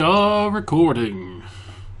Recording.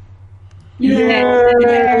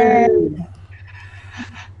 Yay!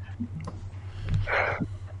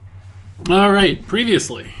 All right,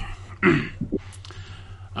 previously.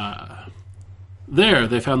 There,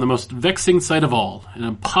 they found the most vexing sight of all, an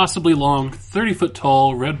impossibly long,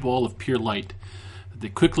 30-foot-tall red wall of pure light that they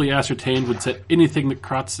quickly ascertained would set anything that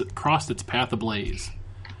crossed its path ablaze.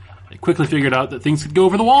 They quickly figured out that things could go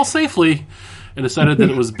over the wall safely and decided that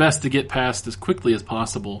it was best to get past as quickly as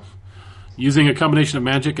possible. Using a combination of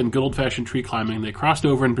magic and good old-fashioned tree climbing, they crossed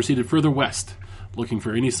over and proceeded further west, looking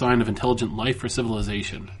for any sign of intelligent life or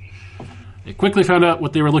civilization. They quickly found out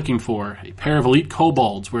what they were looking for. A pair of elite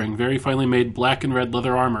kobolds wearing very finely made black and red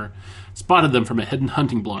leather armor spotted them from a hidden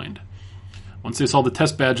hunting blind. Once they saw the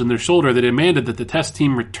test badge on their shoulder, they demanded that the test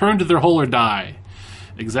team return to their hole or die,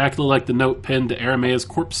 exactly like the note pinned to Aramea's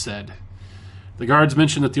corpse said. The guards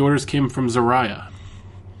mentioned that the orders came from Zariah.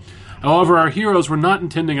 However, our heroes were not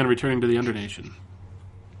intending on returning to the Undernation.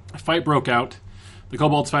 A fight broke out, the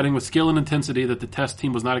kobolds fighting with skill and intensity that the test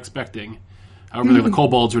team was not expecting. However, the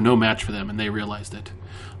kobolds were no match for them, and they realized it.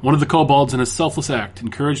 One of the kobolds, in a selfless act,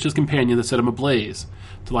 encouraged his companion to set him ablaze,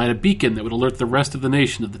 to light a beacon that would alert the rest of the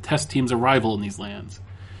nation of the test team's arrival in these lands.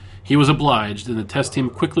 He was obliged, and the test team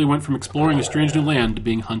quickly went from exploring a strange new land to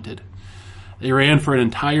being hunted. They ran for an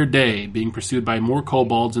entire day, being pursued by more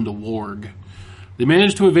kobolds and a warg. They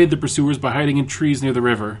managed to evade the pursuers by hiding in trees near the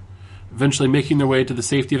river, eventually making their way to the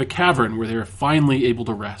safety of a cavern where they were finally able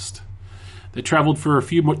to rest. They traveled for a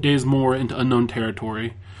few days more into unknown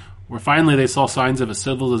territory, where finally they saw signs of a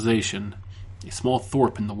civilization, a small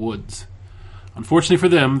thorp in the woods. Unfortunately for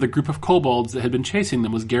them, the group of kobolds that had been chasing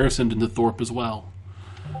them was garrisoned in the thorp as well.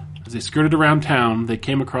 As they skirted around town, they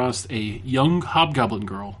came across a young hobgoblin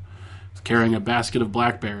girl carrying a basket of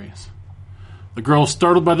blackberries. The girl,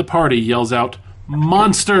 startled by the party, yells out,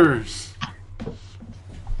 "Monsters!"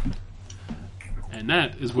 And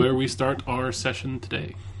that is where we start our session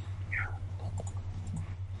today.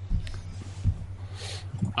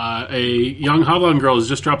 A young hobgoblin girl has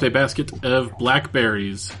just dropped a basket of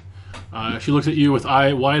blackberries. She looks at you with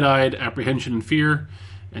wide-eyed apprehension and fear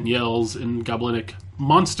and yells in Goblinic,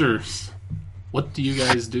 "Monsters! What do you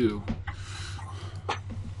guys do?"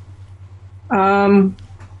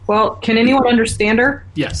 Well, can anyone understand her?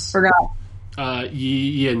 Yes. Forgot.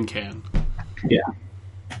 Yin can. Yeah.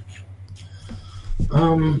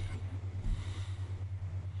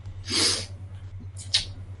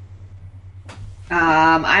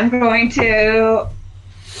 I'm going to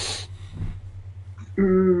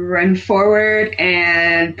run forward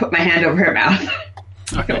and put my hand over her mouth.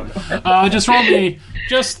 Okay. Just roll me,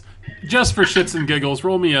 just for shits and giggles,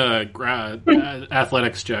 roll me a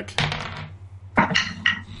athletics check.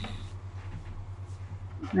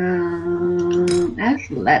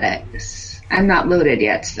 Athletics. I'm not loaded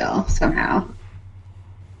yet still, somehow.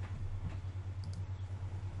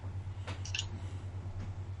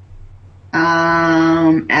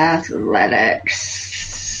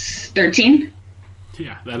 Athletics 13.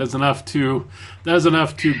 Yeah, that is enough to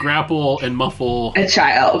grapple and muffle A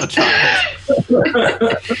child.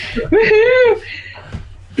 Woohoo!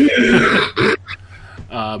 And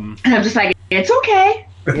I'm just like, it's okay.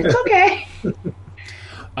 It's okay.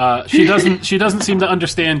 She doesn't seem to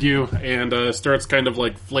understand you and starts kind of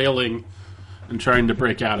like flailing and trying to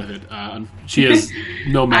break out of it. She is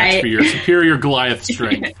no match for your superior Goliath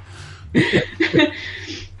strength.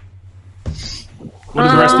 What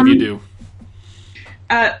does the rest of you do?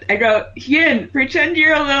 I go, Yin, pretend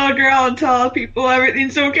you're a little girl and tell people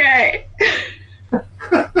everything's okay.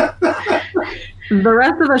 The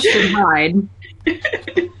rest of us should hide.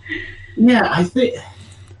 Yeah, I think...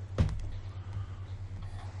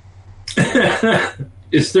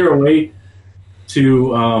 Is there a way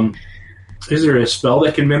to... is there a spell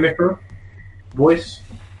that can mimic her voice?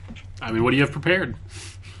 I mean, what do you have prepared?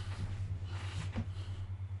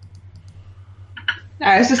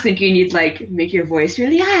 I was just thinking you'd like make your voice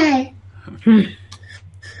really high.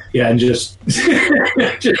 Yeah, and just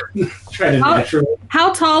try to naturally.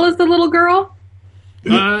 How tall is the little girl?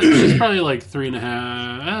 She's probably like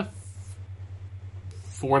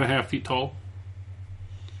 4.5 feet tall.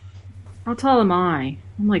 How tall am I?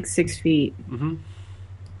 I'm like 6 feet. Mm-hmm.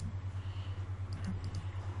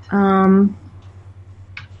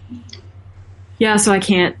 Yeah, so I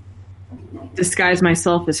can't disguise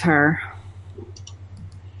myself as her.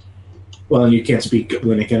 Well, you can't speak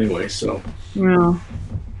Goblinic anyway, so. Well,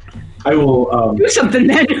 I will do something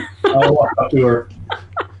then. I'll walk up to her.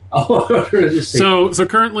 And just say, So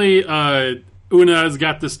currently, Una has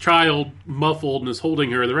got this child muffled and is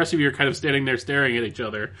holding her. The rest of you are kind of standing there staring at each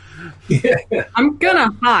other. yeah. I'm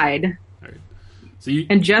gonna hide. So you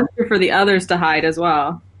And gesture for the others to hide as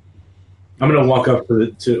well. I'm going to walk up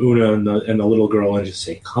to Una and the little girl and just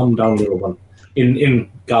say, "Calm down, little one." In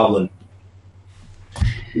Goblin.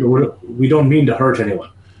 We don't mean to hurt anyone.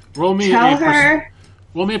 roll me Tell her.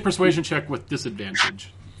 roll me a persuasion check with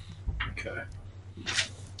disadvantage. Okay.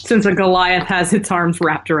 Since a Goliath has its arms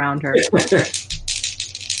wrapped around her.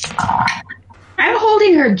 I'm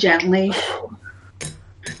holding her gently.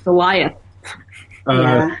 Goliath.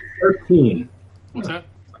 Yeah. 13. What's that?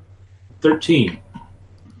 13.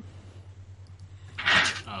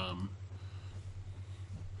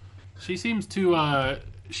 She seems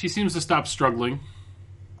to stop struggling.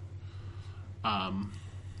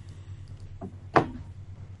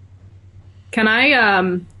 Can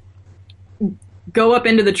I go up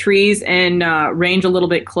into the trees and range a little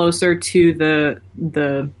bit closer to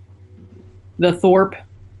the thorp,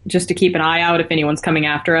 just to keep an eye out if anyone's coming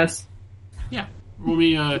after us? Yeah. Roll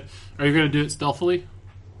me. Are you going to do it stealthily?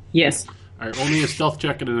 Yes. All right. Roll me a stealth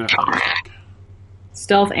check and an athletics check.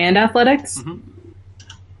 Stealth and athletics? Mm-hmm.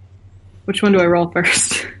 Which one do I roll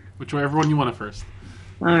first? Whichever one you want to first.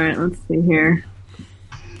 All right, let's see here.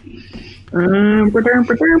 So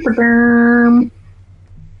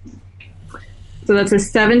that's a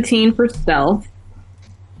 17 for stealth.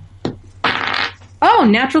 Oh,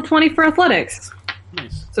 natural 20 for athletics.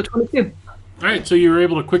 Nice. So 22. All right. So you were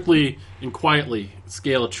able to quickly and quietly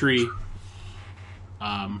scale a tree.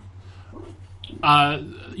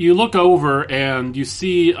 You look over and you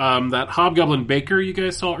see that Hobgoblin baker you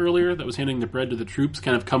guys saw earlier that was handing the bread to the troops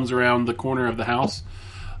kind of comes around the corner of the house.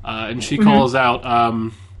 And she calls out,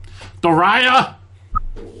 Doriah!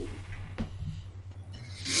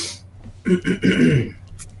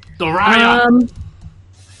 Doriah!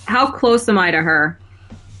 How close am I to her?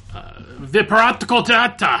 Viparatiko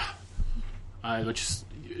tata! Which is,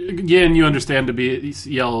 again, you understand to be,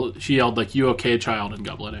 she yelled like, "You okay, child," in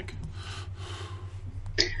Goblinic.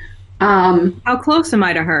 How close am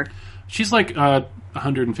I to her? She's like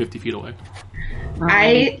 150 feet away.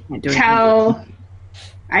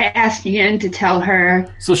 I asked Ian to tell her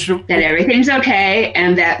that everything's okay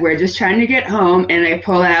and that we're just trying to get home, and I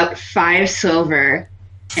pull out 5 silver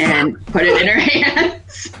and put it in her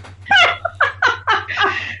hands.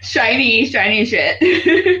 Shiny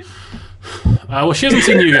shit. Well, she hasn't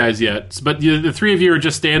seen you guys yet, but the three of you are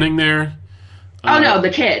just standing there. Oh, no, the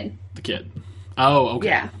kid. The kid. Oh, okay.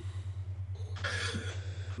 Yeah.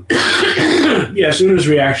 Yeah, Una's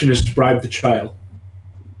reaction is to bribe the child.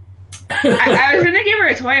 I was going to give her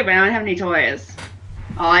a toy, but I don't have any toys.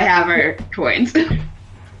 All I have are coins.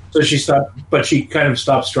 So she stopped, but she kind of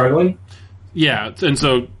stopped struggling? Yeah, and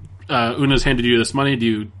so Una's handed you this money.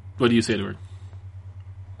 What do you say to her?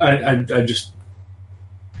 I just...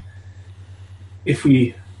 If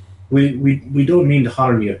we don't mean to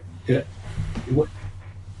harm you.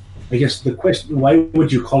 I guess the question, why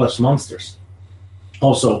would you call us monsters?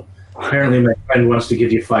 Also, apparently my friend wants to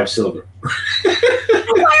give you 5 silver. Why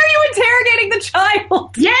are you interrogating the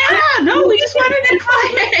child? Yeah, no, we just wanted it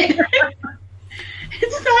quiet.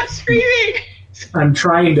 Stop screaming. I'm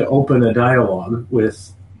trying to open a dialogue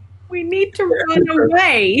with... We need to run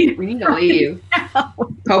away. We need to leave.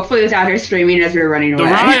 Hopefully without her screaming as we're running away.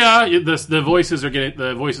 Doriah, the voice is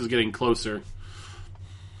getting closer.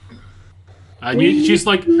 She's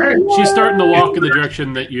starting to walk in the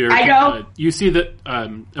direction that you're. I go. You see that,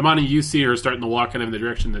 Amani. You see her starting to walk kind of in the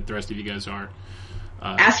direction that the rest of you guys are.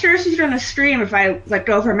 Ask her if she's going to scream if I let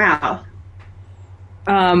go of her mouth.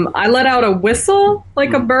 I let out a whistle,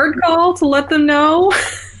 like a bird call, to let them know.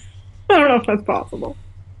 I don't know if that's possible.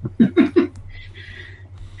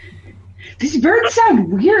 These birds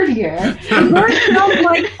sound weird here. The birds sound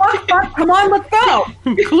like fuck. Come on, let's go.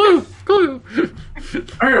 Clue.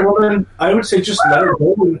 All right, well then, I would say just let her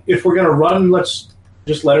go. And if we're going to run, let's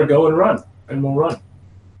just let her go and run. And we'll run.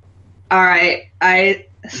 All right. I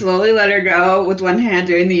slowly let her go with one hand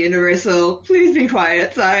doing the universal, please be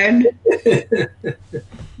quiet sign.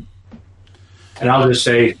 And I'll just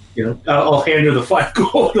say, I'll hand her the 5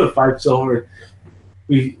 gold, the 5 silver.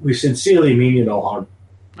 We sincerely mean you no harm.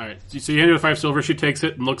 All right. So you hand her the 5 silver. She takes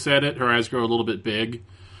it and looks at it. Her eyes grow a little bit big.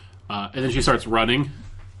 And then she starts running.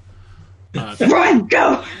 Run!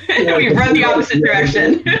 Go! We run the opposite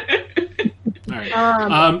direction. All right.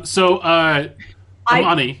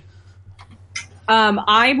 Amani.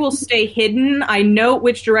 I will stay hidden. I know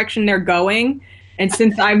which direction they're going. And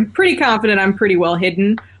since I'm pretty confident I'm pretty well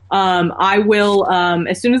hidden, I will,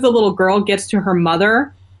 as soon as the little girl gets to her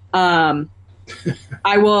mother, I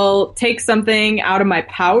will take something out of my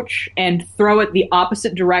pouch and throw it the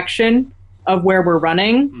opposite direction of where we're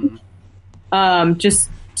running. Just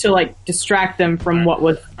to like distract them from what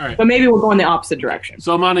was. All right. But maybe we'll go in the opposite direction.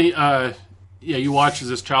 So Amani, you watch as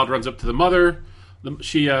this child runs up to the mother.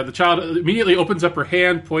 The child immediately opens up her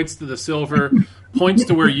hand, points to the silver, points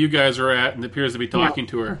to where you guys are at, and appears to be talking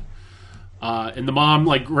to her. And the mom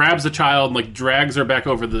like grabs the child and like drags her back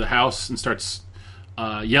over to the house and starts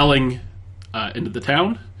yelling into the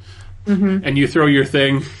town. Mm-hmm. And you throw your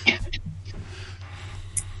thing.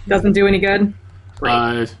 Doesn't do any good.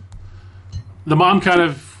 The mom kind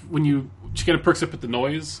of she kind of perks up at the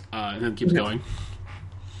noise and then keeps going.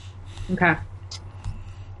 Okay.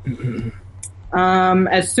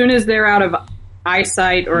 As soon as they're out of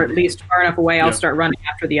eyesight, or at least far enough away, I'll start running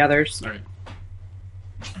after the others. All right.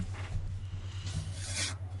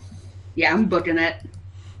 Yeah, I'm booking it.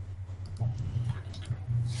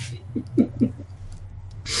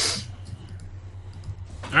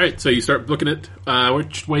 All right, so you start booking it.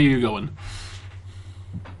 Which way are you going?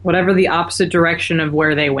 Whatever the opposite direction of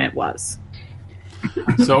where they went was.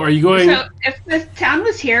 So are you going... So if the town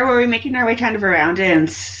was here, were we making our way kind of around and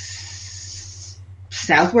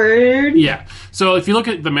southward? Yeah. So if you look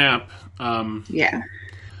at the map... yeah.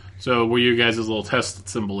 So where you guys' little test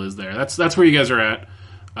symbol is there. That's where you guys are at.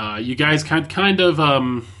 You guys kind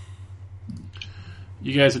of...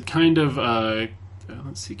 you guys had kind of...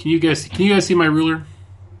 let's see. Can you guys see my ruler?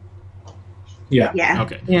 Yeah. Yeah.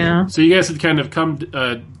 Okay. Yeah. So you guys had kind of come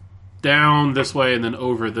down this way and then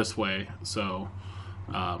over this way. So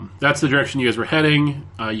that's the direction you guys were heading.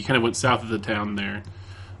 You kind of went south of the town there.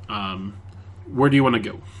 Where do you want to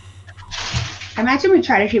go? I imagine we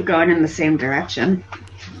try to keep going in the same direction.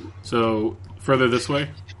 So further this way?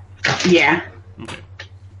 Yeah. Okay.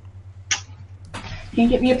 Can you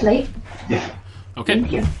get me a plate? Yeah. Okay.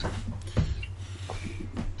 Thank you.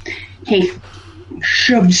 Hey,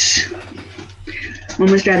 shrubs.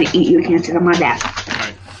 Almost rather eat you. Can't sit on my lap. All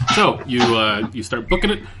right. So you start booking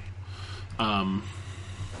it.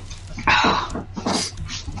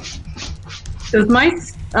 Does my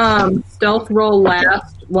stealth roll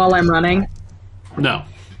last while I'm running? No.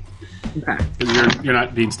 Okay. Because you're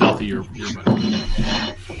not being stealthy. You're running.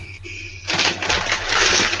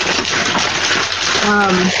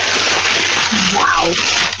 Wow.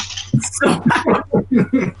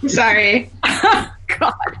 Sorry.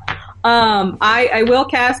 God. I will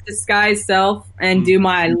cast Disguise Self and do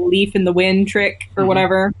my Leaf in the Wind trick or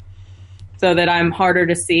whatever, so that I'm harder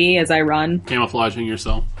to see as I run. Camouflaging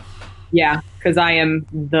yourself. Yeah, because I am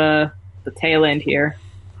the tail end here.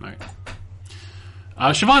 All right.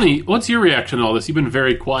 Shivani, what's your reaction to all this? You've been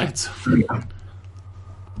very quiet so far.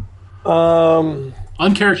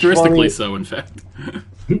 Uncharacteristically Shivani, so, in fact.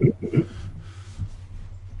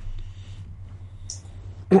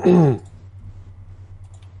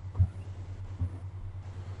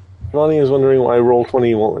 Shivani is wondering why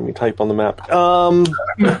Roll20 won't let me type on the map.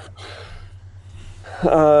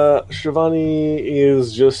 Shivani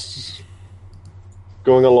is just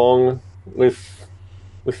going along with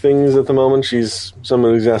things at the moment. She's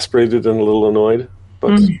somewhat exasperated and a little annoyed,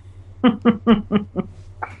 but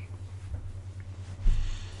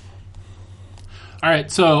All right,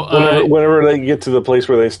 so whenever they get to the place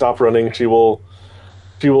where they stop running, she will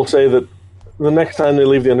say that the next time they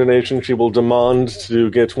leave the Undernation, she will demand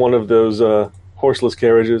to get one of those horseless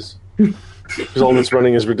carriages, because all this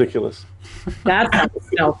running is ridiculous. That's not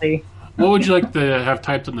stealthy. what would you like to have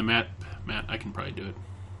typed on the map, Matt? I can probably do it.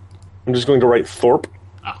 I'm just going to write Thorp.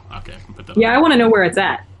 Oh, okay, I can put that. Yeah, I want to know where it's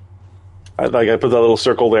at. I put that little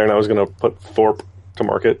circle there, and I was going to put Thorp to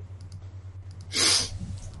mark it.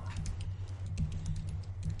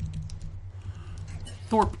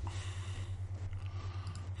 Thorp.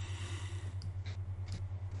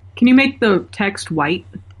 Can you make the text white?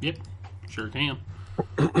 Yep, sure can.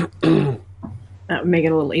 That would make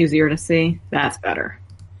it a little easier to see. That's better.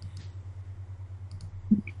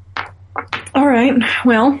 All right.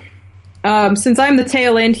 Well, since I'm the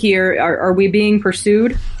tail end here, are we being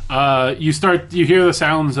pursued? You hear the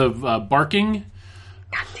sounds of barking.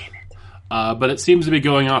 God damn it. But it seems to be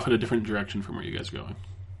going off in a different direction from where you guys are going.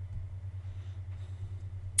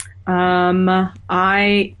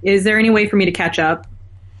 Is there any way for me to catch up?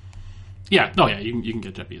 Yeah. Oh, yeah. You can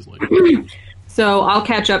catch up easily. So I'll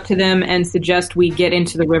catch up to them and suggest we get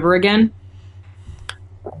into the river again.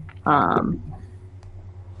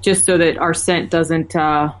 Just so that our scent doesn't...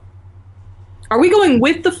 Are we going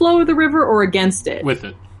with the flow of the river or against it? With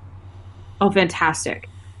it. Oh, fantastic.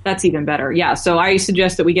 That's even better. Yeah, so I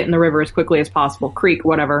suggest that we get in the river as quickly as possible, creek,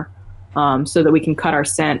 whatever, so that we can cut our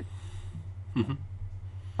scent.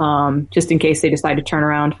 Mm-hmm. Just in case they decide to turn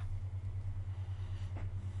around.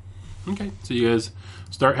 Okay, so you guys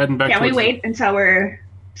start heading back. Can we wait until we're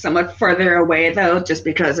somewhat further away, though, just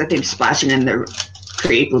because I think splashing in the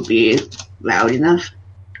creek would be loud enough.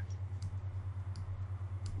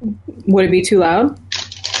 Would it be too loud?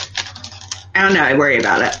 I don't know. I worry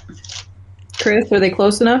about it. Chris, are they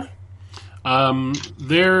close enough? Noise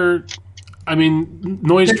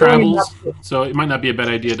travels, so it might not be a bad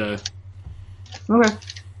idea to... Okay.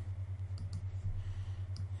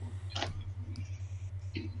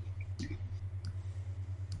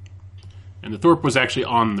 And the thorp was actually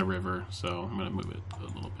on the river, so I'm going to move it a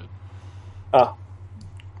little bit. Ah.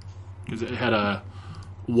 Because it had a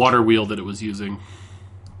water wheel that it was using.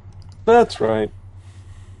 That's right.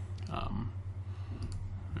 Alright,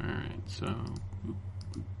 so...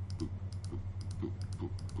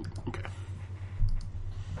 Okay.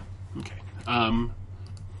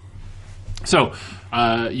 So,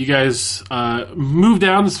 you guys move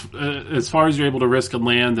down as far as you're able to risk and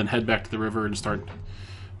land and head back to the river and start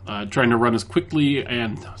trying to run as quickly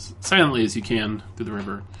and silently as you can through the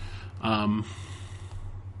river.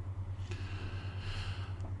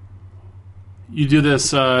 You do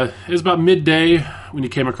this, it was about midday when you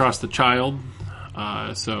came across the child,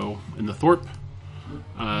 so in the thorp.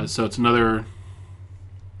 So it's another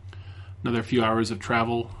few hours of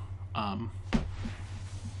travel.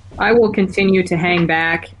 I will continue to hang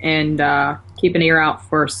back and keep an ear out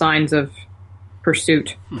for signs of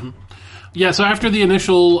pursuit. Mm-hmm. Yeah. So after the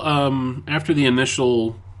initial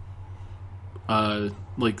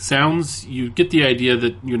sounds, you get the idea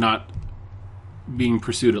that you're not being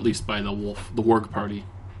pursued, at least by the warg party.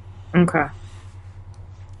 Okay.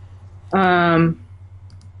 Then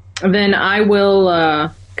I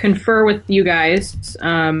will confer with you guys,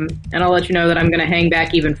 and I'll let you know that I'm going to hang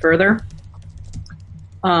back even further.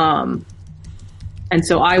 And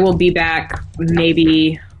so I will be back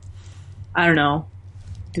maybe, I don't know,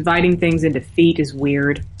 dividing things into feet is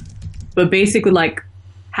weird, but basically like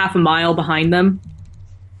half a mile behind them.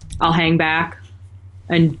 I'll hang back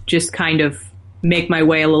and just kind of make my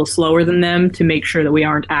way a little slower than them to make sure that we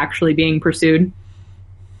aren't actually being pursued.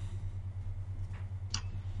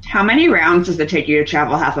 How many rounds does it take you to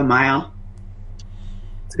travel half a mile?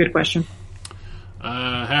 That's a good question.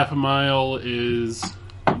 Half a mile is...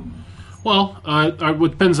 Well,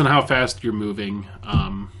 it depends on how fast you're moving.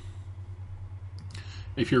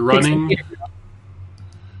 If you're running,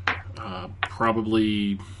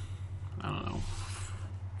 probably, I don't know,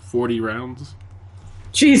 40 rounds.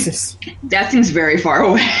 Jesus. That seems very far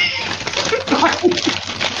away.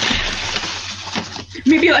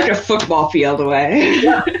 Maybe like a football field away.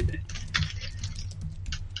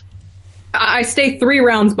 I stay 3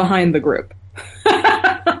 rounds behind the group.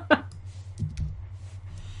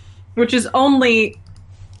 Which is only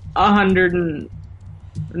 100 and...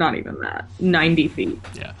 not even that. 90 feet.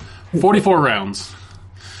 Yeah. 44 rounds.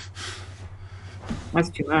 That's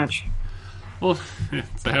too much. Well,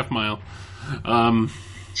 it's a half mile.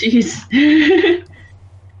 Jeez.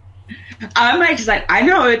 I'm like, I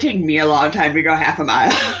know it would take me a long time to go half a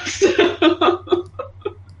mile. So.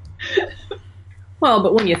 Well,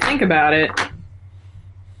 but when you think about it...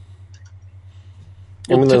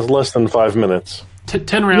 I mean, there's less than 5 minutes.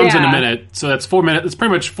 10 rounds in a minute, so that's 4 minutes. It's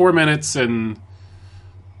pretty much 4 minutes and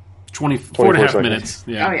 4 and a half seconds. minutes.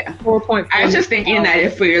 Yeah. Oh, yeah. 4.4. I was just thinking that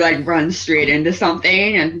if we run straight into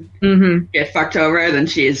something and get fucked over, then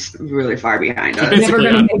she's really far behind us. Never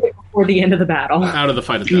going to make it before the end of the battle. Out of the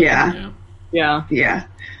fight at that point, Yeah. Yeah.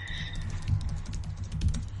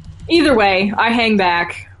 Either way, I hang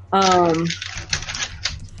back. I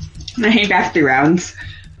hang back 3 rounds.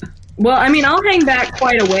 Well, I mean, I'll hang back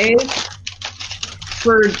quite a ways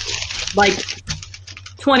for, like,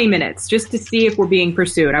 20 minutes, just to see if we're being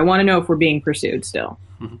pursued. I want to know if we're being pursued still.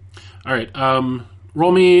 Mm-hmm. All right.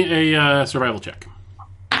 Roll me a survival check.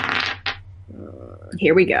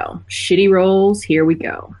 Here we go. Shitty rolls. Here we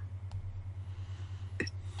go.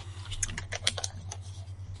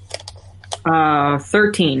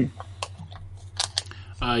 13.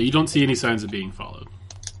 You don't see any signs of being followed.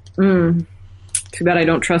 Too bad I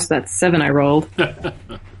don't trust that 7 I rolled.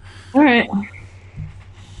 All right.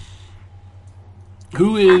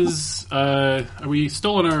 Who is... are we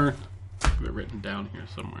still on our... I have it written down here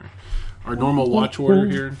somewhere. Our normal watch order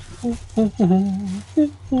here.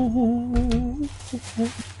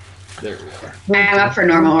 There we are. I'm up for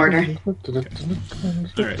normal order. All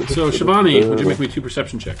right. So, Shivani, would you make me 2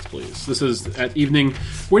 perception checks, please? This is at evening.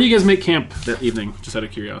 Where do you guys make camp that evening? Just out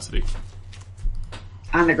of curiosity.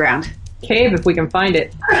 On the ground. Cave, if we can find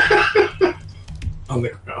it. On the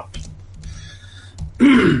ground.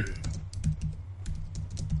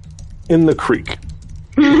 In the creek.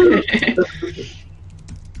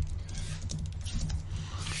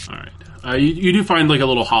 All right. You do find like a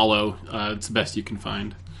little hollow. It's the best you can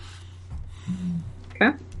find.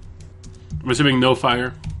 Okay. I'm assuming no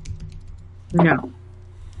fire? No.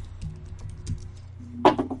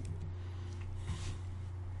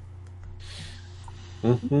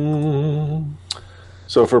 Mm-hmm.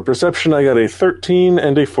 So for perception, I got a 13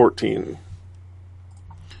 and a 14.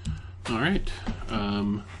 All right.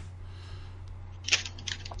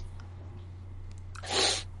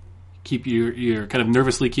 You're kind of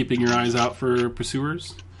nervously keeping your eyes out for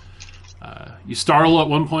pursuers. You startle at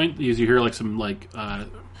one point as you hear like some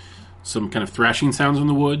kind of thrashing sounds in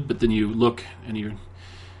the wood, but then you look and you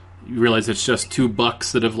realize it's just two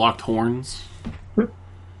bucks that have locked horns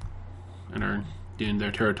and are doing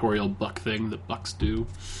their territorial buck thing that bucks do.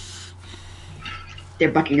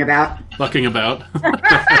 They're bucking about. Bucking about.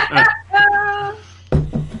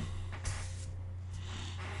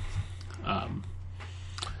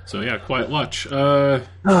 So yeah, quiet watch. And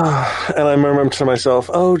I murmur to myself,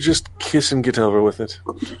 "Oh, just kiss and get over with it."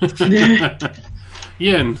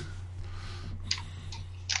 Yin.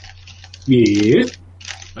 Yeah.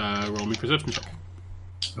 Roll me perception check.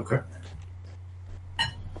 Okay.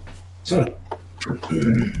 So.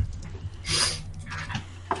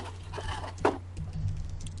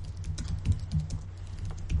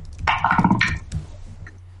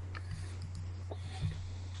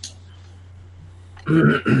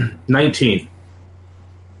 19.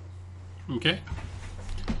 Okay.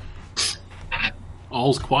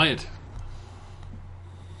 All's quiet.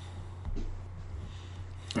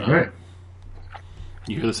 All right.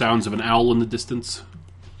 You hear the sounds of an owl in the distance.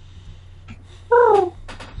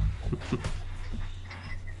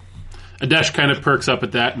 Adesh kind of perks up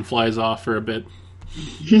at that and flies off for a bit.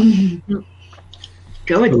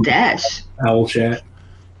 Go with Dash. Owl chat.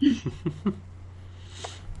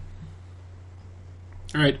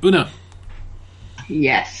 All right, Una.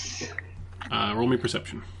 Yes. Roll me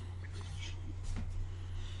perception.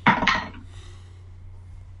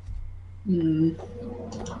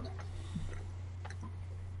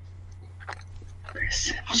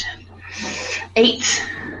 Perception. 8.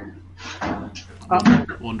 Oh.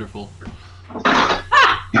 Wonderful.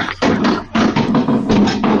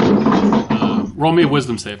 Roll me a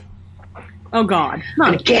wisdom save. Oh, God.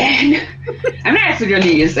 Not again. I'm actually going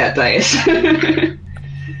to use that dice.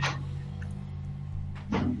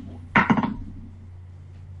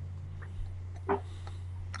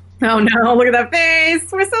 Oh, no. Look at that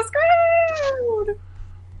face. We're so screwed.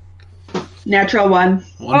 Natural 1.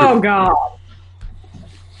 Wonderful. Oh, God.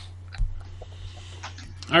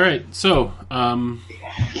 All right, so...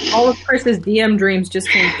 all of Chris's DM dreams just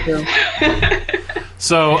came true.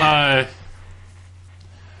 So,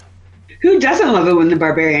 who doesn't love it when the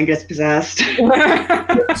barbarian gets possessed?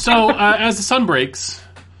 So, as the sun breaks,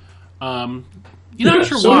 you're not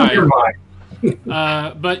sure why,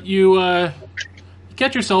 but you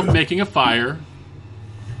catch yourself making a fire,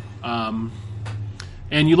 and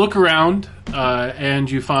you look around, and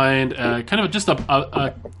you find kind of just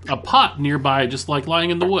a pot nearby, just like lying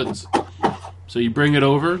in the woods. So you bring it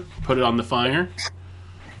over, put it on the fire,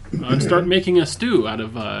 and start making a stew out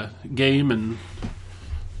of game and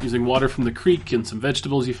using water from the creek and some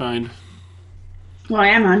vegetables you find. Well, I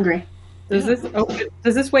am hungry. Does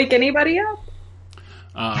this wake anybody up?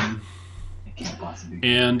 And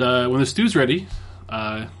when the stew's ready,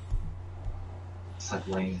 it's like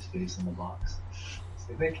laying his face in the box.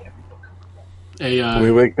 So they can't be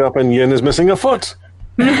we wake up and Yin is missing a foot.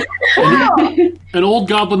 An old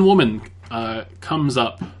goblin woman comes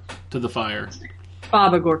up to the fire.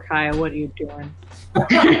 Baba Gorkaya, what are you doing?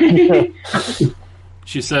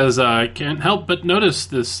 She says, I can't help but notice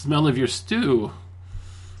the smell of your stew.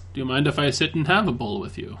 Do you mind if I sit and have a bowl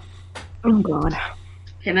with you? Oh, God.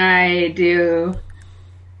 Can I do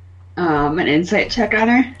an insight check on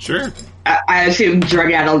her? Sure. I assume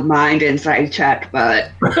drug-addled mind insight check,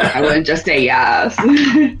 but I wouldn't just say yes.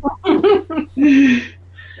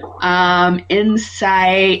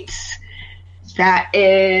 Insight, that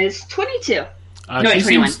is 22.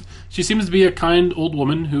 21. She seems to be a kind old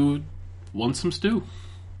woman who wants some stew.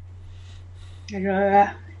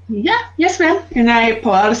 Yeah, yes, ma'am. And I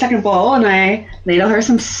pull out a second bowl and I ladle her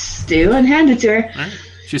some stew and hand it to her. All right.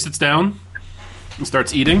 She sits down and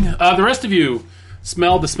starts eating. The rest of you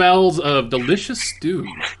smell the smells of delicious stew,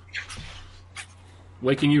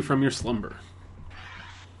 waking you from your slumber.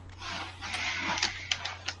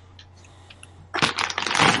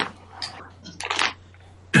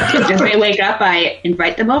 As they wake up, I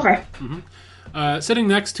invite them over. Mm-hmm. Sitting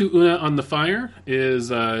next to Una on the fire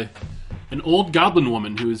is an old goblin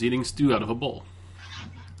woman who is eating stew out of a bowl.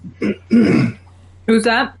 Who's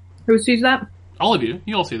that? Who sees that? All of you.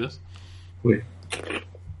 You all see this. We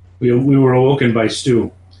were awoken by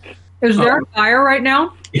stew. Is there a fire right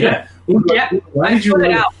now? Yeah. Yeah. Why did you put it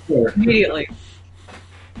run out it immediately?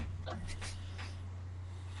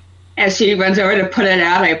 As she runs over to put it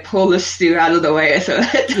out, I pull the stew out of the way so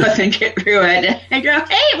it doesn't get ruined. I go,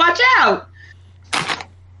 hey, watch out!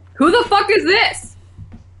 Who the fuck is this?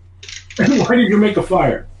 Why did you make a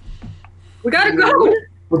fire? We gotta go.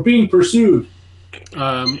 We're being pursued.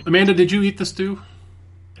 Amanda, did you eat the stew?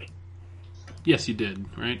 Yes, you did,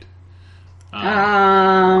 right?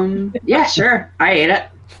 Yeah, sure. I ate it.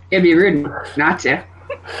 It'd be rude not to.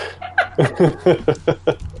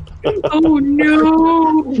 Oh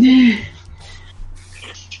no!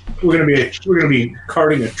 We're gonna be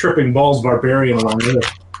carting a tripping balls barbarian along with it.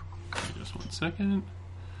 Just 1 second.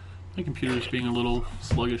 My computer's being a little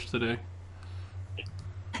sluggish today.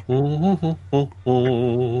 I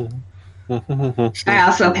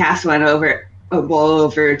also passed a bowl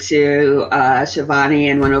over to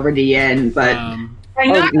Shivani and one over to Yen, but I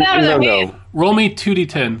knocked it out of the hand. Roll me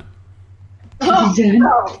 2d10.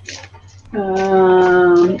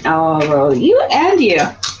 I'll roll you and you.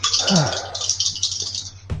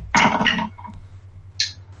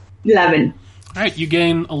 11. All right, you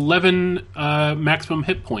gain 11 maximum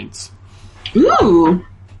hit points. Ooh.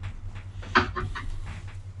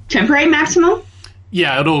 Temporary maximum?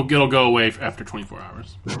 Yeah, it'll go away after 24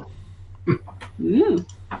 hours. Mm.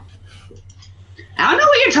 I don't know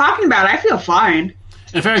what you're talking about. I feel fine.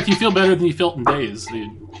 In fact, you feel better than you felt in days.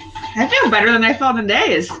 I feel better than I felt in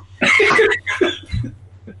days.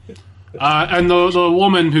 And the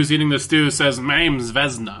woman who's eating the stew says, "My name's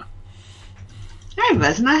Vesna." Hi,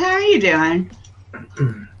 Vesna. How are you doing?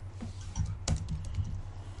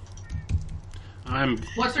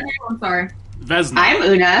 What's your name? I'm sorry. Vesna. I'm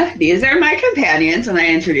Una. These are my companions, and I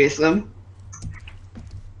introduce them.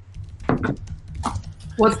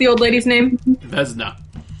 What's the old lady's name? Vesna.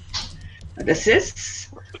 This is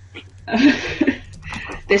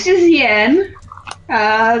this is Yen.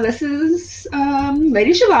 This is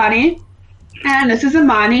Lady Shivani, and this is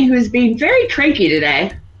Amani, who's being very cranky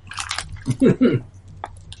today.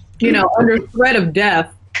 Under threat of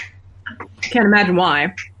death. Can't imagine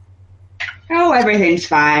why. Oh, everything's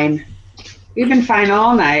fine. We've been fine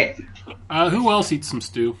all night. Who else eats some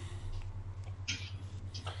stew?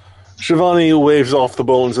 Shivani waves off the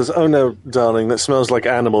bowl and says, "Oh no, darling, that smells like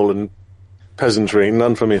animal and peasantry.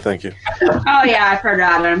 None for me, thank you." Oh yeah, I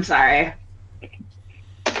forgot. I'm sorry.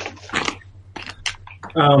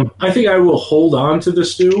 I think I will hold on to the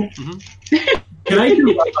stew. Mm-hmm. Can I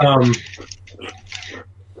do?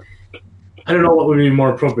 I don't know what would be more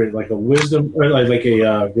appropriate, like a wisdom, or like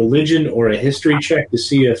a religion or a history check to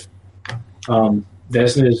see if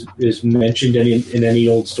Vesna is mentioned in any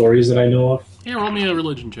old stories that I know of. Here, roll me a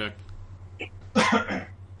religion check.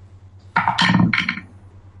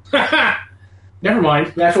 Never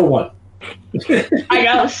mind. Natural 1. I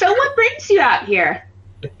go, so what brings you out here?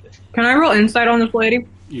 Can I roll insight on this lady?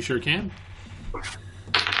 You sure can.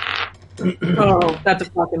 Oh, that's a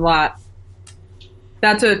fucking lot.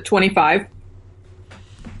 That's a 25.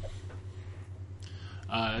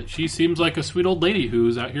 She seems like a sweet old lady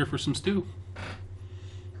who's out here for some stew.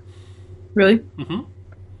 Really? Mm-hmm.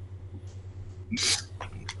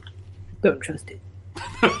 Don't trust it.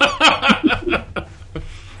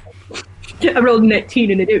 I rolled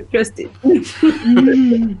 19 and I don't trust it.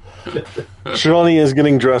 Shivani is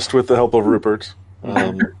getting dressed with the help of Rupert.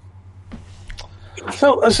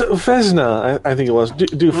 So Vesna, I think it was. Do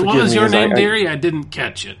forgive me. What was your name, dearie? I didn't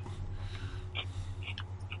catch it.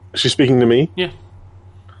 She's speaking to me? Yeah.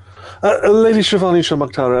 Lady Shivani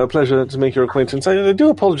Shamaktara, a pleasure to make your acquaintance. I do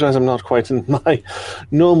apologize I'm not quite in my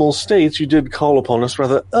normal state. You did call upon us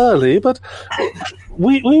rather early, but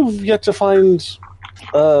we've yet to find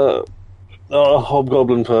a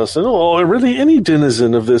hobgoblin person, or really any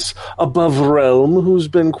denizen of this above realm who's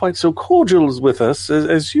been quite so cordial with us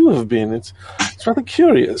as you have been. It's rather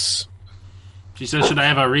curious. She says, should I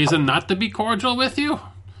have a reason not to be cordial with you?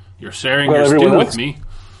 You're sharing your stew with me.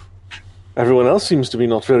 Everyone else seems to be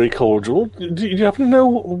not very cordial. Do you happen to know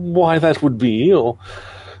why that would be? Or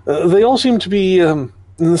they all seem to be in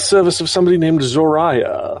the service of somebody named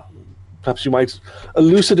Zoraya. Perhaps you might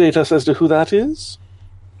elucidate us as to who that is?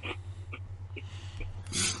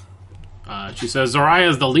 She says, Zoraya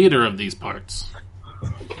is the leader of these parts.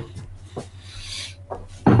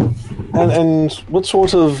 And what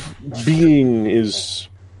sort of being is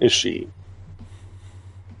she?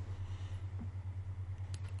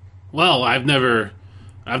 Well, I've never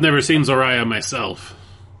seen Zoraya myself.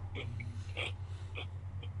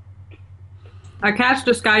 I cast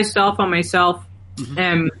Disguise Self on myself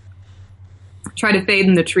and try to fade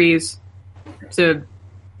in the trees to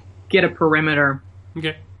get a perimeter.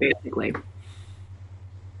 Okay. Basically.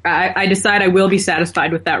 I decide I will be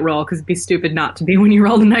satisfied with that roll because it'd be stupid not to be when you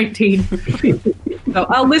rolled a 19. So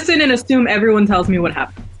I'll listen and assume everyone tells me what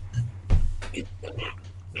happened.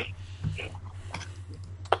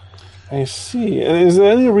 I see. Is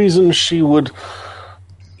there any reason she would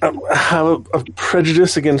have a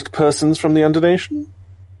prejudice against persons from the Undernation?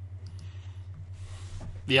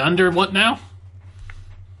 The under what now?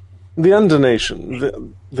 The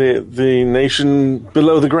Undernation. The nation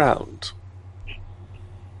below the ground.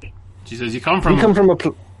 She says you come from...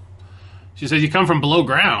 She says you come from below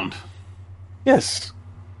ground. Yes.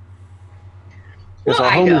 Yes, Well,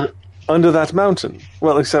 our home under that mountain.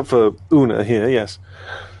 Well, except for Una here, yes.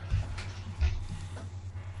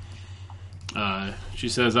 She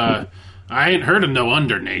says, I ain't heard of no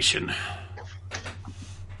Undernation.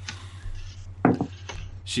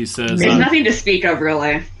 She says... There's nothing to speak of,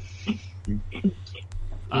 really.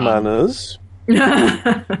 Manners.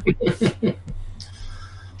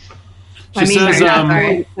 She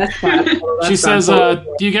says, She says,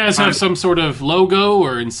 do you guys have some sort of logo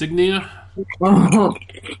or insignia? Nope.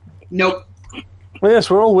 Well, yes,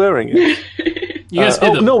 we're all wearing it. You guys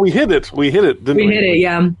hid them. No, we hid it. We hid it, didn't we? We hid it,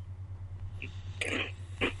 yeah.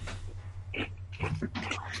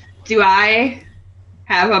 Do I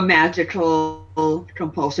have a magical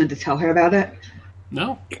compulsion to tell her about it?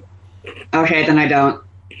 No. Okay, then I don't.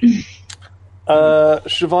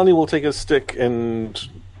 Shivani will take a stick and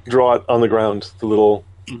draw it on the ground, the little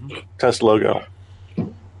test logo.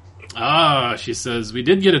 She says, we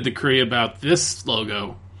did get a decree about this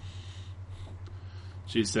logo.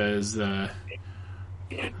 She says,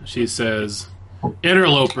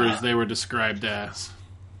 interlopers, they were described as.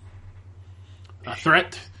 A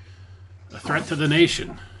threat to the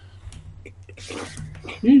nation.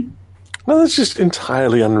 Well, that's just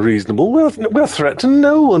entirely unreasonable. We're a threat to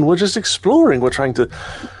no one. We're just exploring. We're trying to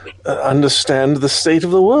understand the state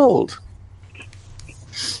of the world.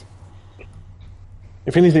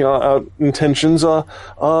 If anything, our intentions are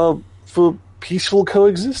for peaceful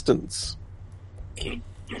coexistence.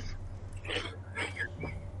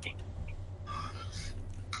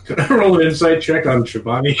 Can I roll an insight check on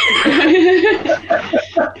Shivani?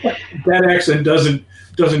 That accent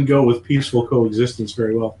doesn't go with peaceful coexistence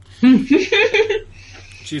very well.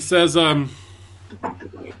 She says,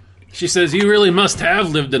 you really must have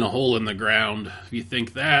lived in a hole in the ground, if you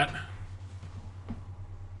think that.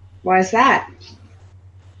 Why is that?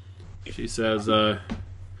 She says,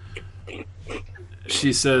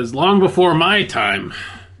 long before my time.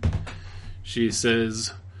 She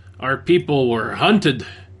says, our people were hunted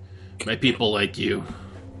by people like you.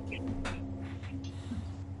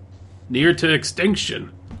 Near to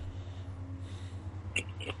extinction.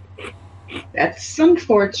 That's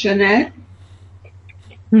unfortunate.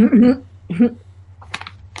 I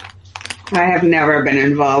have never been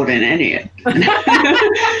involved in any of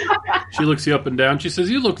it. She looks you up and down. She says,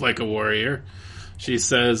 you look like a warrior. She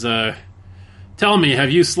says, tell me, have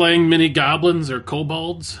you slain many goblins or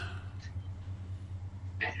kobolds?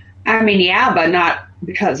 I mean, yeah, but not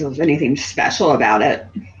because of anything special about it.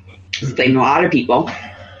 Slain a lot of people.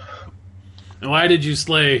 And why did you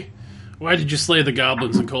slay the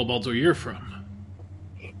goblins and kobolds where you're from?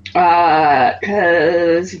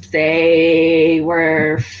 Because they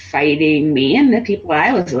were fighting me and the people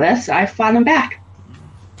I was with, so I fought them back.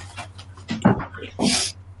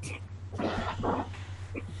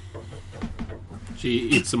 She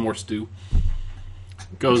eats some more stew.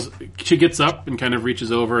 She gets up and kind of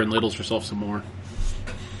reaches over and ladles herself some more.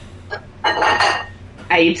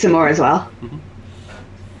 I eat some more as well. Mm-hmm.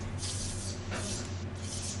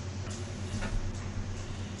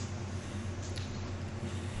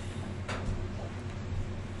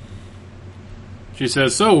 She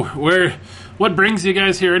says, so, what brings you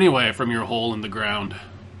guys here anyway from your hole in the ground?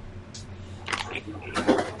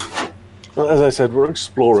 Well, as I said, we're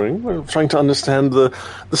exploring. We're trying to understand the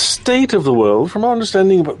state of the world. From our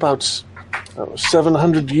understanding, about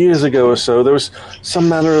 700 years ago or so, there was some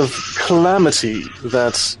manner of calamity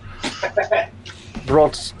that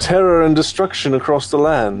brought terror and destruction across the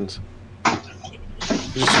land.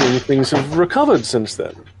 Just many things have recovered since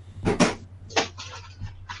then.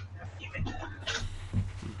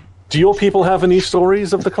 Do your people have any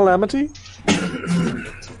stories of the calamity?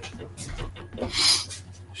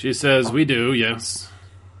 She says, we do, yes.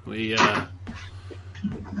 We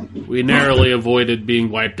narrowly avoided being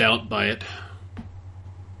wiped out by it.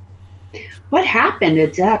 What happened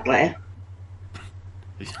exactly?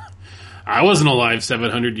 I wasn't alive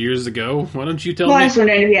 700 years ago. Why don't you tell me? I was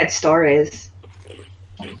wondering if you had stories.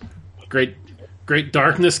 Great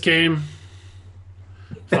darkness came.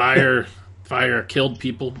 Fire killed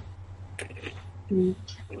people.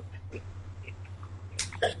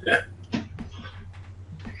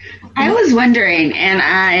 I was wondering, and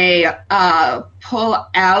I pull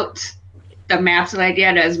out the maps that I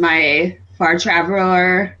get as my far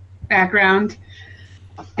traveler background,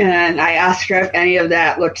 and I ask her if any of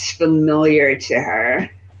that looks familiar to her.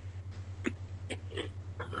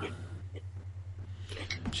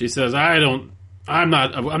 She says, I'm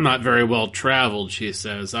not very well traveled, she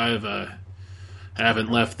says.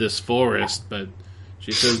 Haven't left this forest, but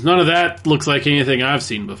she says, none of that looks like anything I've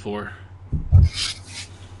seen before.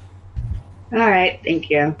 All right, thank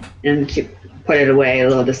you. And she put it away, a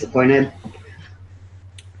little disappointed.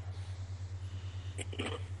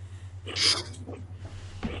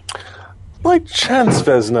 By chance,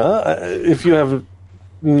 Vesna, if you have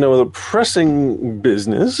no other pressing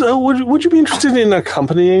business, would you be interested in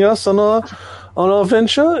accompanying us on our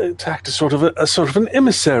venture to act as sort of an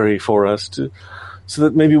emissary for us, so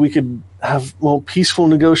that maybe we could have more peaceful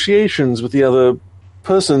negotiations with the other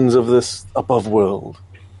persons of this above world?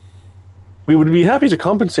 We would be happy to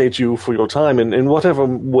compensate you for your time in whatever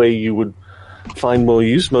way you would find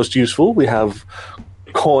most useful. We have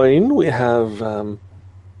coin, we have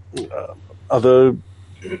other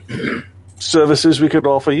services we could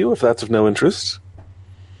offer you if that's of no interest.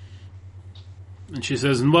 And she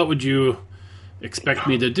says, and what would you expect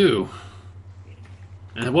me to do?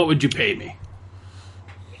 And what would you pay me?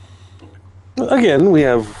 Again, we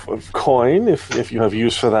have coin if you have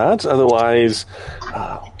use for that. Otherwise,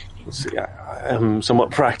 let's see, I am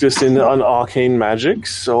somewhat practiced in arcane magic,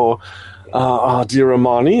 so our dear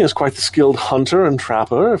Amani is quite the skilled hunter and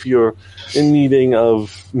trapper. If you're in needing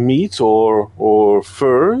of meat or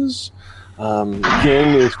furs,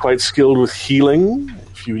 Gin is quite skilled with healing,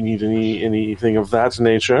 if you need anything of that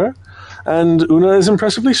nature. And Una is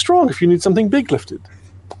impressively strong if you need something big lifted.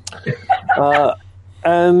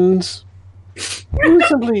 And we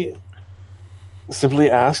would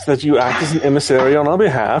simply ask that you act as an emissary on our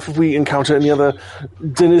behalf. If we encounter any other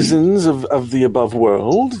denizens of the above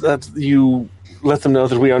world, that you let them know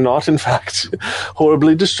that we are not, in fact,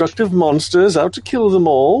 horribly destructive monsters out to kill them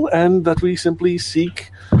all, and that we simply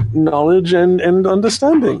seek knowledge and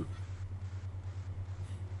understanding.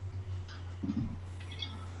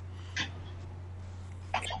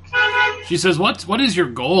 She says, what is your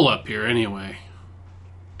goal up here anyway?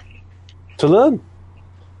 To learn.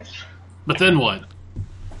 But then what?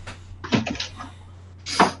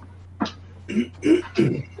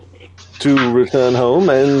 To return home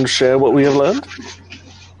and share what we have learned.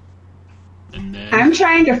 And then... I'm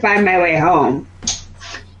trying to find my way home.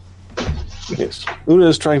 Yes. Una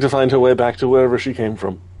is trying to find her way back to wherever she came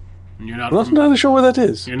from. You're I'm not entirely sure where that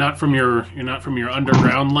is. You're not from your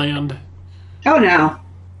underground land? Oh no.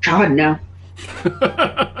 God no.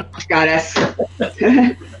 Goddess.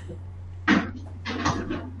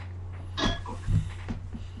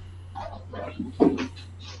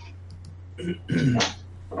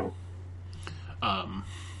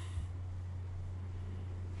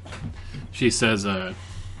 She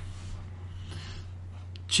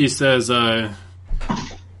says,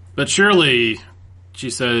 but surely, she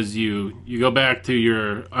says, you go back to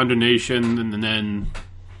your undernation and then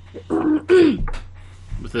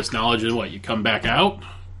with this knowledge and what, you come back out?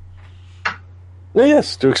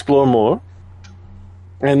 Yes, to explore more.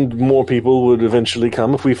 And more people would eventually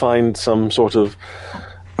come if we find some sort of...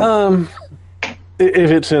 if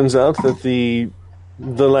it turns out that the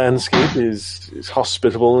landscape is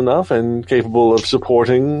hospitable enough and capable of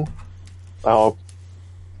supporting our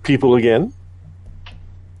people again.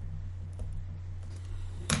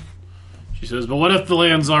 She says, but what if the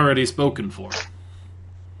land's already spoken for?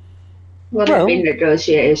 Well, there'll be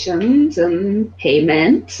negotiations and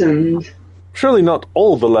payments and... Surely not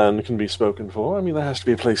all the land can be spoken for. I mean, there has to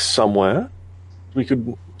be a place somewhere we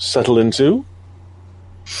could settle into.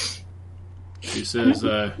 She says,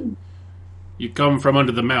 you come from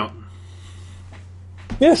under the mountain.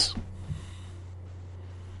 Yes.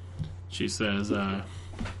 She says,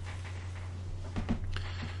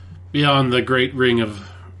 beyond the great ring.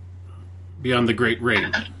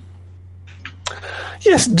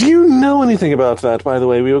 Yes, do you know anything about that, by the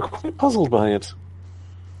way? We were quite puzzled by it.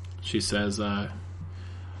 She says, our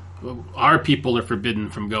people are forbidden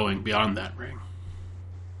from going beyond that ring.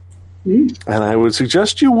 And I would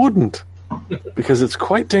suggest you wouldn't, because it's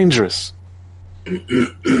quite dangerous.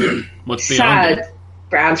 What's beyond it?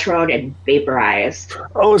 Brown throat and vaporized.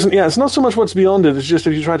 Oh, it's not so much what's beyond it, it's just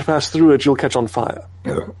if you try to pass through it, you'll catch on fire.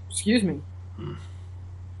 Excuse me.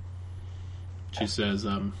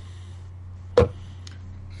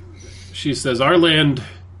 She says, our land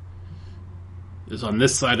is on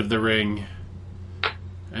this side of the ring,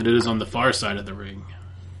 and it is on the far side of the ring.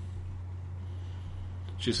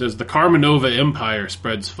 She says, the Carmenova Empire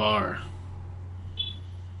spreads far.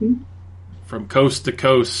 From coast to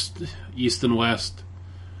coast, east and west,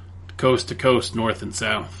 coast to coast, north and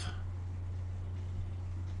south.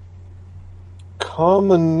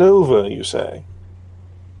 Carmenova, you say?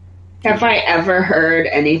 Have I ever heard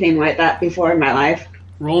anything like that before in my life?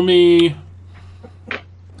 Roll me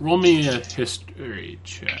a history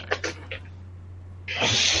check.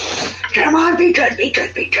 Come on, be good, be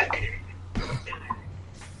good, be good.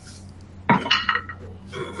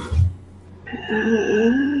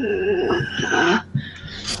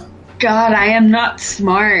 God, I am not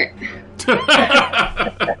smart.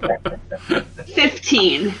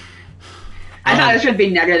 15. I thought it should be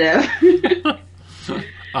negative.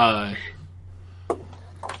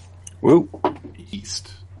 Woo.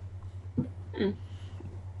 East.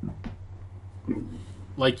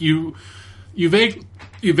 Like you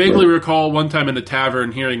vaguely recall one time in a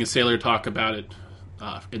tavern hearing a sailor talk about it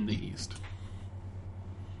in the east.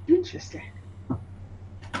 Interesting.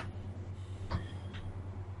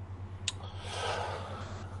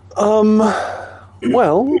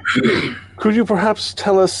 Well, could you perhaps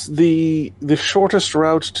tell us the shortest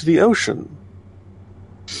route to the ocean?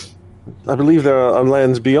 I believe there are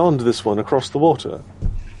lands beyond this one, across the water.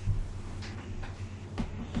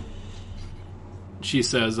 She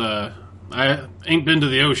says, I ain't been to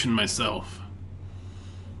the ocean myself.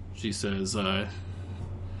 She says,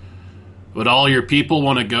 would all your people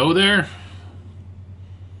want to go there?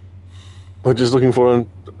 We're just looking for a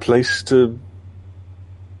place to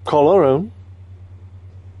call our own.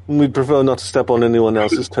 We'd prefer not to step on anyone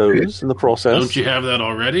else's toes in the process. Don't you have that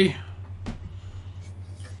already?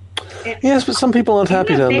 Yes, but some people aren't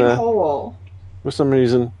happy down there hole. for some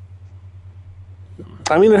reason.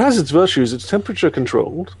 I mean, it has its virtues. It's temperature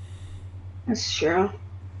controlled. That's true.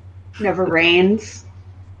 Never rains.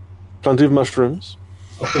 Plenty of mushrooms.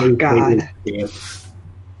 Oh, God.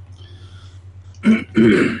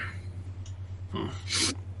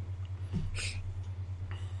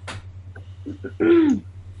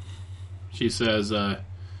 She says,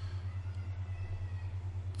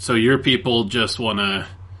 so your people just want to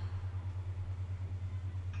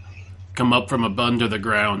come up from under the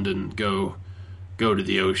ground and go to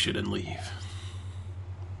the ocean and leave.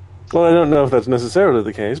 Well, I don't know if that's necessarily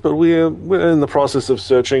the case, but we're in the process of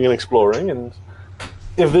searching and exploring, and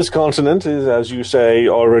if this continent is, as you say,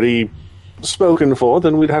 already spoken for,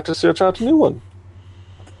 then we'd have to search out a new one.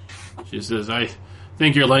 She says, I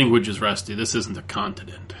think your language is rusty. This isn't a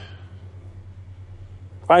continent.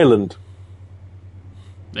 Island.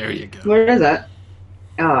 There you go. Where is it?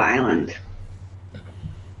 Oh, island.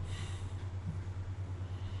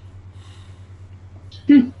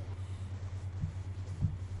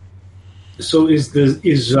 So is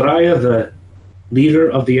Zaraya the leader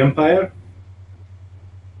of the empire?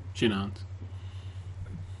 She nods.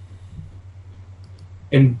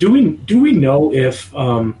 And do we know if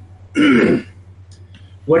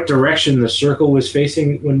what direction the circle was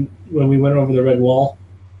facing when we went over the red wall?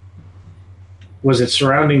 Was it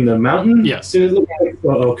surrounding the mountain? Yes. Did it look like?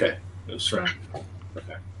 Oh, okay. It was surrounding.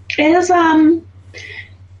 Okay.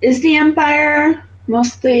 Is the empire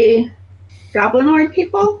mostly goblinoid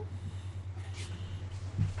people?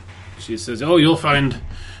 She says, "Oh, you'll find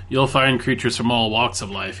creatures from all walks of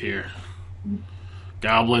life here.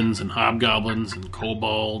 Goblins and hobgoblins and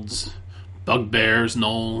kobolds, bugbears,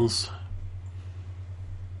 gnolls.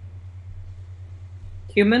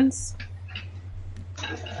 Humans?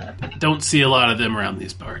 Don't see a lot of them around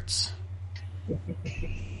these parts."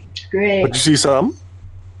 Great. But you see some?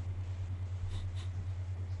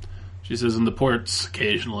 She says, "In the ports,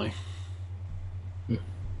 occasionally."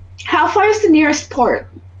 How far is the nearest port?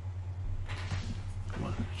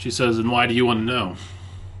 She says, "And why do you want to know?"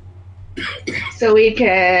 So we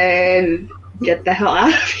can get the hell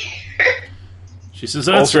out of here. She says,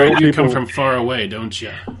 "That's Also, right. You come people- from far away, don't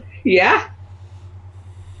you?" Yeah.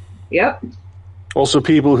 Yep. Also,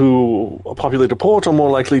 people who populate a port are more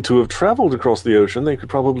likely to have traveled across the ocean. They could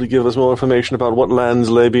probably give us more information about what lands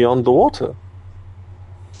lay beyond the water.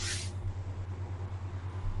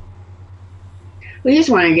 We just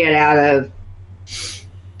want to get out of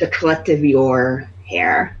the collective your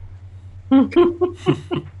hair.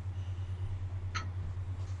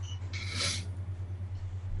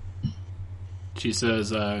 She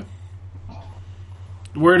says,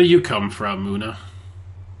 "Where do you come from, Una?"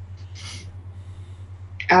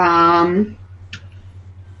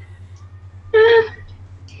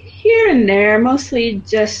 Here and there, mostly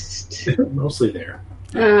just Mostly there.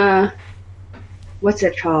 what's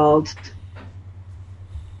it called?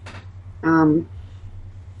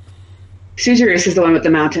 Susurus is the one with the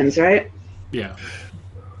mountains, right? Yeah.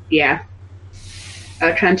 Yeah.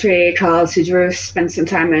 A country called Susurus. Spent some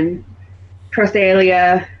time in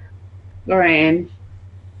Carthalia, Lorraine.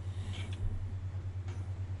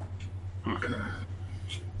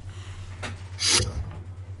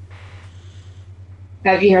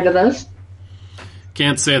 Have you heard of those?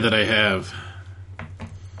 Can't say that I have.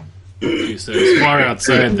 She says, far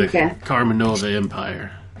outside the Okay. Carmenova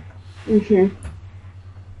Empire. Mm-hmm.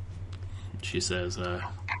 She says,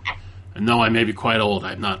 and though I may be quite old,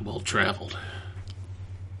 I'm not well traveled.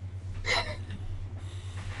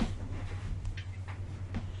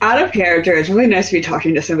 Out of character, it's really nice to be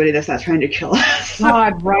talking to somebody that's not trying to kill us.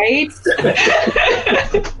 God, right?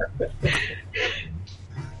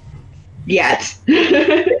 Yet.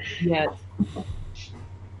 Yes.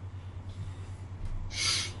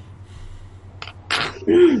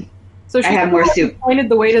 So I have more soup. pointed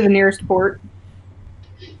the way to the nearest port.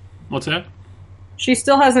 What's that? She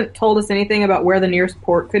still hasn't told us anything about where the nearest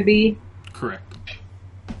port could be. Correct.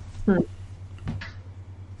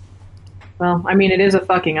 Well, I mean, it is a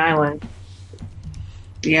fucking island.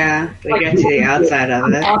 Yeah, we get to the outside of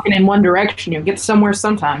I'm it. walking in one direction. You'll get somewhere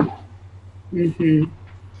sometime. Mm-hmm.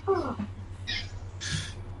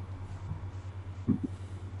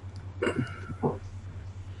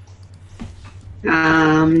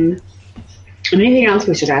 Anything else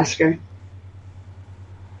we should ask her?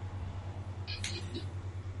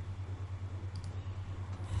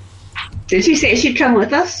 Did she say she'd come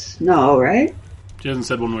with us? No, right? She hasn't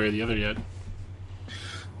said one way or the other yet.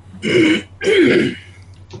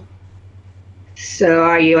 So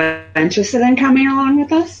are you interested in coming along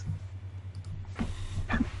with us?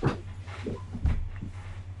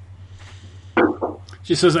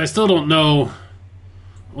 She says, I still don't know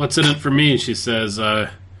what's in it for me. She says,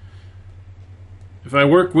 if I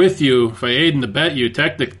work with you, if I aid and abet you,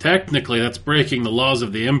 technically that's breaking the laws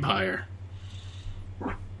of the Empire.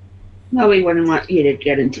 No, we wouldn't want you to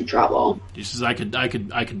get into trouble. She says, I could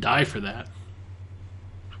die for that.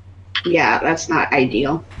 Yeah, that's not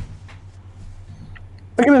ideal.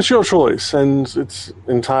 Again, it's your choice, and it's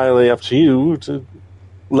entirely up to you to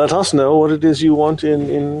let us know what it is you want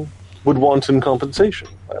would want in compensation.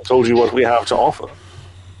 I've told you what we have to offer.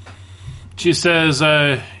 She says,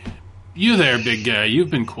 you there, big guy, you've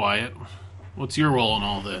been quiet. What's your role in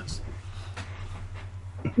all this?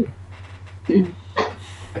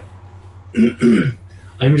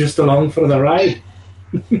 I'm just along for the ride.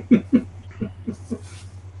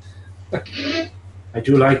 I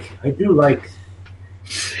do like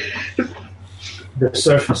the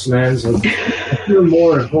surface lands, and I feel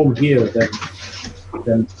more at home here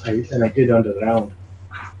than I did underground.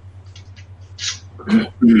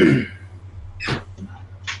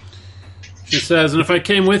 She says, and if I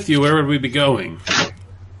came with you, where would we be going?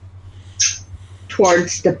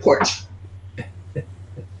 Towards the port.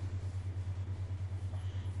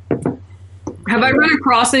 Have I run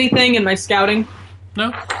across anything in my scouting?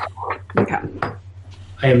 No? Okay.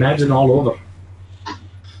 I imagine all over.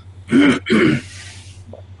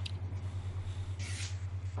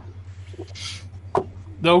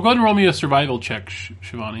 No, go ahead and roll me a survival check,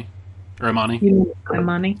 Shivani. Or Imani. You mean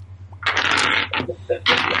Imani?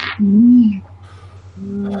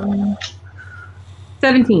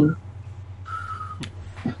 17.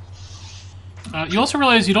 You also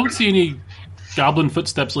realize you don't see any goblin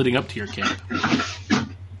footsteps leading up to your camp.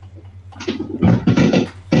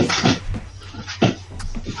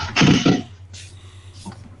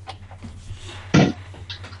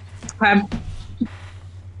 Okay.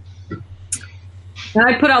 And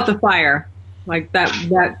I put out the fire. Like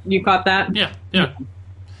that you caught that? Yeah, yeah.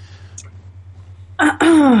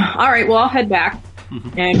 All right, well, I'll head back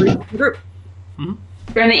and read the group. Mm-hmm.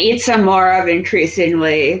 We're going to eat some more of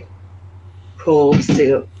increasingly cold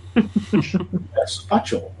soup. That's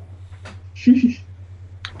facho.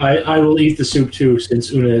 I will eat the soup too,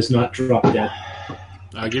 since Una is not dropped dead.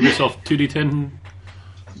 Give yourself 2d10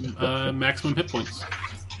 maximum hit points.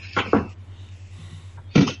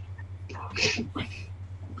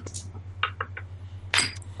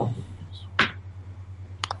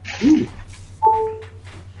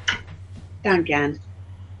 Duncan.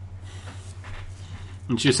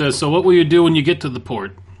 And she says, so what will you do when you get to the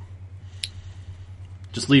port?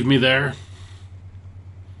 Just leave me there?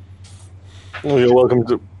 Well, you're welcome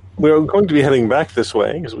to... We're going to be heading back this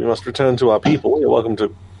way, because we must return to our people. You're welcome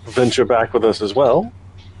to venture back with us as well.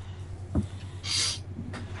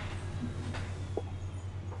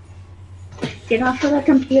 Get off of the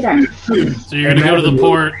computer. So you're going to go to the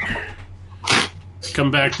port, come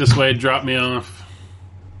back this way, drop me off.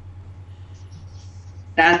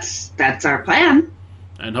 That's our plan.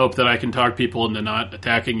 And hope that I can talk people into not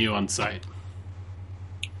attacking you on sight.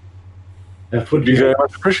 That would Be be very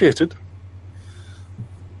much appreciated.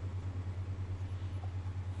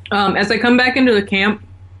 As I come back into the camp,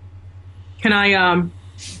 can I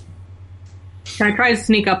try to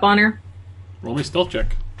sneak up on her? Roll me stealth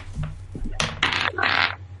check.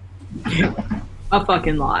 A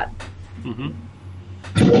fucking lot. Mm-hmm.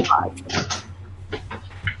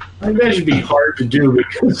 I imagine it'd be hard to do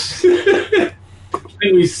because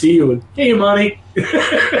when we see you and, hey, money. What'd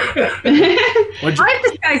you, I have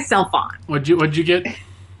this guy's cell phone. what'd you get?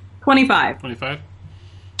 25. 25?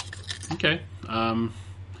 Okay.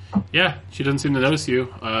 Yeah, she doesn't seem to notice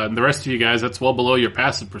you. And the rest of you guys, that's well below your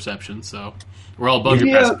passive perception, so... We're all above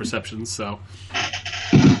your passive perceptions, so...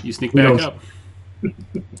 You sneak back up.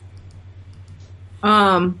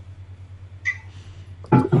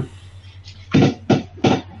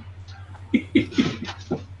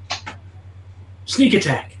 Sneak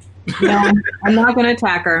attack. No, I'm not going to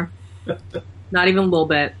attack her. Not even a little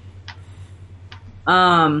bit.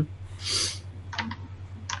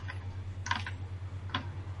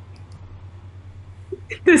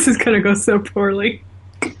 This is going to go so poorly.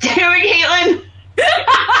 Damn it, Caitlin!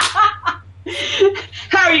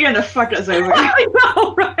 How are you going to fuck us over? I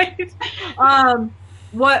know, right?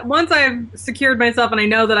 Once I've secured myself and I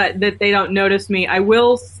know that they don't notice me, I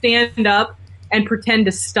will stand up and pretend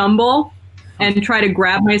to stumble and try to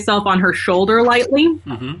grab myself on her shoulder lightly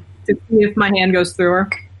to see if my hand goes through her.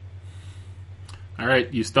 All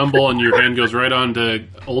right, you stumble and your hand goes right on to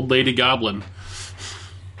Old Lady Goblin.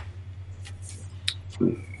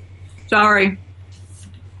 Sorry.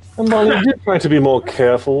 Molly, you did try to be more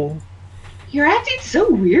careful. You're acting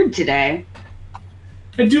so weird today.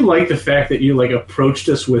 I do like the fact that you approached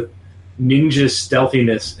us with ninja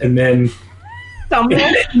stealthiness and then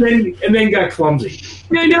and then got clumsy.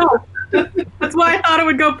 I know. That's why I thought it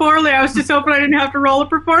would go poorly. I was just hoping I didn't have to roll a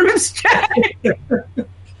performance check.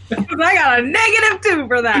 Because I got a -2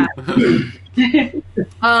 for that.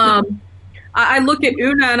 I look at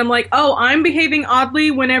Una and I'm like, oh, I'm behaving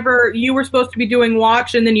oddly whenever you were supposed to be doing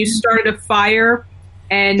watch and then you started a fire.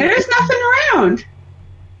 And there's nothing around.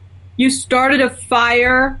 You started a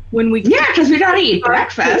fire when we... Yeah, because we gotta eat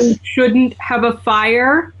breakfast. We shouldn't have a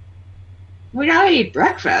fire. We gotta eat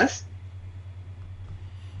breakfast.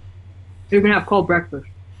 You're gonna have cold breakfast.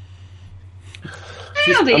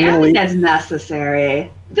 I don't think that's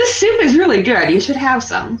necessary. This soup is really good. You should have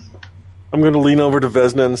some. I'm going to lean over to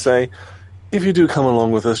Vesna and say, if you do come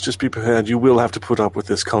along with us, just be prepared. You will have to put up with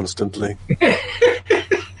this constantly.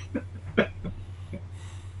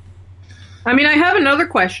 I mean, I have another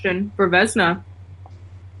question for Vesna.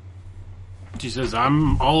 She says,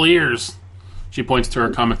 I'm all ears. She points to her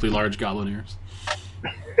comically large goblin ears.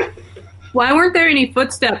 Why weren't there any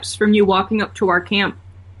footsteps from you walking up to our camp?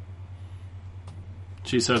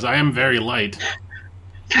 She says, I am very light.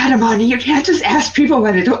 Katamani, you can't just ask people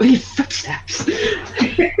why they don't leave footsteps.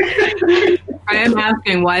 I am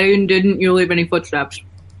asking, why didn't you leave any footsteps?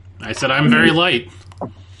 I said, I'm very light.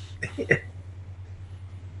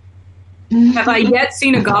 Have I yet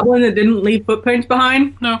seen a goblin that didn't leave footprints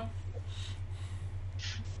behind? No.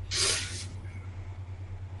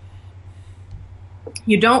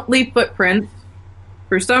 You don't leave footprints.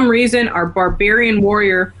 For some reason, our barbarian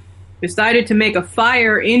warrior decided to make a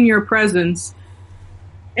fire in your presence.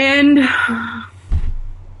 And...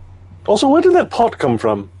 Also, where did that pot come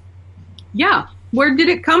from? Yeah, where did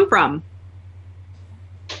it come from?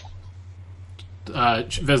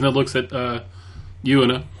 Vesna looks at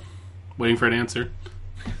Una, waiting for an answer.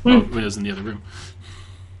 Oh, Una's in the other room.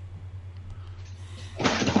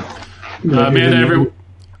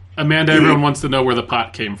 Amanda, everyone wants to know where the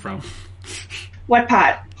pot came from. What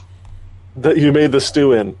pot? That you made the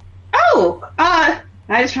stew in. Oh, I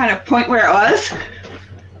was trying to point where it was.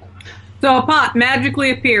 So a pot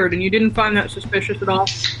magically appeared, and you didn't find that suspicious at all?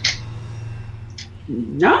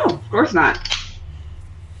 No, of course not.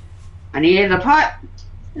 I needed a pot,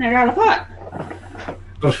 and I got a pot.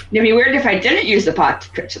 It'd be weird if I didn't use the pot to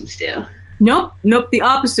cook some stew. Nope, the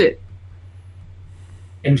opposite.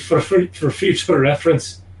 And for future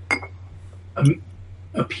reference,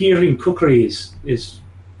 appearing cookery is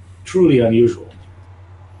truly unusual.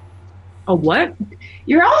 A what?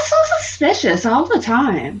 You're all so suspicious all the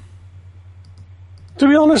time. To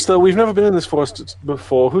be honest, though, we've never been in this forest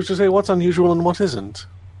before. Who's to say what's unusual and what isn't?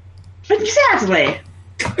 Exactly.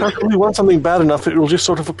 How can we want something bad enough that it will just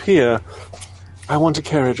sort of appear? I want a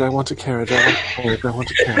carriage, I want a carriage, I want a carriage, I want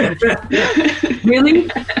a carriage. Really?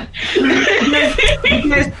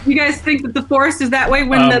 you guys think that the forest is that way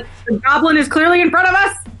when the goblin is clearly in front of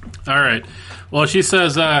us? All right. Well, she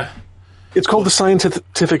says, It's called the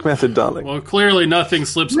scientific method, darling. well, clearly nothing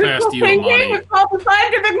slips past you, Amani. It's called the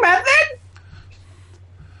scientific method.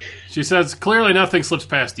 She says, clearly nothing slips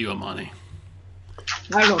past you, Amani.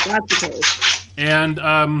 I don't know if that's the case. And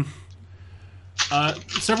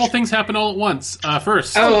several things happen all at once.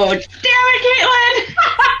 First, Oh, damn it, Caitlin!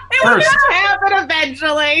 It was gonna happen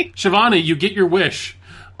eventually. Shivani, you get your wish.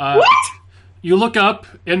 What? You look up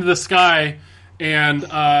into the sky, and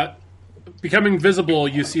becoming visible,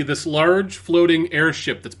 you see this large floating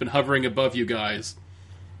airship that's been hovering above you guys.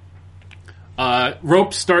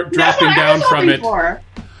 Ropes start dropping down from it.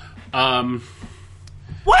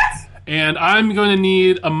 What? And I'm going to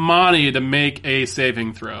need Amani to make a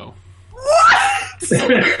saving throw. What?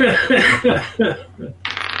 What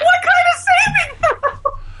kind of saving throw?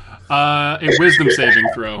 A wisdom saving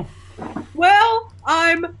throw. Well,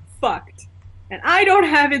 I'm fucked. And I don't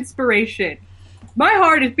have inspiration. My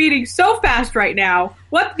heart is beating so fast right now.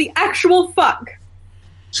 What the actual fuck?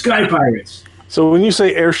 Sky pirates. So when you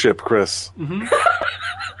say airship, Chris,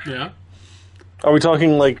 Yeah. are we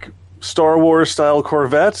talking like Star Wars style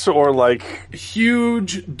Corvettes or like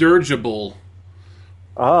Huge dirigible.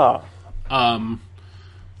 ah? I'm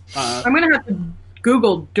gonna have to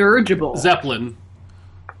Google dirigible. Zeppelin.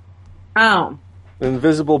 Oh,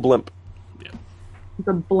 Invisible blimp.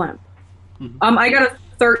 the blimp. I got a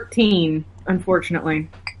 13, unfortunately.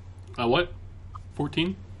 What?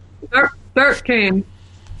 14? 13.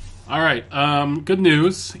 All right. Good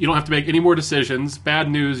news. You don't have to make any more decisions. Bad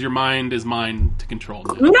news. Your mind is mine to control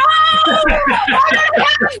now. No! I don't have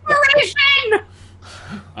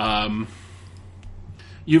inspiration!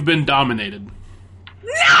 You've been dominated.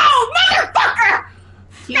 No, motherfucker!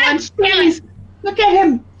 He wants cheese. Look at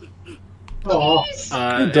him. Oh,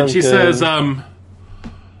 And she says,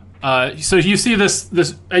 so you see this,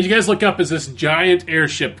 as you guys look up as this giant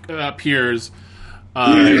airship appears,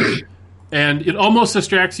 and it almost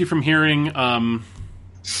distracts you from hearing,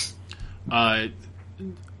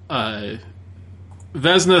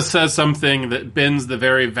 Vesna says something that bends the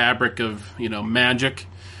very fabric of, magic,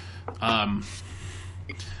 and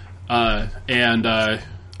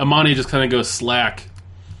Amani just kind of goes slack.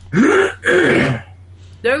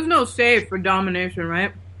 There's no save for domination,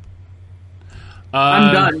 right? I'm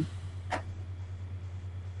I'm done.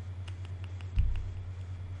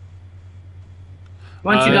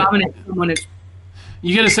 Once you dominate someone, it's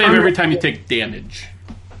You get a save every time you take damage.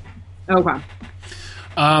 okay.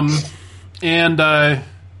 And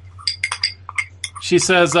she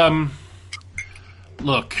says,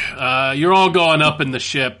 look, you're all going up in the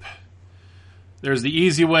ship. There's the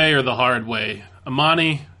easy way or the hard way.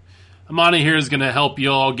 Amani here is going to help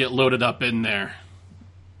you all get loaded up in there.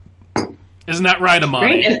 Isn't that right,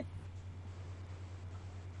 Amani? Great.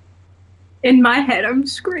 In my head, I'm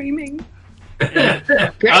screaming.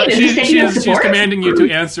 Great. Is he taking up She's support? commanding you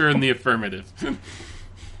to answer in the affirmative.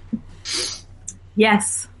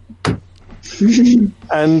 Yes.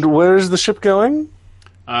 And where is the ship going?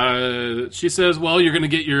 She says, "Well, you're gonna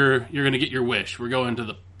get your wish. We're going to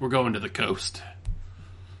the coast."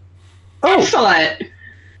 Excellent.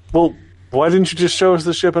 Well, why didn't you just show us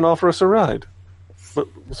the ship and offer us a ride?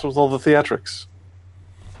 What's with all the theatrics?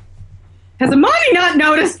 Has Amani not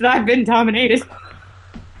noticed that I've been dominated?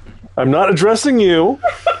 I'm not addressing you.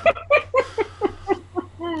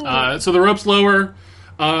 So the rope's lower.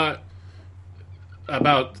 About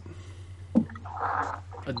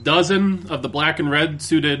a dozen of the black and red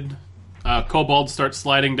suited kobolds start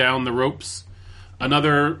sliding down the ropes.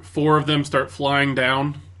 Another 4 of them start flying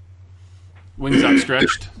down, wings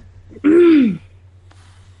outstretched. I'm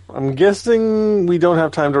guessing we don't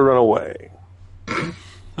have time to run away.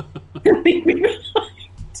 Do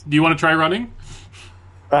you want to try running?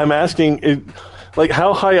 I'm asking,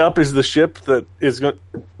 how high up is the ship that is going?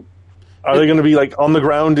 Are they going to be on the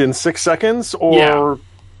ground in 6 seconds, or?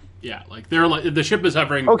 Yeah, the ship is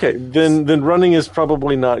hovering. Okay, then running is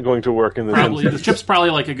probably not going to work in this Probably instance. the ship's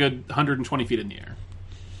probably a good 120 feet in the air.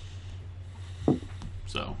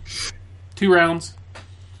 So, 2 rounds.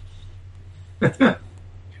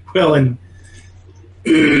 well, and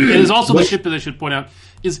It is also the ship that I should point out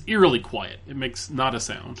is eerily quiet. It makes not a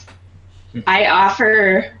sound. I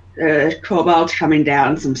offer the kobold coming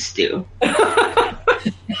down some stew.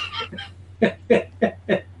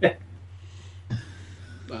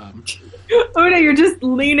 Una, you're just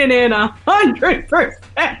leaning in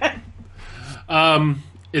 100%.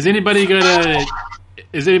 Is anybody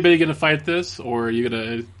gonna fight this, or are you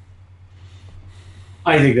gonna?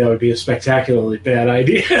 I think that would be a spectacularly bad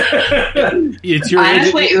idea. It's your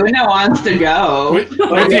Honestly, Una wants to go. with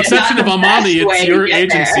the exception of Amani, Best way it's to your get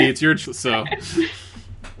agency. there. It's your so.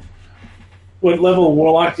 what level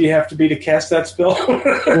warlock do you have to be to cast that spell?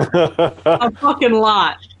 A fucking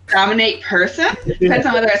lot. Dominate person? Depends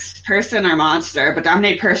on whether it's person or monster, but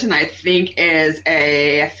dominate person I think is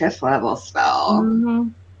a 5th level spell. Mm-hmm.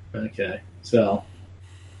 Okay, so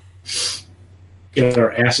get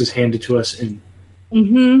our asses handed to us in.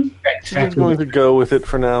 Mm-hmm. I'm going to go with it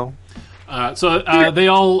for now. So they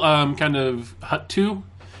all kind of hut to,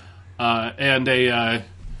 and a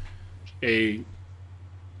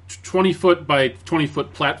 20-foot by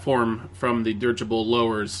 20-foot platform from the dirigible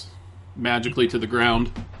lowers magically to the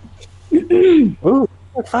ground. Ooh,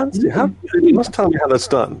 fancy. You must tell me how that's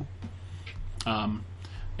done. And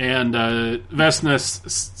Vesna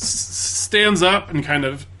stands up and kind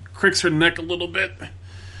of cricks her neck a little bit.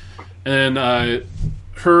 And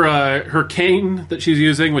her cane that she's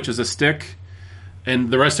using, which is a stick,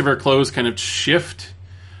 and the rest of her clothes kind of shift.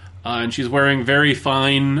 And she's wearing very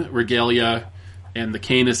fine regalia, and the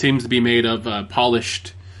cane seems to be made of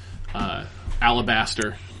polished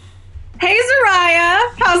alabaster. Hey, Zariah,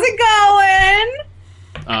 how's it going?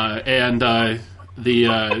 And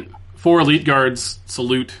the 4 elite guards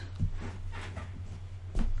salute.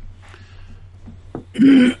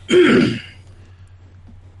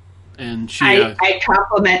 And she, I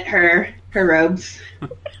compliment her robes.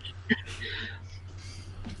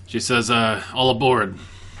 She says, "All aboard."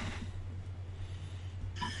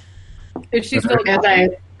 Is she still As I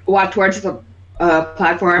walk towards the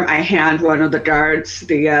platform, I hand one of the guards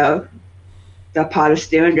the pot of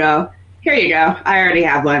stew and go, "Here you go. I already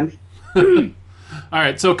have one." All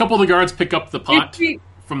right, so a couple of the guards pick up the pot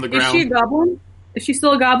from the ground. Is she a goblin? Is she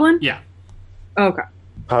still a goblin? Yeah, Okay.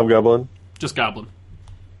 Hobgoblin? just goblin.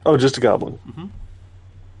 Oh, just a goblin. Mm-hmm.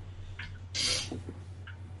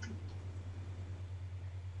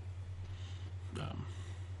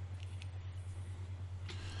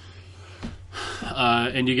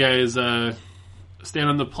 And you guys stand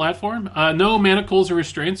on the platform. No manacles or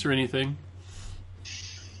restraints or anything.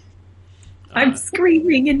 I'm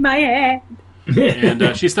screaming in my head.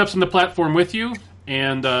 And she steps on the platform with you,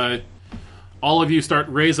 and all of you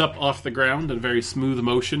raise up off the ground in a very smooth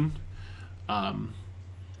motion.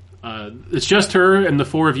 It's just her and the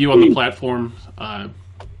 4 of you on the platform.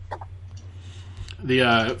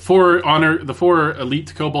 The 4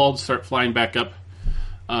 elite kobolds start flying back up,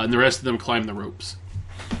 and the rest of them climb the ropes.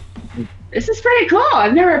 This is pretty cool.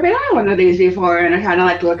 I've never been on one of these before, and I kind of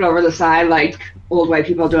like look over the side like old white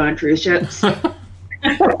people doing cruise ships.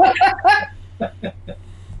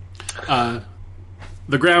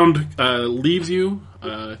 The ground leaves you,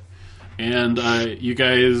 and you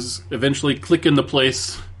guys eventually click into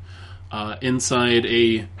place inside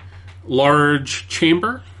a large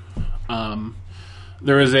chamber.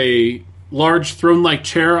 There is a large throne-like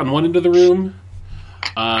chair on one end of the room,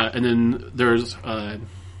 and then there's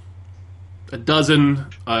a dozen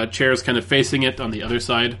chairs kind of facing it on the other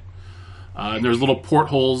side. And there's little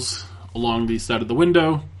portholes along the side of the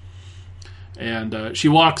window. And she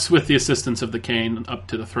walks with the assistance of the cane up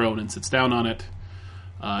to the throne and sits down on it,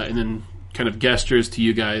 and then kind of gestures to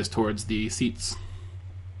you guys towards the seats.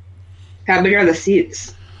 How big are the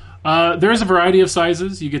seats? There's a variety of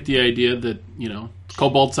sizes. You get the idea that,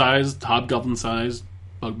 kobold sized, hobgoblin sized,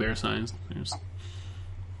 bugbear sized.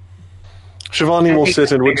 Shivani will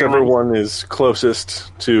sit in whichever one is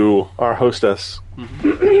closest to our hostess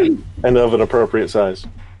and of an appropriate size.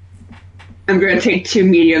 I'm going to take 2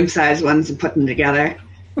 medium-sized ones and put them together.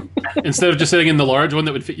 Instead of just sitting in the large one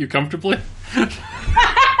that would fit you comfortably?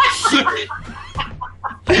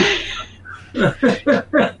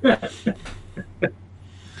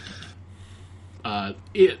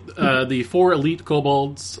 The 4 elite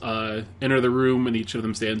kobolds enter the room, and each of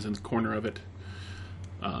them stands in the corner of it.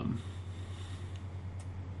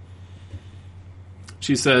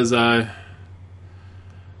 She says,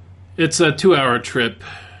 it's a 2-hour trip,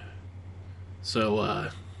 so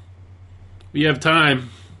we have time.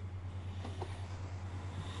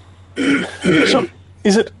 So,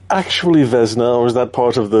 is it actually Vesna, or is that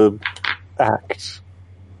part of the act?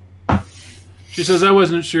 She says, I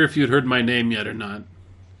wasn't sure if you'd heard my name yet or not.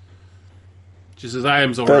 She says, I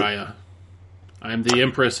am Zoraya. I am the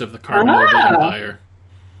Empress of the Cardinal of the Empire.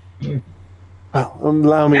 Well,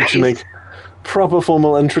 allow me to make proper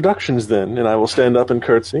formal introductions then, and I will stand up and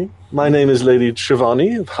curtsy. My name is Lady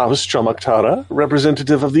Shivani of House Chamaktara,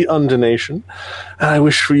 representative of the Undernation, and I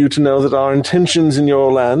wish for you to know that our intentions in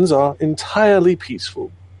your lands are entirely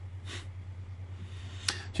peaceful.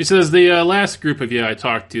 She says, the last group of you I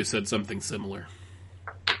talked to said something similar.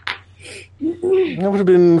 That would have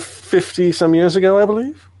been 50-some years ago, I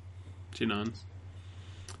believe. She nods.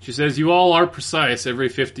 She says, you all are precise every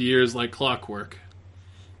 50 years like clockwork.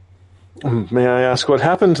 May I ask what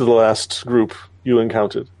happened to the last group you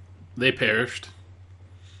encountered? They perished.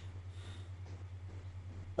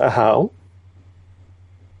 How?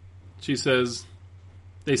 She says,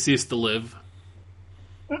 they ceased to live.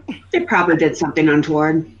 They probably did something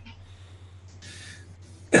untoward.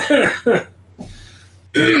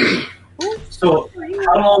 So,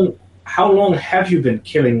 how long have you been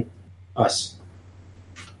killing us?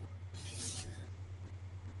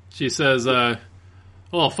 She says,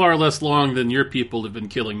 well, far less long than your people have been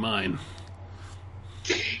killing mine.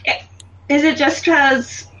 Is it just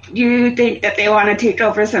because you think that they want to take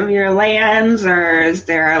over some of your lands, or is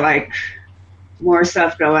there, like, more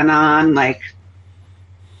stuff going on? Like,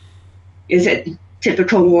 is it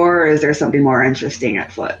typical war, or is there something more interesting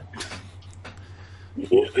at foot?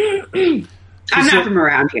 I'm not from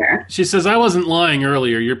around here. She says, I wasn't lying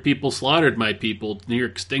earlier. Your people slaughtered my people near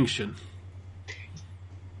extinction.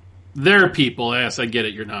 Their people, yes, I get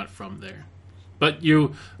it, you're not from there. But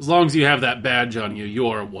you, as long as you have that badge on you,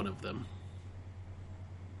 you're one of them.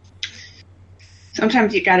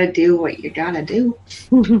 Sometimes you gotta do what you gotta do.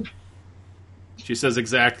 She says,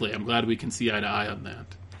 exactly. I'm glad we can see eye to eye on that.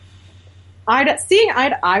 Seeing eye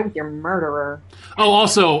to eye with your murderer. Oh,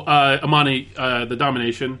 also, Amani, the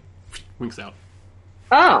domination winks out.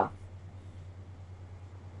 Oh.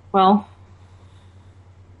 Well,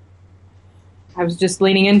 I was just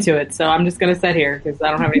leaning into it, so I'm just going to sit here because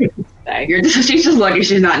I don't have anything to say. She's just lucky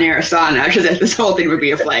she's not near a sauna, because this whole thing would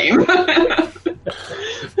be aflame.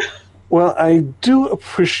 Well, I do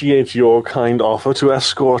appreciate your kind offer to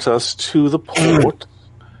escort us to the port.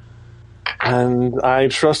 And I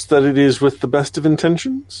trust that it is with the best of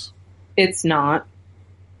intentions. It's not.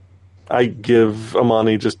 I give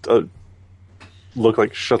Amani just a look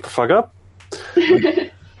like, shut the fuck up.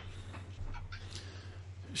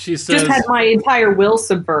 She says, just had my entire will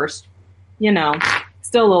subversed. You know,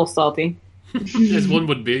 still a little salty. as one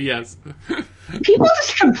would be, yes. People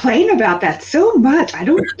just complain about that so much. I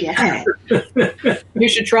don't get it. You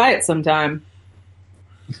should try it sometime.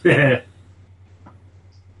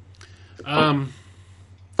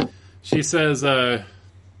 She says,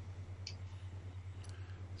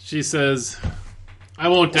 I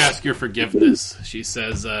won't ask your forgiveness. She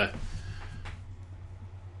says,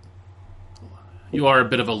 you are a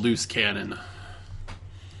bit of a loose cannon.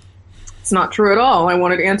 It's not true at all. I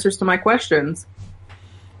wanted answers to my questions.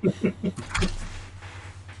 You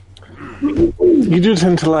do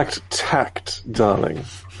tend to lack tact, darling.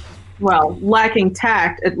 Well, lacking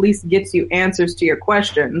tact at least gets you answers to your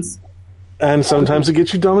questions. And sometimes it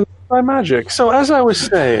gets you dominated by magic. So as I was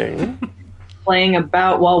saying... Playing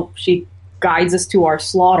about while she guides us to our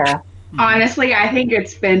slaughter. Honestly, I think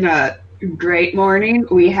it's been a great morning.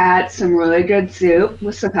 We had some really good soup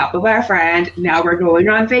with some help of our friend. Now we're going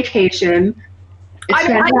on vacation. It's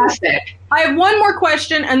fantastic. I have one more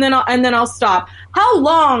question, and then I'll stop. How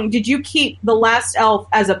long did you keep the last elf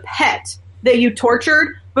as a pet that you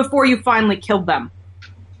tortured before you finally killed them?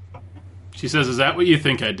 She says, is that what you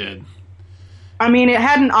think I did? I mean, it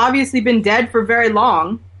hadn't obviously been dead for very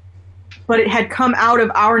long, but it had come out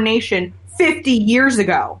of our nation 50 years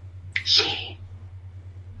ago. She,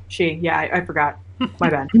 yeah, I forgot. My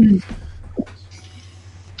bad.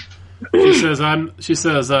 She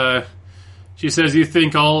says, you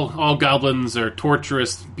think all goblins are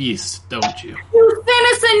torturous beasts, don't you? You sent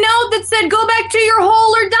us a note that said, go back to your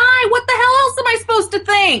hole or die. What the hell else am I supposed to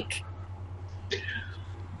think?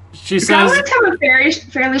 She says, goblins have a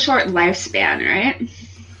fairly short lifespan, right?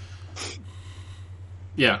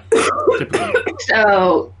 Yeah, typically.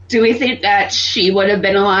 So, do we think that she would have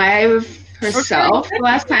been alive herself the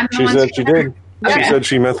last time? She said she did. Okay. She said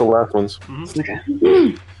she met the last ones. Mm-hmm. Okay.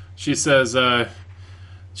 She says,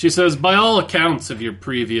 by all accounts of your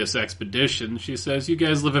previous expedition, she says, you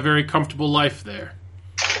guys live a very comfortable life there.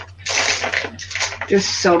 There's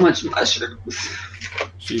so much mushrooms.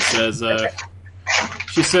 She says,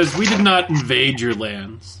 we did not invade your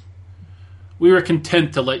lands. We were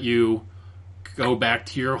content to let you go back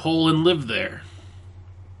to your hole and live there.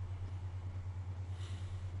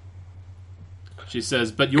 She says,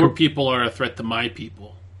 but your people are a threat to my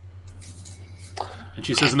people. And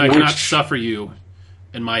she says, and I cannot suffer you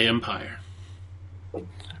in my empire.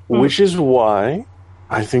 Which is why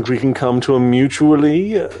I think we can come to a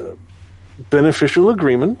mutually beneficial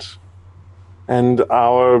agreement, and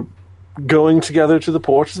our going together to the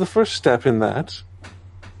port is the first step in that.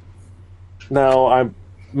 Now, I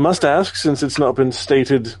must ask, since it's not been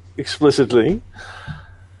stated explicitly,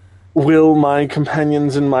 will my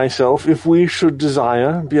companions and myself, if we should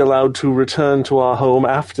desire, be allowed to return to our home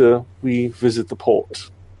after we visit the port?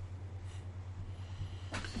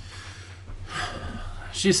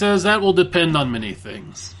 She says that will depend on many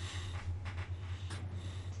things.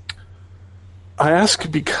 I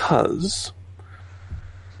ask because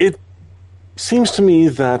it seems to me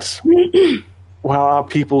that while our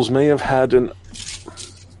peoples may have had an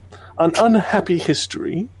unhappy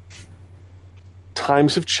history,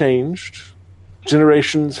 times have changed,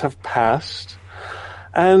 generations have passed,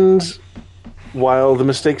 and while the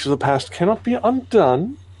mistakes of the past cannot be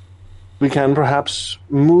undone, we can perhaps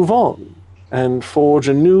move on and forge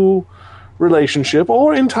a new relationship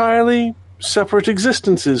or entirely separate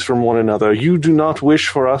existences from one another. You do not wish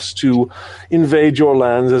for us to invade your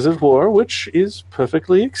lands, as it were, which is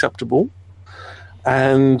perfectly acceptable.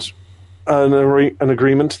 And an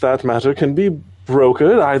agreement to that matter can be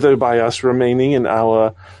brokered either by us remaining in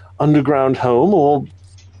our underground home or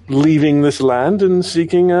leaving this land and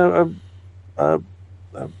seeking a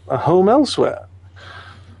home elsewhere.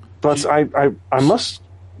 But I must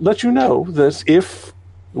let you know that if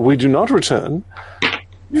we do not return,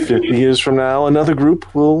 50 years from now, another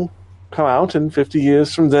group will come out, and 50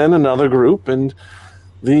 years from then, another group, and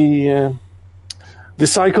the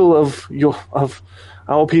cycle of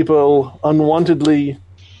our people unwantedly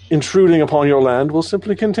intruding upon your land will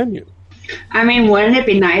simply continue. I mean, wouldn't it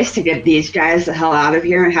be nice to get these guys the hell out of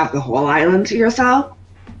here and have the whole island to yourself?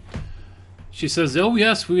 She says, "Oh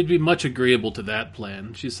yes, we would be much agreeable to that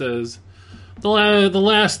plan." She says, "The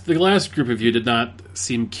last group of you did not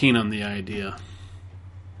seem keen on the idea."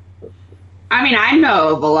 I mean, I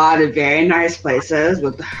know of a lot of very nice places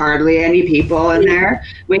with hardly any people in there.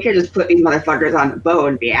 We could just put these motherfuckers on the boat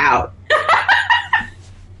and be out.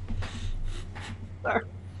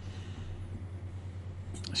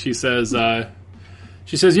 She says,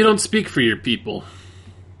 "You don't speak for your people."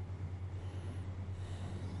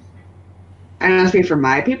 I don't speak for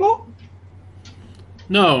my people?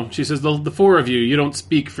 No, she says, the four of you don't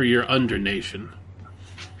speak for your under nation.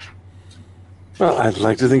 Well, I'd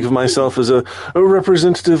like to think of myself as a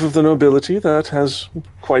representative of the nobility that has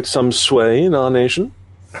quite some sway in our nation.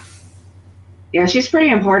 Yeah, she's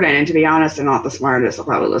pretty important, and to be honest, they're not the smartest. They'll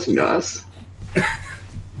probably listen to us.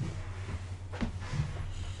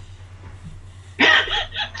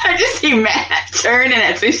 I just see Matt turn and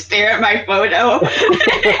actually stare at my photo.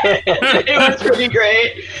 It was pretty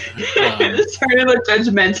great. Just turn and look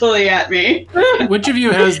judgmentally at me. Which of you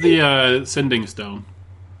has the sending stone?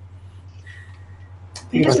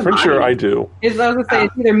 I'm pretty sure I do. I was going to say,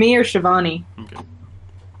 it's either me or Shivani. Okay.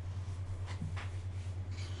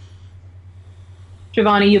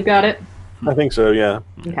 Shivani, you've got it? I think so, yeah.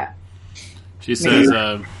 Okay. She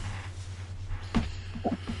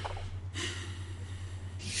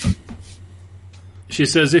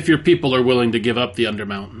says, if your people are willing to give up the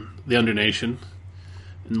Undernation,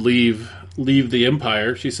 and leave the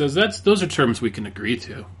Empire, she says those are terms we can agree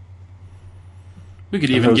to. We could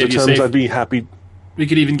even give you safe. I'd be happy. We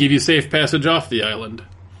could even give you safe passage off the island.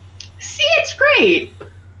 See, it's great.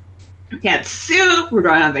 We got soup. We're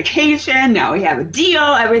going on vacation. Now we have a deal.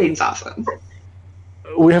 Everything's awesome.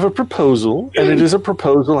 We have a proposal, and it is a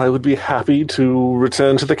proposal I would be happy to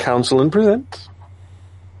return to the council and present.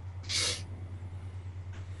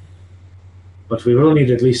 But we will need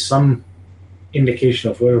at least some indication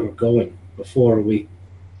of where we're going before we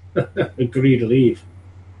agree to leave.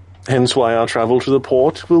 Hence why our travel to the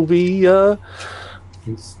port will be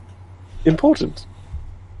important.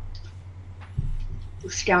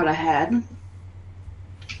 Scout ahead.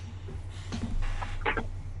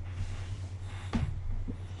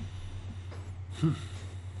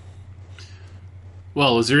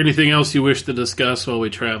 Well, is there anything else you wish to discuss while we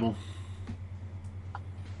travel?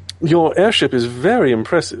 Your airship is very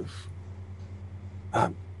impressive.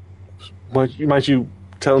 Might you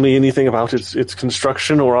tell me anything about its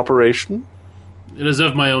construction or operation? It is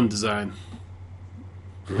of my own design.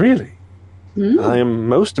 Really? Mm. I am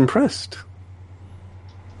most impressed.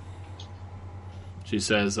 She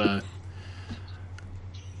says, I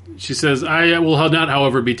will not,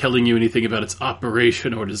 however, be telling you anything about its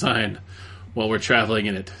operation or design while we're traveling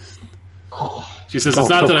in it. She says, it's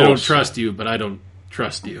not that I don't trust you, but I don't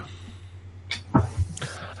trust you.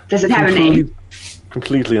 Does it have a name?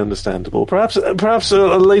 Completely understandable. Perhaps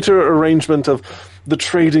a later arrangement of the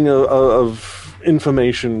trading of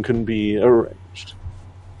information can be arranged.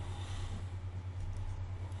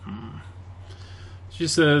 She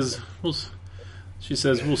says, we'll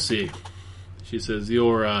see. She says,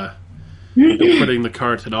 you're putting the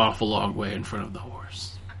cart an awful long way in front of the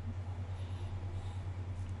horse.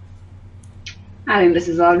 I think this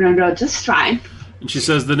is all going to go just fine. And she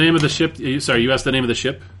says, the name of the ship... Sorry, you asked the name of the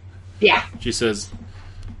ship? Yeah. She says,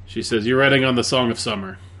 you're riding on the Song of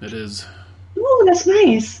Summer. It is... Ooh, that's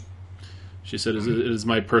nice. She said, "It is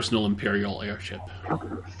my personal Imperial airship."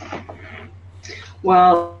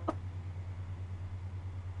 Well,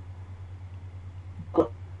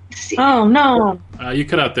 see. Oh no! You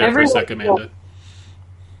cut out there for a second, Amanda.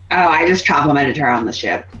 Oh, I just complimented her on the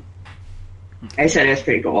ship. I said it was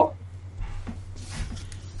pretty cool.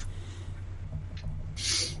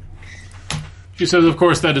 She says, "Of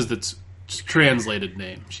course, that is its translated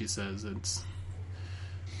name." She says, "Its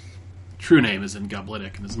true name is in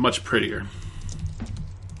Goblinic and is much prettier."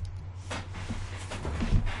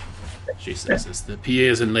 She says, "It's the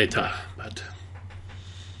Pies and Leta, but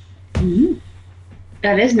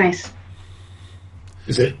That is nice.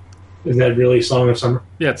 Is it? Is that really Song of Summer?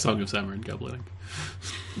 yeah, it's Song of Summer in Goblinic."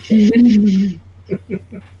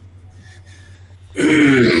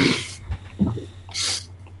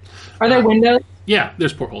 Are there windows? Yeah,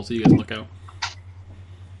 there's portholes so you guys look out.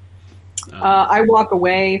 I walk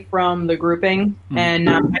away from the grouping and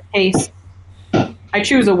I pace. I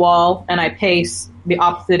choose a wall and I pace the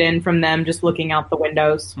opposite end from them, just looking out the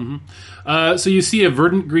windows. So you see a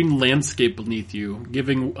verdant green landscape beneath you,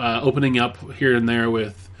 opening up here and there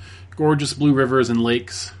with gorgeous blue rivers and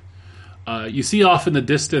lakes. You see off in the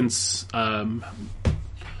distance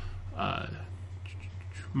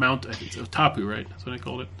Mount, I think it's Otapu, right? That's what I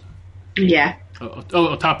called it. Yeah.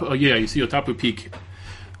 Otapu. Oh, yeah, you see Otapu Peak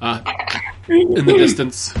in the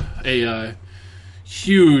distance. A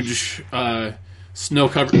huge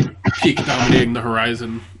snow-covered peak dominating the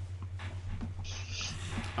horizon.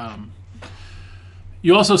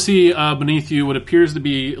 You also see beneath you what appears to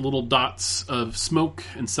be little dots of smoke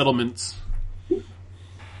and settlements.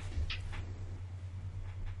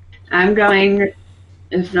 I'm going,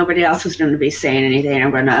 if nobody else is going to be saying anything,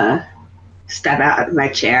 I'm going to step out of my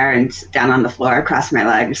chair and sit down on the floor, cross my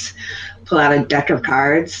legs, pull out a deck of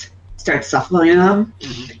cards, start shuffling them,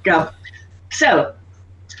 go, so,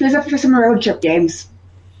 who's up for some road trip games?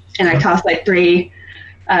 And I toss like 3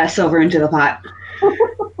 silver into the pot.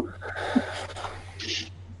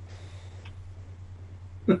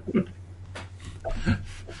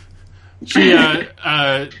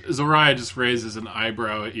 Zoraya just raises an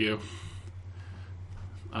eyebrow at you.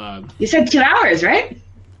 You said 2 hours, right?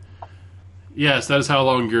 Yes, that is how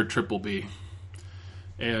long your trip will be.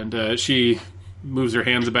 And she moves her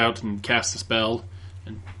hands about and casts a spell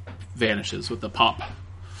and vanishes with a pop.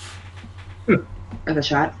 Of a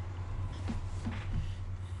shot.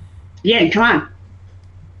 Yeah, come on.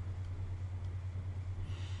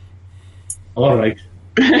 All right.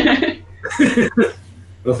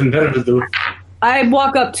 Nothing better to do. I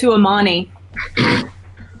walk up to Amani.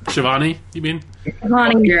 Shivani, you mean?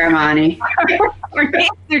 Amani. You're Amani. Our names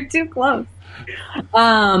are too close.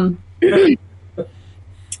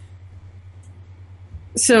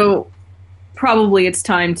 So probably it's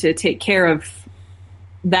time to take care of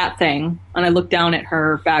that thing. And I look down at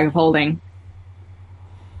her bag of holding.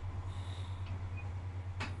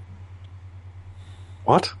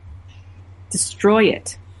 What? Destroy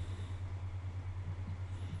it.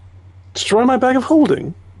 Destroy my bag of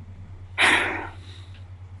holding?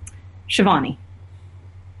 Shivani.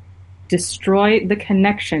 Destroy the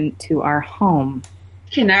connection to our home.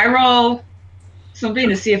 Can I roll something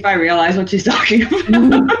to see if I realize what she's talking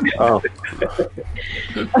about? Oh.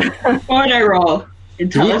 What would I roll?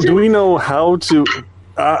 Intelligence? Do we know how to...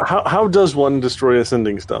 how does one destroy a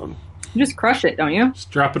sending stone? You just crush it, don't you?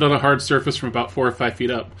 Just drop it on a hard surface from about 4 or 5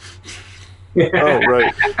 feet up. Oh,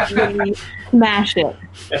 right. Smash it.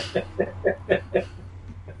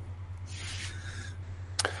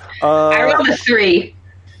 I rolled a 3.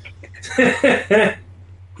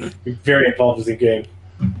 Very involved with the game.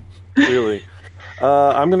 Really.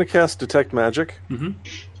 I'm going to cast Detect Magic. Mm-hmm.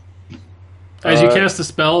 As you cast the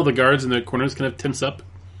spell, the guards in the corners kind of tense up.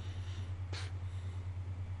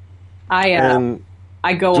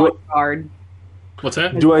 I go on guard. What's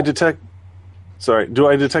that? Do I detect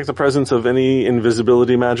the presence of any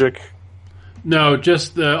invisibility magic? No,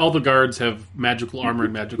 just all the guards have magical armor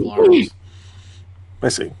and magical arms. I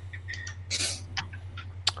see.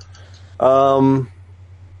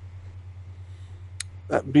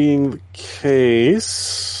 That being the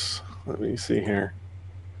case, let me see here.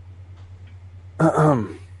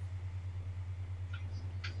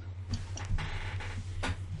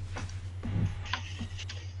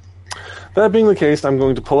 That being the case, I'm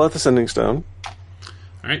going to pull out the sending stone.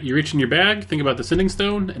 All right, you reach in your bag, think about the sending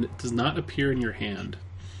stone, and it does not appear in your hand.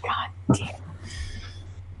 God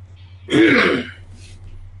damn.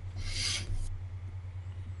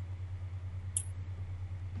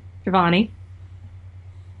 Giovanni.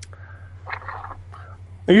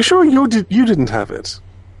 Are you sure you didn't have it?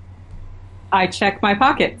 I check my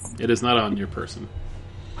pockets. It is not on your person.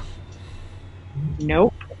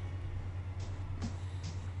 Nope.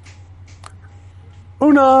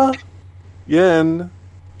 Una! Yen!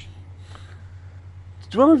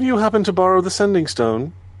 Did one of you happen to borrow the sending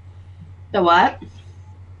stone? The what?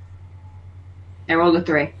 I rolled a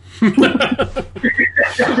 3.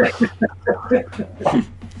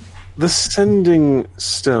 The sending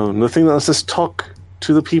stone, the thing that lets us talk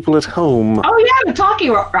to the people at home. Oh yeah, the talkie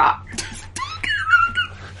rock.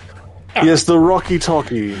 Yes, the rocky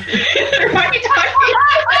talkie. Rocky talkie.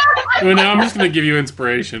 Well, now I'm just going to give you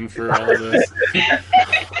inspiration for all of this.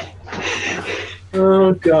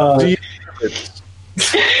 Oh God. Do you have it?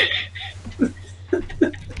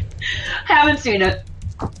 Haven't seen it.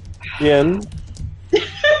 Yen?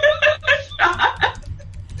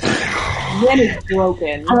 Yen is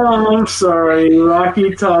broken. Oh, I'm sorry.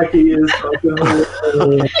 Rocky Talkie is fucking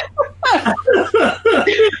hilarious.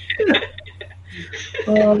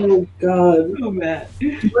 Oh God. Oh man.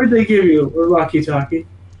 Where'd they give you a Rocky Talkie?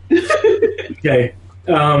 Okay.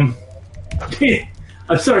 I'm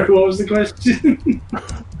sorry, what was the question?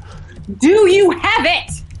 Do you have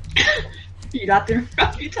it? You got the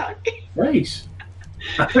Rocky talkie. Nice.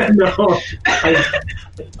 No.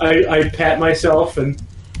 I pat myself and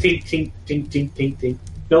tink, tink, tink, tink, tink, tink.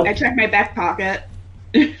 Nope. I checked my back pocket.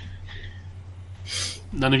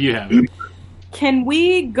 None of you have it. Can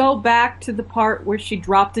we go back to the part where she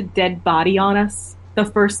dropped a dead body on us the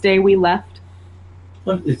first day we left?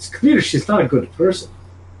 Well, it's clear she's not a good person.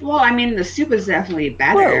 Well, I mean, the soup is definitely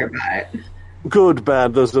better, but Good,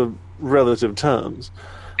 bad, those are relative terms.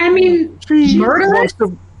 I mean, She Murderous? wants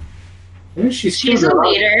to... Yeah, she's a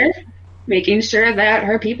leader, making sure that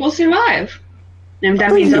her people survive. And if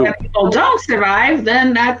that means that people don't survive,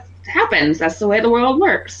 then that happens. That's the way the world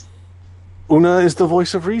works. Una is the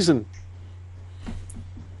voice of reason.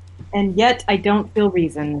 And yet I don't feel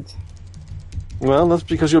reasoned. Well, that's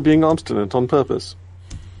because you're being obstinate on purpose.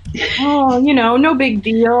 Oh, no big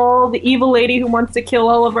deal. The evil lady who wants to kill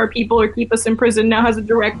all of our people or keep us in prison now has a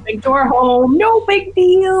direct link to our home. No big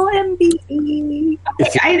deal, MBE.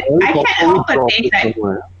 I can't help but think that,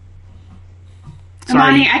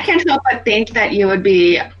 Amani, I can't help but think that you would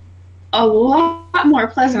be a lot more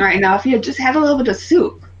pleasant right now if you had just had a little bit of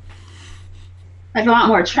soup. Like a lot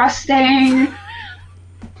more trusting.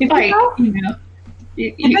 Like,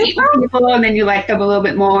 you eat with people and then you like them a little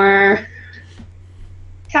bit more.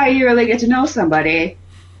 It's how you really get to know somebody.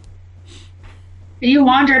 You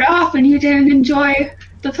wandered off and you didn't enjoy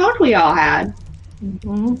the talk we all had.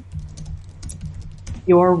 Mm-hmm.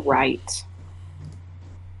 You're right.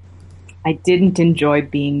 I didn't enjoy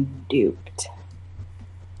being duped.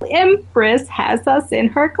 The Empress has us in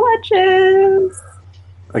her clutches.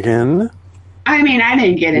 Again? I mean, I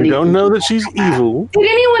didn't get any. We don't know that she's evil. Did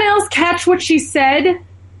anyone else catch what she said?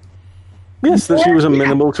 Yes, that she was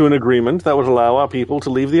amenable to an agreement that would allow our people to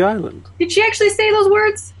leave the island. Did she actually say those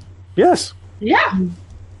words? Yes. Yeah.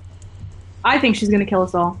 I think she's going to kill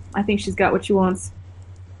us all. I think she's got what she wants.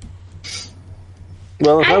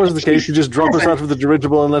 Well, if that was the case, you just drop us out of the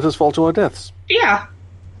dirigible and let us fall to our deaths. Yeah.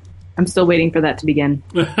 I'm still waiting for that to begin.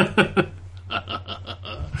 Or,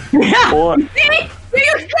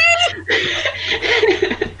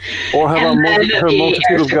 or have her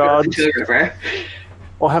multitude of guards,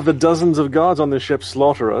 or have the dozens of guards on this ship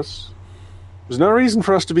slaughter us. There's no reason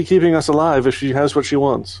for us to be keeping us alive if she has what she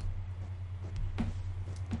wants.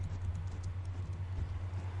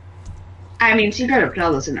 I mean, she could have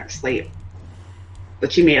killed us in our sleep.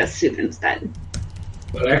 But she made us soup instead.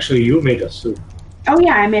 But actually, you made us soup. Oh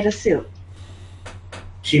yeah, I made us soup.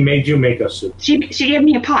 She made you make us soup. She gave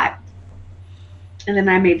me a pot. And then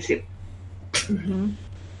I made soup. Mm-hmm.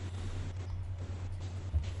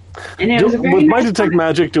 And it was a very With my nice detect pot.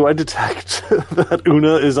 magic, do I detect that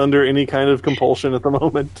Una is under any kind of compulsion at the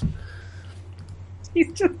moment?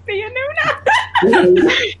 She's just being Una.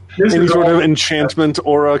 Any sort of enchantment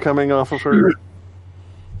aura coming off of her?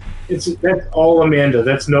 That's all Amanda.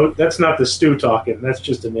 That's not the stew talking. That's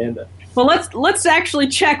just Amanda. Well, let's actually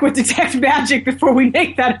check with detect magic before we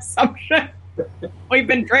make that assumption. We've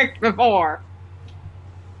been tricked before.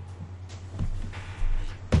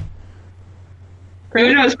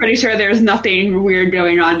 Una was pretty sure there's nothing weird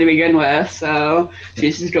going on to begin with, so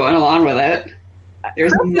she's just going along with it.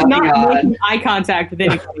 There's I'm nothing not odd. making eye contact with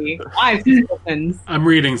anybody. I have suspicions. I'm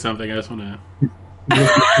reading something. I just want to.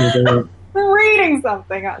 I'm reading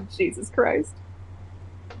something. Oh, Jesus Christ.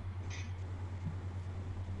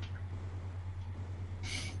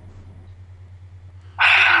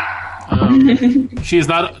 She is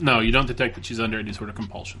not. No, you don't detect that she's under any sort of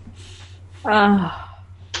compulsion.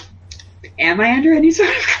 Am I under any sort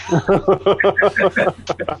of...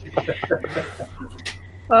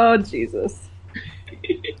 Oh, Jesus.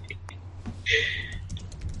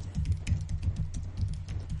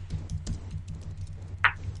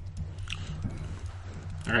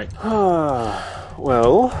 All right.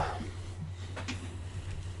 Well,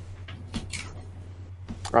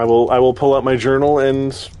 I will pull out my journal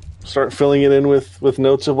and start filling it in with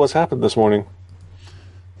notes of what's happened this morning.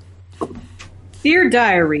 Dear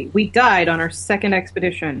diary, we died on our second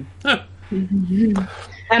expedition. And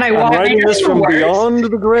I I'm walk writing this from beyond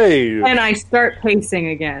the grave. and I start pacing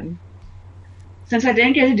again. Since I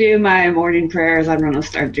didn't get to do my morning prayers, I'm going to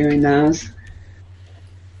start doing those.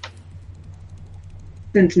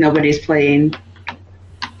 Since nobody's playing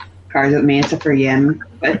cards with me except for Yin,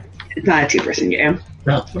 but it's not a two-person game.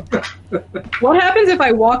 No. What happens if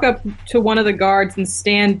I walk up to one of the guards and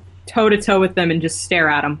stand toe-to-toe with them and just stare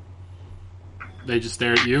at them? They just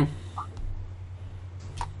stare at you.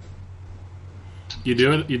 You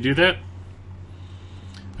do it? You do that?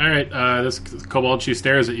 Alright, this kobold, she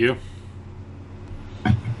stares at you.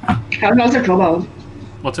 How tall is their kobold?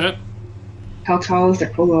 What's that? How tall is their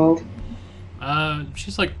kobold?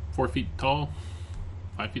 She's like 4 feet tall.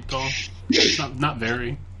 5 feet tall. Not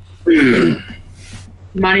very.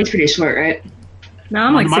 Monty's pretty short, right? No,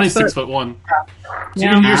 I'm like Monty's 6 6'1". So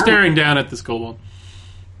Yeah. you're staring down at this kobold.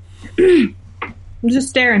 I'm just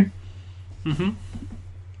staring. Mm-hmm.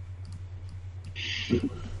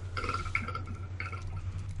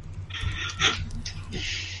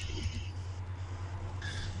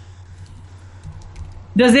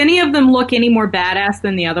 Does any of them look any more badass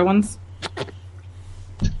than the other ones?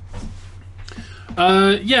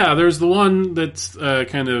 Yeah, there's the one that's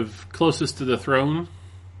kind of closest to the throne.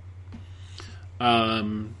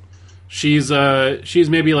 She's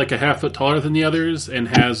maybe like a half foot taller than the others, and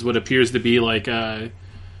has what appears to be like the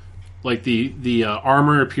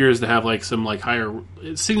armor appears to have like some like higher.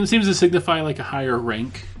 It seems to signify like a higher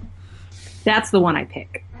rank. That's the one I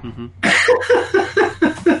pick. Mm-hmm.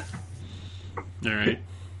 All right.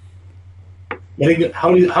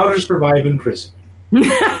 How to survive in prison?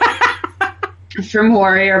 From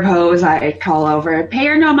warrior pose, I call over. Pay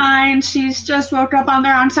her no mind. She's just woke up on the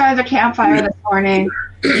wrong side of the campfire this morning.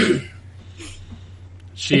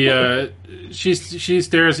 She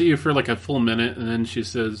stares at you for like a full minute, and then she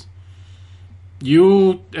says,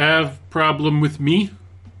 "You have problem with me?"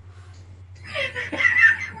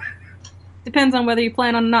 Depends on whether you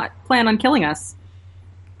plan on killing us.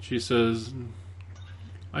 She says,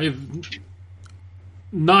 "I've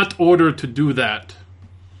not ordered to do that."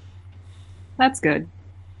 That's good.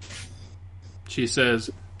 She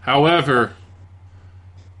says, "However,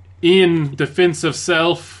 in defense of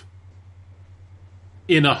self,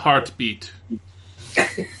 in a heartbeat."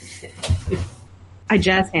 I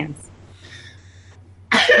jazz hands.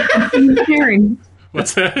 Continue staring.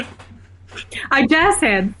 What's that? I jazz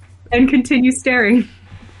hands and continue staring.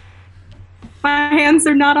 My hands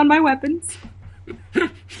are not on my weapons.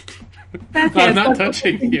 I'm not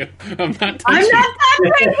touching you. I'm not touching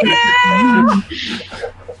you.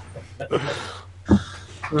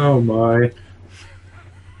 Oh my.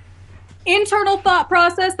 Internal thought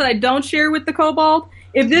process that I don't share with the kobold.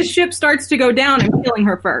 If this ship starts to go down, I'm killing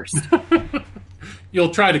her first. You'll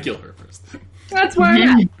try to kill her first. That's where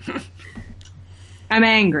I'm at. I'm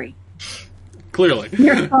angry. Clearly.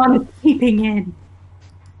 Your thought is keeping in.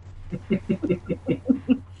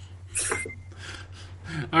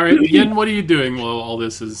 All right, Yen, what are you doing while all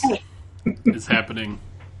this is happening?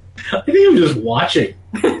 I think I'm just watching.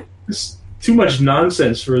 It's too much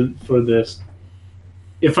nonsense for this.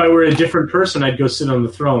 If I were a different person, I'd go sit on the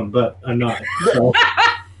throne, but I'm not. So.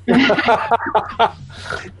 That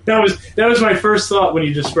was my first thought when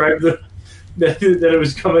you described that it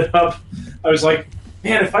was coming up. I was like,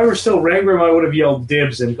 man, if I were still Rangram, I would have yelled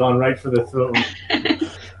dibs and gone right for the throne.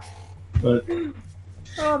 But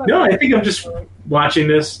no, I think I'm just watching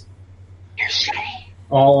this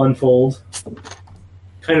all unfold.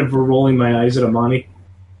 Kind of rolling my eyes at Amani.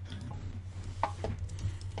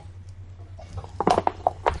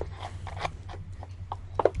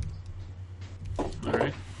 All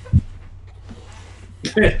right.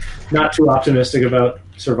 Not too optimistic about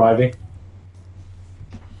surviving.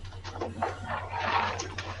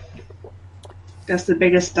 That's the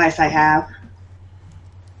biggest dice I have.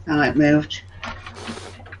 Oh, it moved.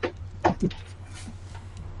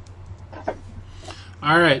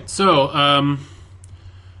 All right, so, and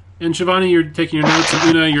Shivani, you're taking your notes,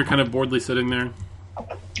 and Una, you're kind of boredly sitting there.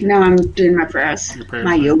 No, I'm doing my prayers. Your prayers.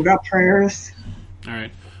 My yoga prayers. All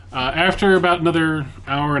right. After about another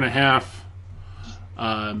hour and a half,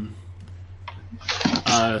 how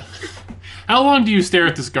long do you stare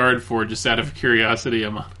at this guard for, just out of curiosity,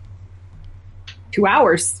 Emma? 2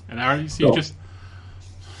 hours. An hour? So you just...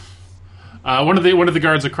 one of the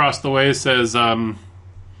guards across the way says,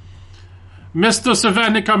 Mr.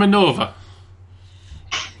 Savannah Kamenova.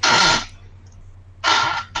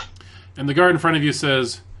 And the guard in front of you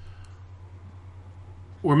says,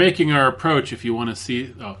 "We're making our approach if you want to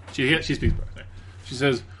see..." Oh, she speaks. She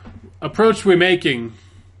says, "Approach we're making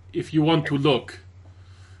if you want to look."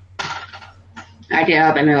 I get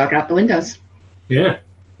up and I look out the windows. Yeah.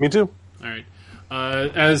 Me too. All right.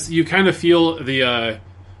 As you kind of feel the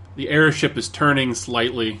airship is turning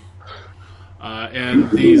slightly,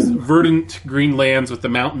 and these verdant green lands with the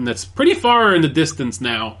mountain that's pretty far in the distance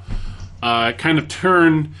now kind of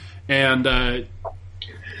turn, and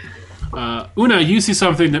Una, you see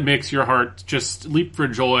something that makes your heart just leap for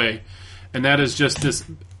joy, and that is just this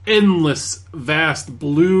endless, vast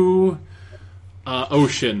blue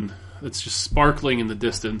ocean that's just sparkling in the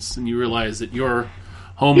distance, and you realize that your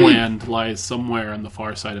homeland lies somewhere on the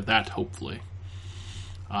far side of that, hopefully.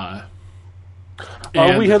 Are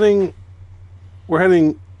we heading... We're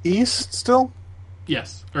heading east still?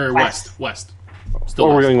 Yes. Or west. Still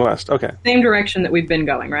We're west. going west. Okay. Same direction that we've been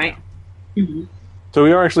going, right? Mm-hmm. So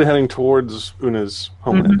we are actually heading towards Una's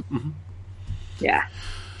homeland. Mm-hmm. Yeah.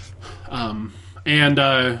 And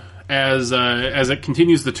as it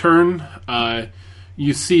continues to turn,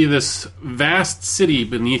 you see this vast city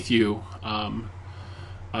beneath you,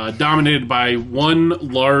 dominated by one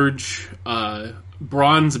large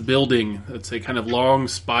bronze building that's a kind of long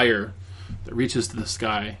spire that reaches to the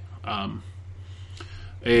sky.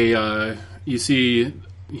 You see,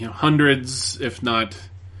 hundreds, if not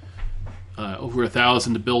over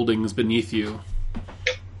 1,000 buildings beneath you.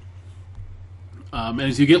 And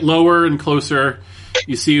as you get lower and closer,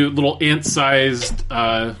 you see little ant-sized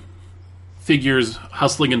figures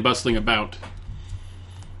hustling and bustling about.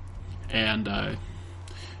 And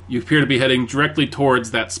you appear to be heading directly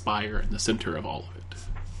towards that spire in the center of all of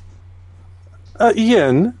it.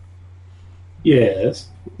 Yen, Yes.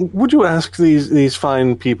 would you ask these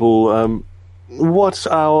fine people what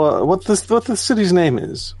the city's name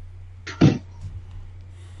is?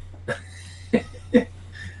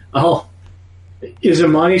 Oh, is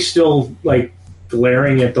Imani still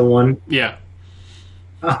glaring at the one? Yeah.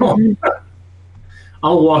 I'll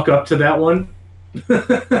walk up to that one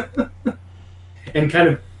and kind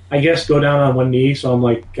of, I guess, go down on one knee, so I'm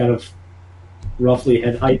kind of roughly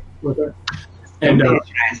head height with her. And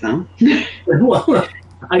well,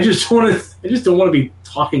 I just don't want to be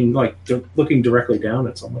talking looking directly down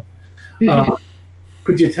at someone.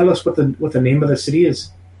 Could you tell us what the name of the city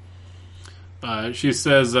is? She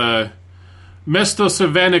says, Mesto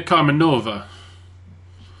Savannah Carmenova.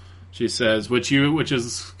 She says, which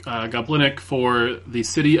is Goblinic for the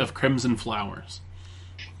city of crimson flowers.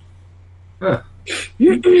 Huh.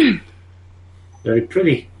 Very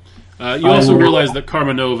pretty. You also realize that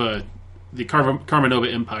Carmenova, the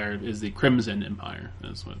Carmenova Empire, is the Crimson Empire.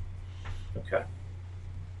 That's what. Okay.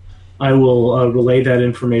 I will relay that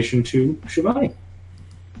information to Shivani.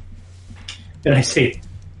 And I say,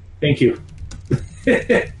 thank you.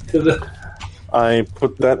 I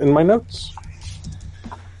put that in my notes.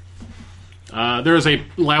 There is a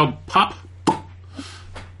loud pop,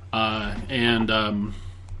 and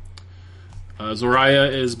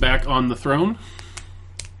Zoraya is back on the throne.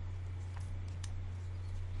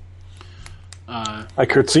 I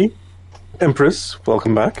curtsy. Empress,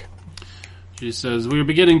 welcome back. She says, "We are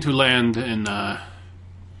beginning to land in,"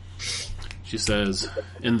 she says,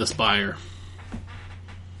 "in the spire."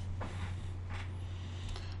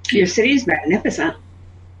 Your city's magnificent.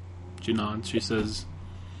 She nods. She says,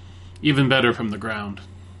 "Even better from the ground."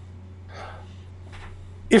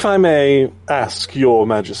 If I may ask your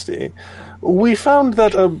majesty, we found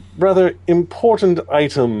that a rather important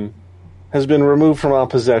item has been removed from our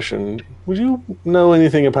possession. Would you know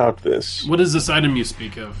anything about this? What is this item you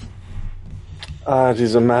speak of? It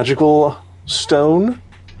is a magical stone.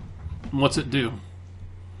 What's it do?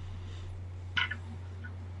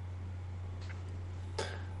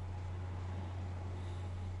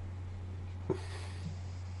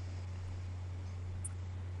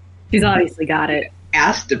 She's obviously got it.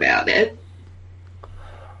 Asked about it.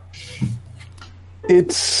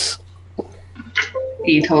 It's...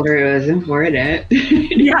 He told her it was important.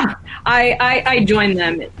 Yeah, I joined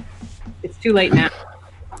them. It's too late now.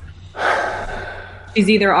 She's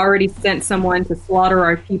either already sent someone to slaughter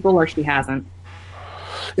our people or she hasn't.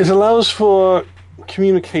 It allows for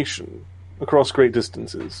communication across great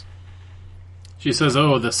distances. She says,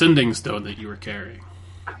 "Oh, the sending stone that you were carrying."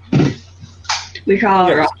 We call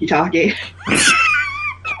it Rocky Talkie.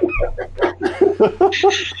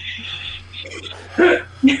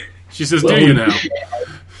 She says, "Do you now?"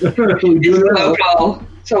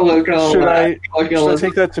 So local. Should I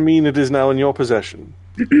take that to mean it is now in your possession?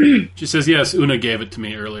 She says, "Yes, Una gave it to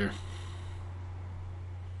me earlier."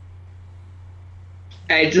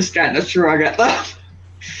 I just got a shrug at that.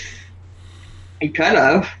 I could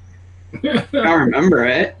have. I don't remember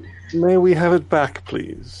it. May we have it back,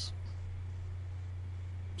 please?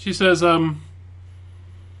 She says, when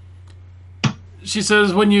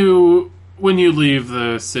you leave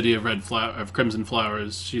the city of Crimson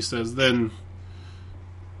Flowers, she says, then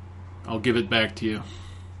I'll give it back to you.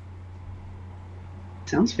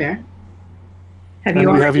 Sounds fair. Have And you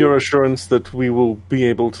we already? have your assurance that we will be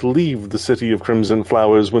able to leave the city of Crimson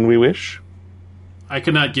Flowers when we wish? I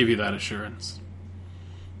cannot give you that assurance.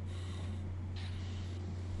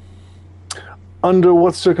 Under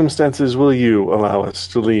what circumstances will you allow us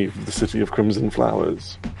to leave the city of Crimson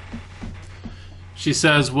Flowers? She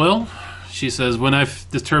says, when I've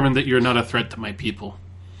determined that you're not a threat to my people.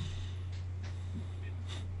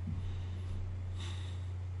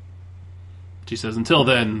 She says, until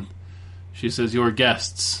then, she says, you're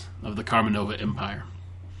guests of the Carmenova Empire.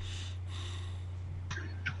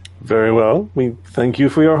 Very well. We thank you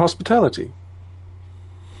for your hospitality.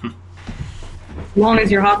 As long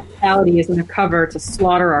as your hospitality isn't a cover to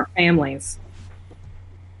slaughter our families.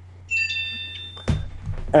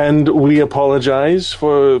 And we apologize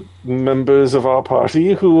for members of our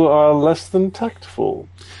party who are less than tactful.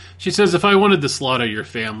 She says, if I wanted to slaughter your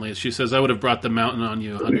families, she says, I would have brought the mountain on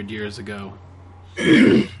you 100 years ago.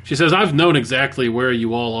 She says, I've known exactly where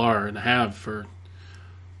you all are and have for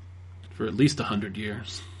at least 100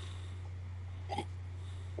 years.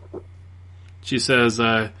 She says,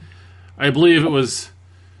 I believe it was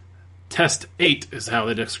Test 8 is how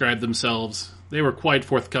they described themselves. They were quite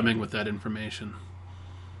forthcoming with that information.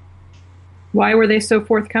 Why were they so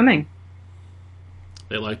forthcoming?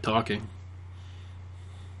 They like talking.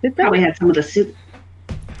 Did they? Probably had some of the soup.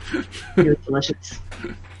 It was delicious.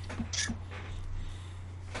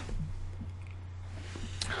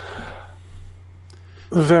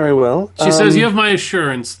 Very well. She says, you have my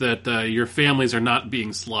assurance that your families are not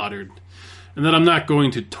being slaughtered, and that I'm not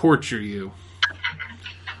going to torture you.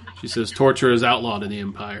 She says, torture is outlawed in the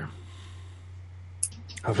Empire.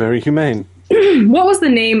 Very humane. What was the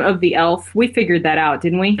name of the elf? We figured that out,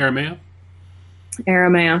 didn't we? Aramea?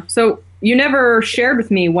 Aramea. So you never shared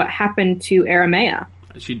with me what happened to Aramea.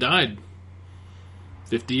 She died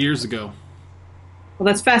 50 years ago. Well,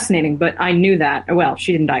 that's fascinating, but I knew that. Well,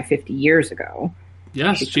 she didn't die 50 years ago.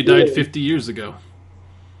 Yes, she died 50 years ago.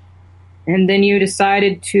 And then you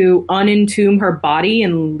decided to unentomb her body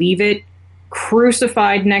and leave it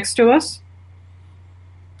crucified next to us?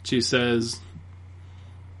 She says,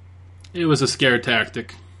 it was a scare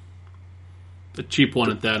tactic. A cheap one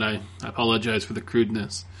at that. I apologize for the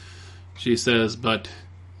crudeness. She says, but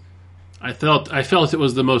I felt it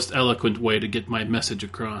was the most eloquent way to get my message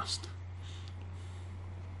across.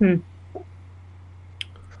 She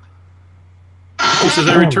says,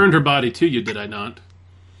 I returned her body to you, did I not?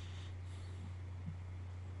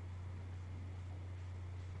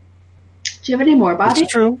 Do you have any more bodies?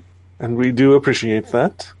 It's true, and we do appreciate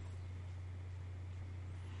that.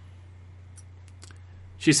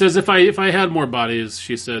 She says, if I had more bodies,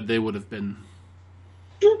 she said, they would have been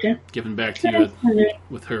Okay. given back to you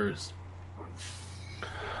with hers.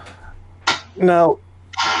 Now,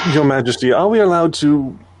 Your Majesty, are we allowed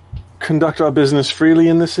to conduct our business freely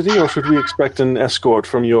in the city, or should we expect an escort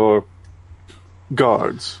from your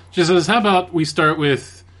guards? She says, how about we start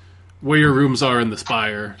with where your rooms are in the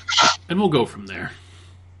spire, and we'll go from there.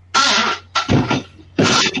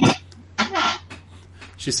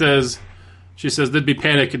 She says there'd be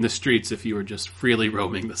panic in the streets if you were just freely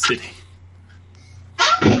roaming the city.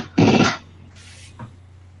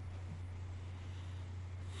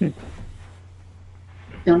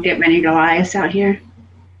 Don't get many Goliaths out here.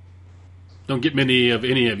 Don't get many of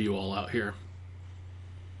any of you all out here.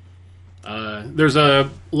 There's a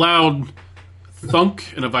loud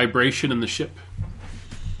thunk and a vibration in the ship.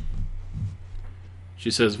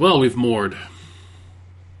 She says, well, we've moored.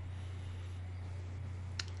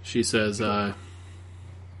 She says,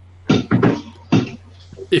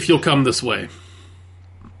 if you'll come this way.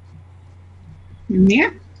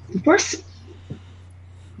 Yeah, of course.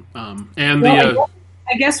 And Well,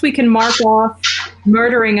 I guess we can mark off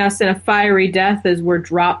murdering us in a fiery death as we're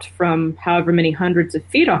dropped from however many hundreds of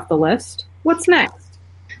feet off the list. What's next?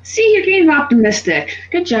 See, you're getting optimistic.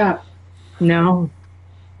 Good job. No.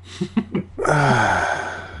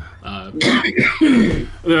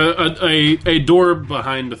 A door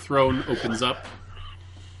behind the throne opens up.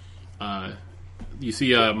 You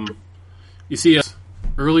see us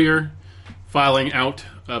earlier filing out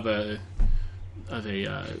of a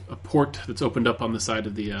port that's opened up on the side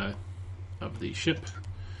of the ship.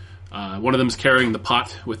 One of them's carrying the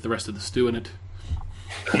pot with the rest of the stew in it.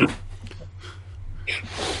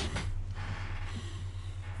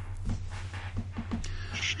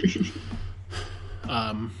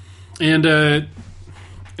 And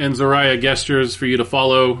Zariah gestures for you to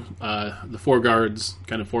follow. The 4 guards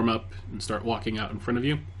kind of form up and start walking out in front of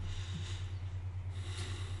you.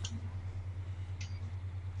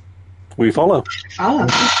 We follow.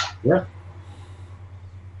 Yeah.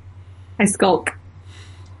 I skulk.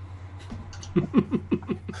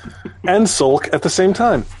 And sulk at the same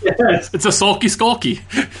time. Yes. It's a sulky skulky.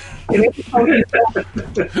 All right.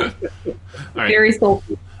 Very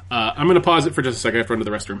sulky. I'm going to pause it for just a second. I have to run to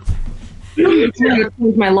the restroom. I'm gonna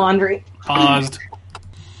change my laundry. Paused.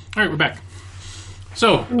 All right, we're back.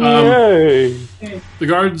 So, Yay! the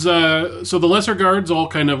guards, so the lesser guards all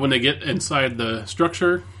kind of, when they get inside the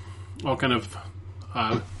structure, all kind of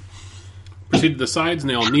proceed to the sides and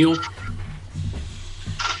they all kneel.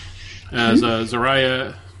 As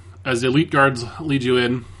Zariah, as the elite guards lead you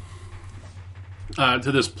in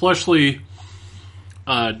to this plushly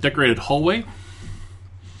decorated hallway.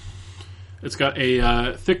 It's got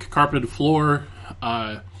a thick carpeted floor,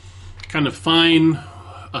 kind of fine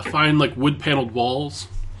like wood paneled walls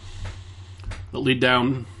that lead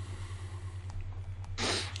down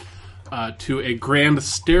to a grand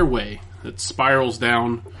stairway that spirals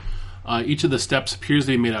down. Each of the steps appears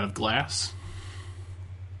to be made out of glass.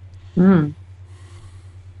 Mm.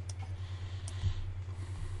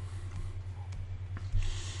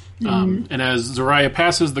 And as Zariah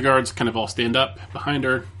passes, the guards kind of all stand up behind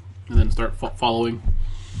her and then start following.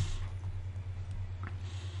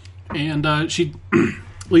 And she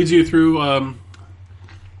leads you through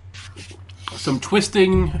some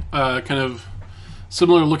twisting, kind of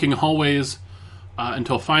similar-looking hallways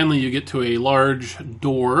until finally you get to a large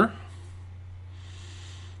door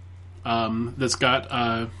that's got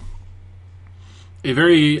a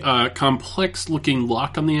very complex-looking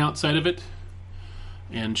lock on the outside of it.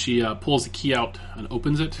 And she pulls the key out and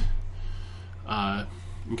opens it and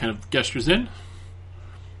kind of gestures in.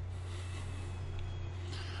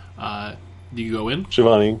 Do you go in?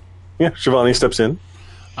 Shivani steps in.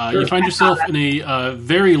 You find yourself in a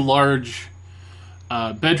very large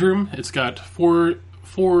bedroom. It's got four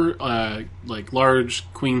like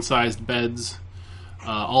large queen-sized beds.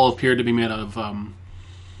 All appear to be made out of kind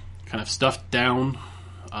of stuffed down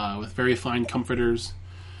with very fine comforters.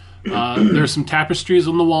 There's some tapestries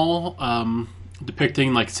on the wall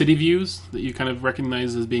depicting like city views that you kind of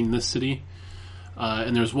recognize as being this city.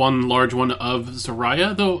 And there's one large one of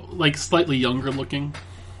Zariah, though like slightly younger looking,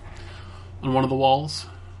 on one of the walls.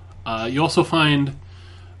 You also find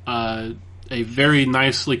a very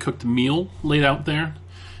nicely cooked meal laid out there,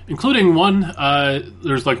 including one,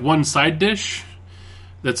 there's like one side dish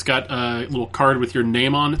that's got a little card with your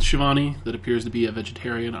name on it, Shivani, that appears to be a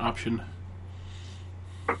vegetarian option.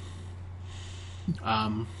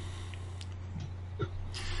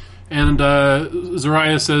 And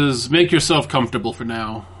Zariah says, "Make yourself comfortable for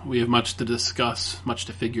now. We have much to discuss, much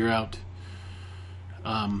to figure out."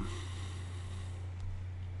 And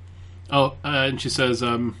she says,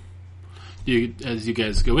 as you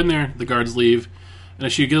guys go in there, the guards leave, and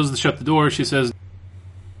as she goes to shut the door, she says,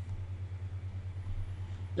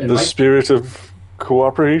 "The spirit of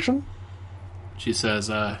cooperation?" She says,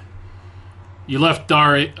 "You left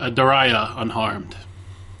Daria unharmed."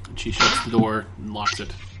 And she shuts the door and locks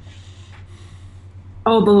it.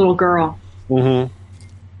 Oh, the little girl. Mm-hmm.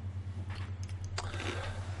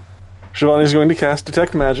 Shivani's going to cast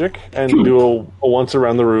Detect Magic and do a once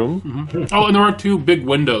around the room. Mm-hmm. Oh, and there are 2 big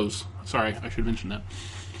windows. Sorry, I should mention that.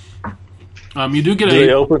 You do get Do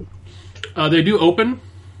they open? They do open.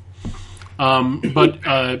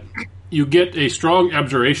 But you get a strong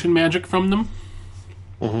abjuration magic from them.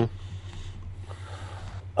 Mm-hmm.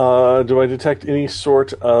 Do I detect any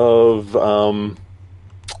sort of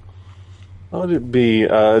what would it be?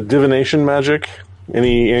 Divination magic?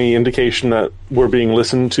 Any indication that we're being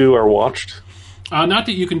listened to or watched? Not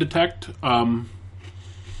that you can detect. Though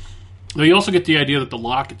you also get the idea that the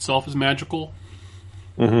lock itself is magical.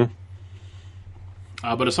 Mm-hmm.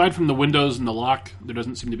 But aside from the windows and the lock, there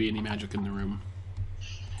doesn't seem to be any magic in the room.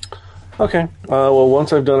 Okay. Well,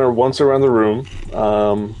 once I've done once around the room,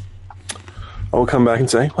 I will come back and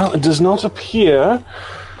say, well, it does not appear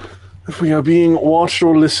that we are being watched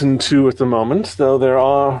or listened to at the moment, though there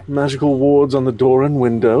are magical wards on the door and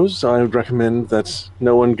windows. I would recommend that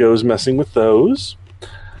no one goes messing with those.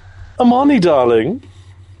 Amani, darling.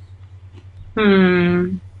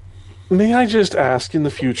 May I just ask in the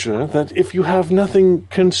future that if you have nothing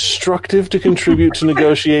constructive to contribute to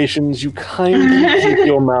negotiations, you kindly keep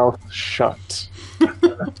your mouth shut?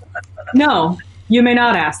 No, you may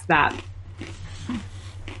not ask that.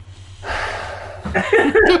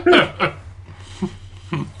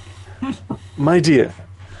 My dear,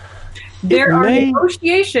 There are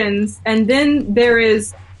negotiations, and then there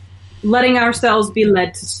is letting ourselves be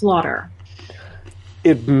led to slaughter.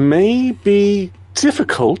 It may be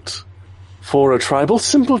difficult for a tribal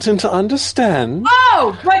simpleton to understand,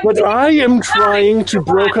 but I am trying to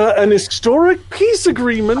broker an historic peace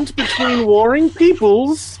agreement between warring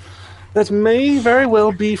peoples that may very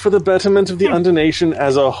well be for the betterment of the Undernation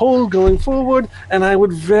as a whole going forward, and I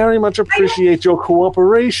would very much appreciate your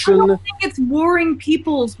cooperation. I don't think it's warring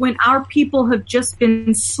peoples when our people have just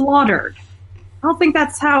been slaughtered. I don't think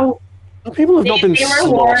that's how... Our people have not been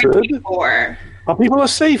slaughtered. Before. Our people are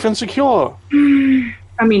safe and secure.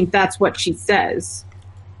 I mean, that's what she says.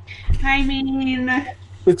 I mean...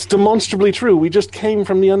 It's demonstrably true. We just came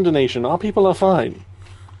from the Undernation. Our people are fine.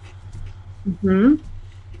 Mm-hmm.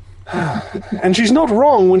 And she's not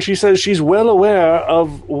wrong when she says she's well aware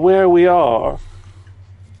of where we are.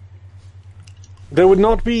 There would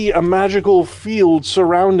not be a magical field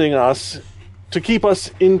surrounding us to keep us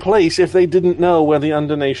in place if they didn't know where the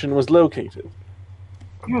Undernation was located.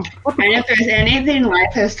 And if there's anything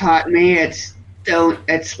life has taught me, it's don't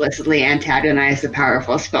explicitly antagonize the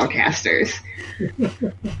powerful spellcasters.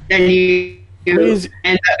 Then you end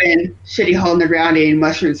up in shitty hole in the ground eating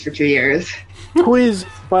mushrooms for 2 years. Who is,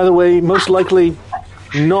 by the way, most likely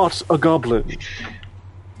not a goblin.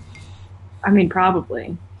 I mean,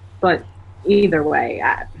 probably. But either way,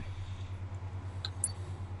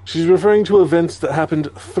 She's referring to events that happened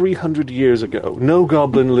 300 years ago. No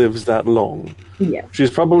goblin lives that long. Yeah. She's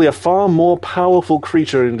probably a far more powerful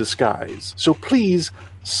creature in disguise. So please,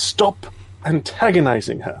 stop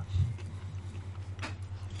antagonizing her.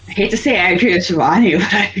 I hate to say I agree with Shivani,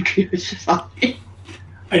 but I agree with Shivani.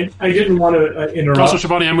 I didn't want to interrupt. Also,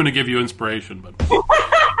 Shivani, I'm going to give you inspiration, but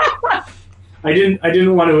I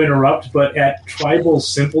didn't want to interrupt, but at Tribal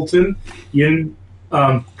Simpleton, Yin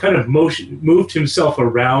kind of moved himself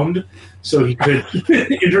around so he could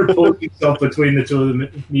interpose himself between the two of them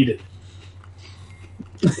if needed.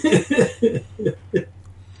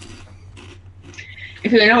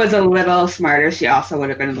 If Una was a little smarter, she also would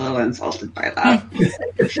have been a little insulted by that.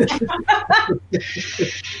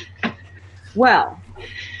 Well,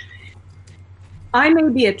 I may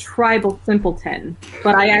be a tribal simpleton,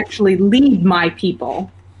 but I actually lead my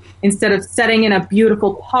people instead of sitting in a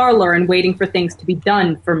beautiful parlor and waiting for things to be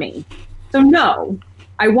done for me. So no,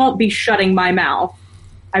 I won't be shutting my mouth.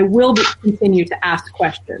 I will continue to ask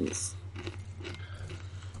questions.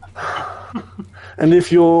 And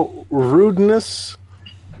if your rudeness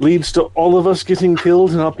leads to all of us getting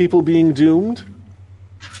killed and our people being doomed?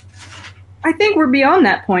 I think we're beyond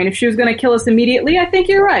that point. If she was going to kill us immediately, I think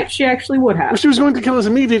you're right. She actually would have. If she was going to kill us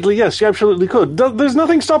immediately, yes, she absolutely could. There's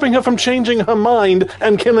nothing stopping her from changing her mind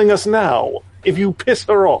and killing us now, if you piss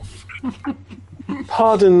her off.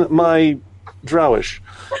 Pardon my drowish.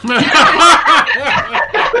 I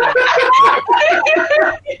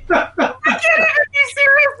can't even be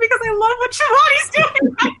serious because I love what Shivani's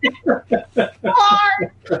doing.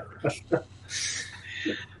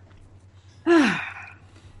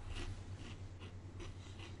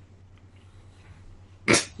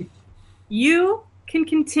 You can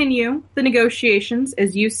continue the negotiations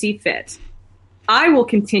as you see fit. I will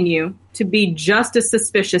continue to be just as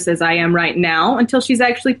suspicious as I am right now until she's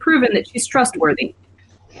actually proven that she's trustworthy.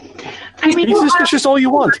 I mean, be suspicious all you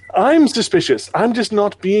want. I'm suspicious. I'm just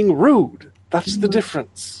not being rude. That's the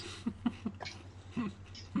difference.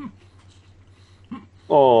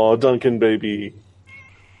 Aw, Duncan baby.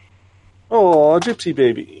 Aw, Gypsy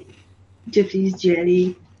baby. Gypsy's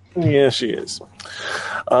jetty. Yeah, she is.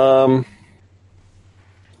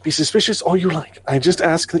 Be suspicious all you like. I just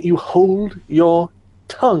ask that you hold your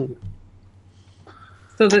tongue.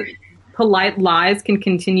 So that polite lies can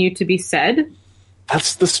continue to be said?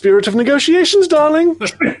 That's the spirit of negotiations, darling.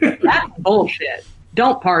 That's bullshit.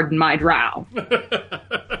 Don't pardon my drow.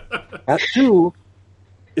 That, too,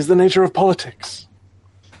 is the nature of politics.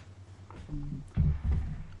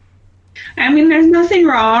 I mean, there's nothing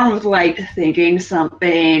wrong with, like, thinking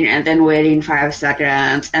something and then waiting 5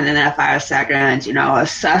 seconds, and then at 5 seconds,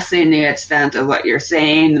 assessing the extent of what you're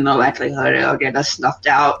saying and the likelihood it'll get us snuffed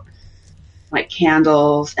out like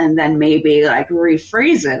candles, and then maybe, like,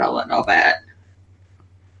 rephrase it a little bit.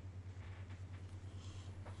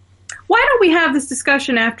 Why don't we have this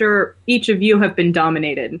discussion after each of you have been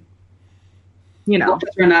dominated? Because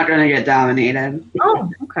we're not going to get dominated.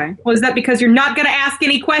 Oh, okay. Well, is that because you're not going to ask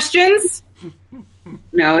any questions?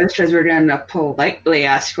 No, it's because we're going to politely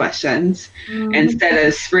ask questions instead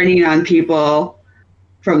of sprinting on people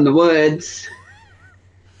from the woods.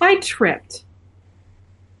 I tripped.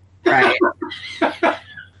 Right.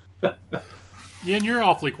 Yeah, and you're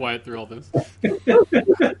awfully quiet through all this.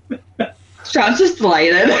 Sean's just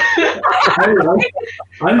delighted.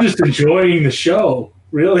 I'm just enjoying the show,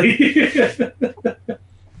 really.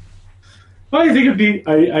 Well, I think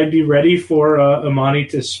I'd be ready for Imani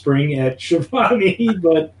to spring at Shivani,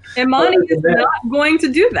 but Imani is not going to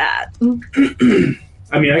do that.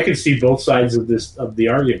 I mean, I can see both sides of the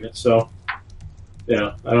argument, so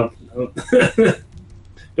yeah, I don't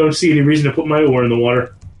don't see any reason to put my oar in the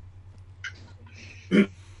water.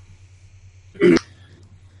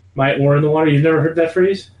 My oar in the water? You've never heard that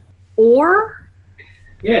phrase? Or?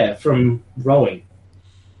 Yeah, from rowing.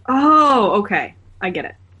 Oh, okay. I get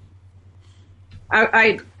it.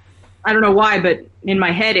 I don't know why, but in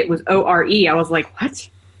my head it was O-R-E. I was like, what?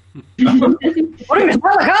 What do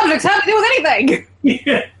metallic objects have to do with anything?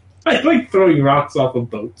 Yeah, I like throwing rocks off of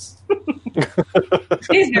boats.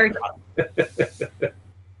 It's very fun.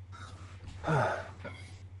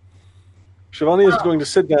 Shivani is going to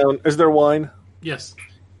sit down. Is there wine? Yes.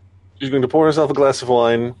 She's going to pour herself a glass of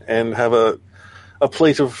wine and have a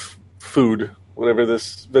plate of food, whatever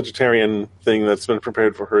this vegetarian thing that's been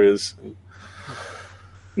prepared for her is.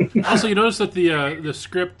 Also, you notice that the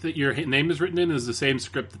script that your name is written in is the same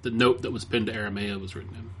script that the note that was pinned to Aramea was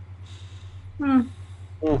written in.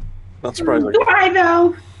 Not surprising. I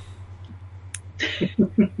know.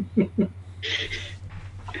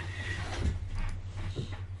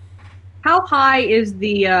 How high is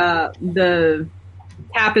the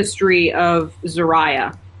tapestry of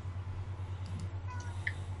Zariah?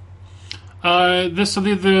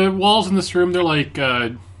 The walls in this room, they're like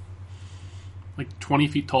 20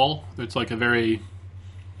 feet tall. It's like a very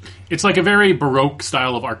Baroque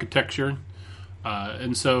style of architecture.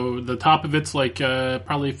 And so the top of it's like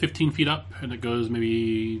probably 15 feet up, and it goes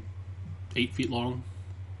maybe 8 feet long.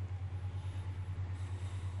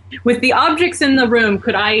 With the objects in the room,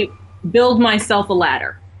 could I build myself a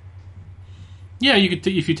ladder? Yeah, you could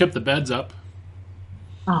if you tip the beds up.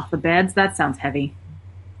 Oh, the beds? That sounds heavy.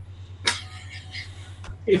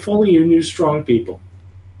 If only you knew strong people.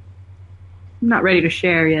 I'm not ready to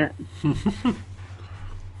share yet.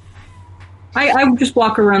 I just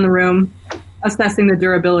walk around the room, assessing the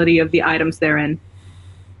durability of the items therein.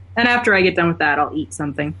 And after I get done with that, I'll eat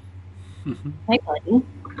something. Hey, buddy.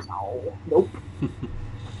 Oh, nope.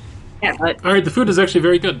 Yeah, but All right, the food is actually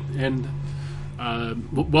very good and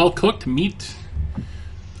well cooked meat,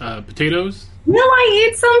 potatoes. will I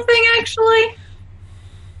eat something actually?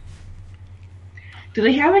 Do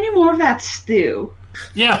they have any more of that stew?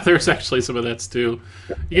 Yeah, there's actually some of that stew.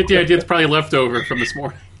 You get the idea it's probably leftover from this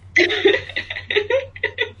morning.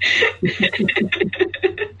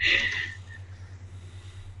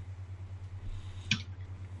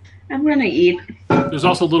 I'm gonna eat. There's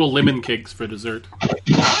also little lemon cakes for dessert.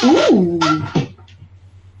 Ooh.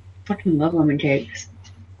 Fucking love lemon cakes.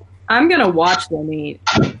 I'm gonna watch them eat.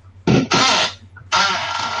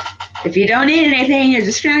 If you don't eat anything, you're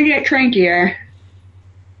just gonna get crankier.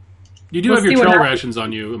 You do We'll have your see what trail happens. rations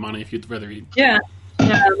on you, Imani, if you'd rather eat. Yeah.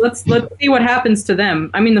 Let's see what happens to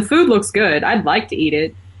them. I mean, the food looks good. I'd like to eat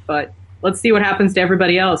it, but let's see what happens to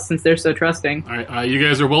everybody else since they're so trusting. All right, you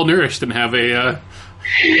guys are well nourished and have a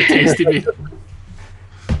tasty meal.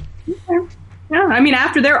 Yeah, I mean,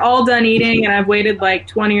 after they're all done eating and I've waited like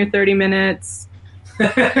 20 or 30 minutes.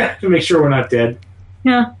 To make sure we're not dead.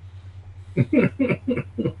 Yeah.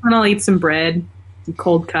 And I'll eat some bread, some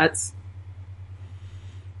cold cuts.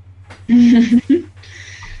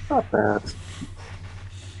 Not bad.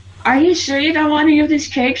 Are you sure you don't want any of these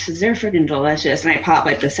cakes? Because they're freaking delicious. And I pop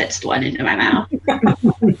like the sixth one into my mouth.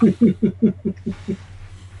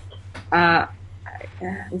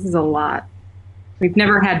 This is a lot. We've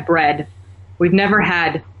never had bread. We've never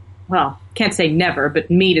had, well, can't say never,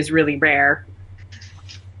 but meat is really rare.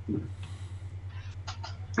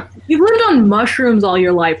 You've lived on mushrooms all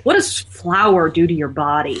your life. What does flour do to your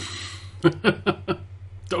body?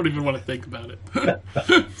 Don't even want to think about it. That's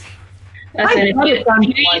I it. bet it sounds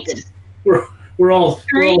like it. We're all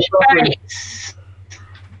Three suffering. bites.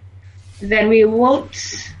 Then we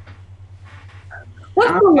won't. What's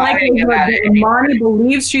the I'm worried likelihood about that it. Imani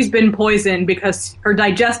believes she's been poisoned because her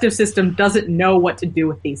digestive system doesn't know what to do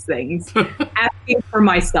with these things? Asking for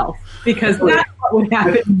myself, because that's what would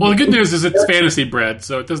happen. Well, the good news is it's fantasy bread,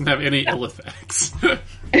 so it doesn't have any ill effects.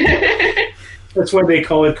 That's why they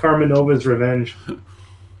call it Carmenova's Revenge.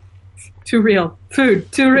 Too real. Food.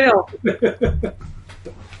 Too real.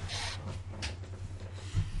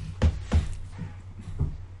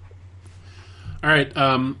 All right,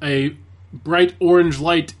 a bright orange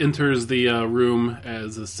light enters the room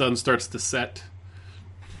as the sun starts to set.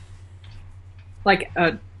 Like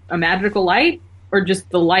a magical light? Or just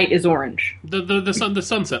the light is orange? The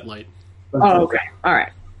sunset light. Oh, okay. All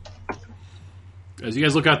right. As you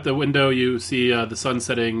guys look out the window, you see the sun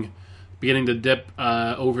setting, beginning to dip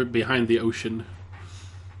over behind the ocean.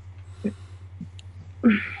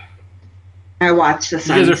 I watch the You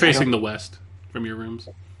sun. guys are facing the west from your rooms.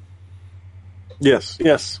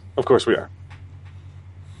 Yes, of course we are.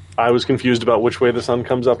 I was confused about which way the sun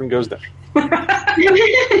comes up and goes down.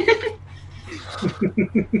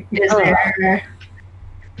 Is there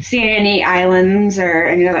see any islands or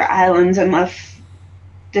any other islands in left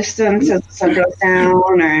distance as the sun goes down?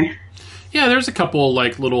 Or Yeah, there's a couple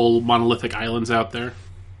like little monolithic islands out there.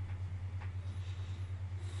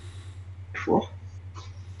 cool.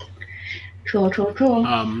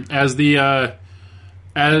 As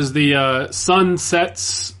the sun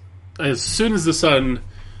sets, as soon as the sun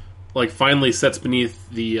like finally sets beneath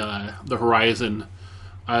the horizon,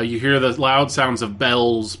 you hear the loud sounds of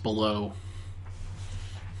bells below.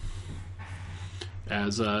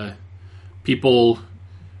 As people,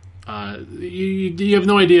 you have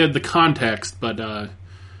no idea the context, but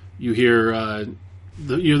you hear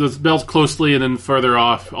the bells closely, and then further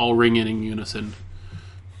off, all ringing in unison.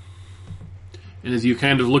 And as you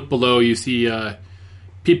kind of look below, you see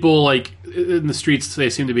people like in the streets. They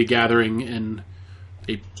seem to be gathering, and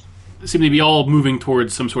they seem to be all moving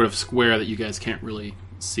towards some sort of square that you guys can't really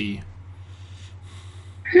see.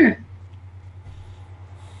 And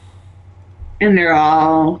they're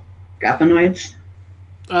all goblinoids.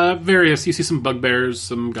 Various. You see some bugbears,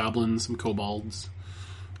 some goblins, some kobolds.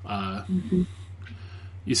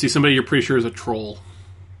 You see somebody you're pretty sure is a troll.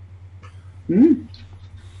 Mm.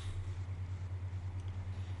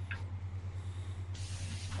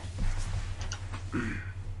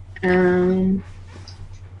 And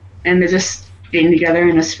they're just being together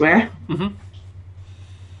in a square. Mm-hmm.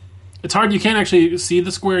 It's hard. You can't actually see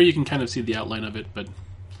the square. You can kind of see the outline of it, but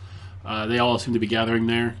they all seem to be gathering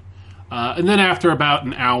there. And then after about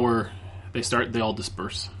an hour, they all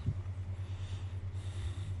disperse.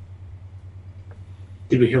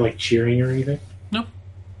 Did we hear like cheering or anything? No.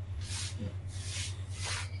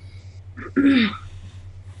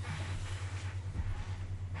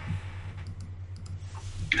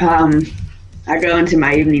 I go into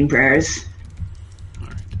my evening prayers.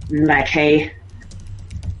 I'm like, hey,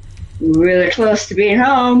 we're really close to being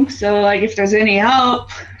home, so like if there's any help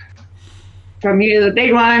from you, the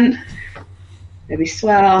big one, that'd be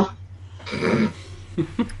swell. I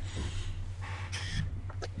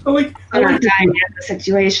I'm not dying in the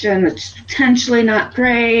situation. It's potentially not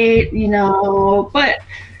great, but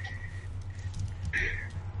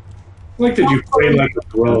like that you pray like a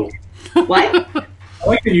bro. what? I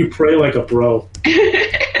like that you pray like a bro.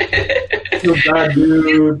 Oh, God,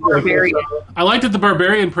 dude. Barbarian. I like that the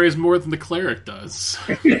barbarian prays more than the cleric does.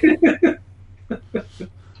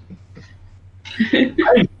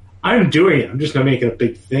 I'm doing it. I'm just not making a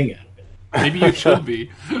big thing out of it. Maybe you should be.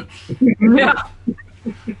 Yeah.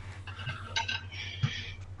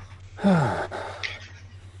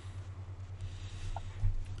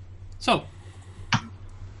 So,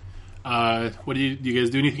 what do you guys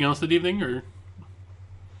do anything else that evening, or?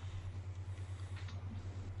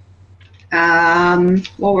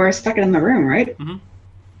 Well, we're stuck in the room, right? Mm-hmm.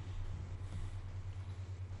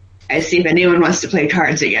 I see if anyone wants to play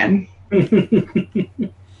cards again. Yeah,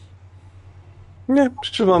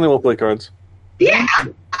 Shivani will play cards. Yeah!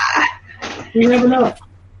 We have enough.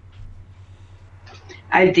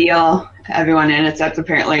 I deal everyone in except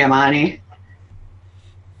apparently Amani.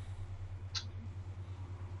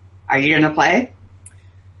 Are you gonna play?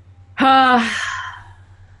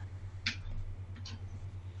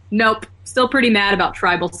 Nope. Still pretty mad about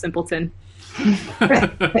Tribal Simpleton.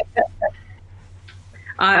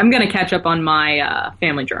 I'm going to catch up on my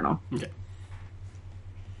family journal. Okay.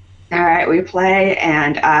 Alright, we play,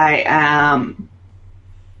 and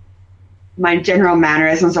my general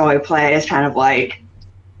mannerisms while we play is kind of like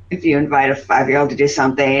if you invite a 5-year-old to do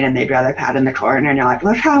something and they'd rather pat in the corner and you're like,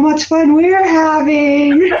 look how much fun we're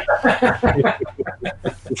having!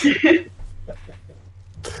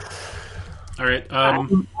 All right.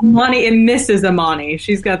 Amani and Mrs. Amani.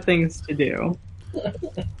 She's got things to do. All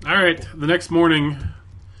right. The next morning,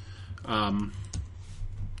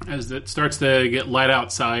 as it starts to get light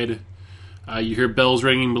outside, you hear bells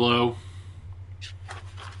ringing below.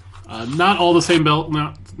 Not all the same bell.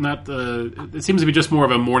 Not the. It seems to be just more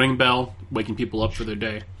of a morning bell, waking people up for their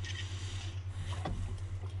day.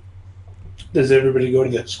 Does everybody go to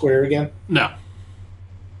the square again? No.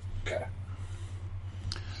 Okay.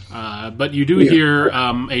 But you do hear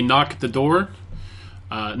a knock at the door,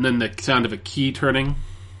 and then the sound of a key turning.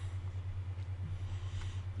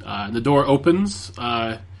 The door opens,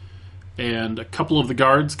 and a couple of the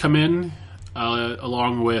guards come in,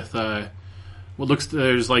 along with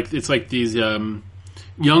it's like these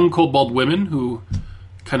young kobold women who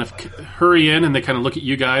kind of hurry in and they kind of look at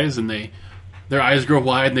you guys and their eyes grow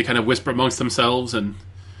wide and they kind of whisper amongst themselves, and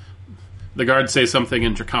the guards say something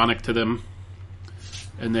in Draconic to them,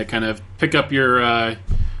 and they kind of pick up your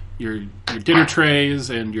dinner trays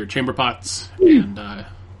and your chamber pots and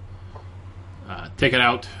take it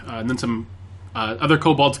out, and then some other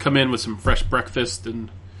kobolds come in with some fresh breakfast and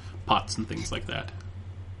pots and things like that.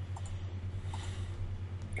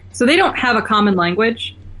 So they don't have a common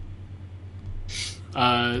language?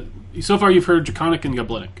 So far you've heard Draconic and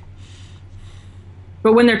Goblinic.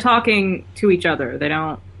 But when they're talking to each other, they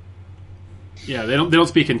don't... Yeah, they don't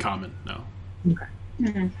speak in common, no. Okay.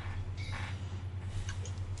 Mm-hmm.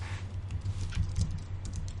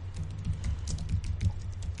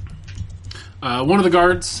 One of the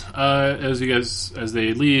guards, as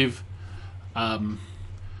they leave,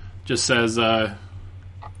 just says,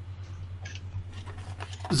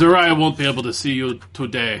 Zariah won't be able to see you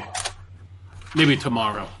today. Maybe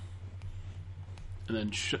tomorrow. And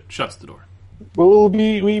then shuts the door. Will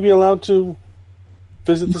we be allowed to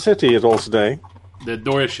visit the city at all today? The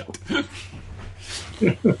door is shut.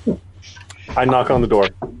 I knock on the door.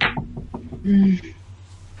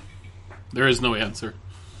 There is no answer.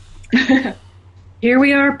 Here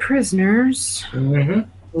we are, prisoners. Mm-hmm.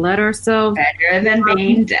 Let ourselves... Better than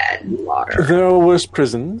being dead. Water. There are worse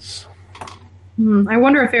prisons. I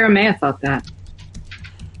wonder if Aramea thought that.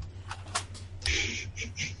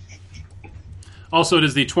 Also, it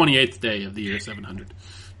is the 28th day of the year 700.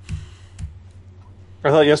 I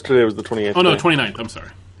thought yesterday was the 28th. Oh, no, day. 29th. I'm sorry.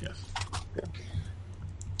 Yes.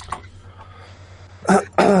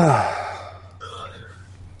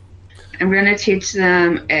 I'm going to teach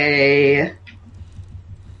them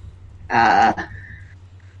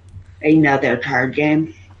another card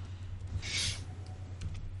game.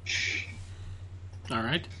 All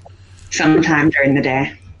right. Sometime during the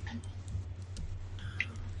day.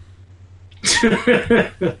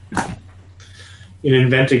 You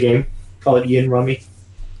invent a game. Call it Yin Rummy.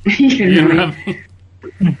 You know me.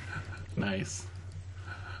 Nice.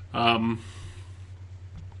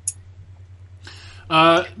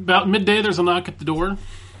 About midday, there's a knock at the door.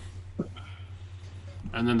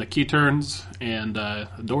 And then the key turns, and the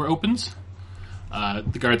door opens.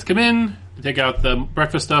 The guards come in, they take out the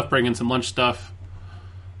breakfast stuff, bring in some lunch stuff.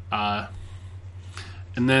 And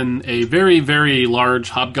then a very, very large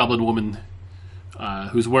hobgoblin woman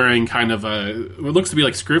who's wearing kind of what looks to be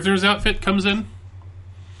like Scrivener's outfit comes in.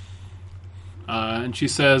 And she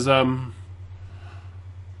says,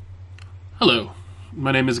 hello,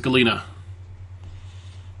 my name is Galena.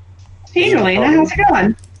 Hey, Elena, how's it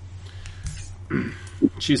going?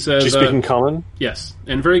 She says... She's speaking common? Yes,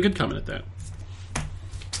 and very good comment at that.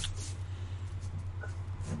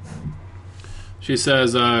 She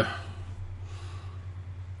says,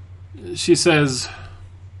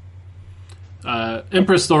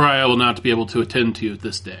 Empress Thoriah will not be able to attend to you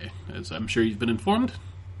this day, as I'm sure you've been informed.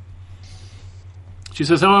 She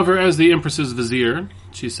says, however, as the Empress's vizier,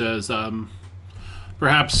 she says,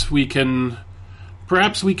 perhaps we can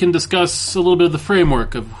discuss a little bit of the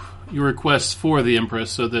framework of your requests for the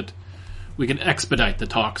Empress so that we can expedite the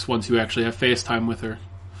talks once you actually have FaceTime with her.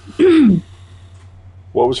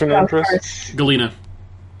 What was her name, Empress? Galena.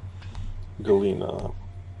 Galena.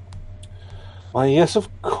 Why, yes, of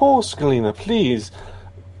course, Galena. Please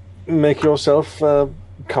make yourself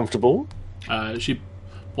comfortable. She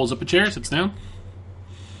pulls up a chair, sits down.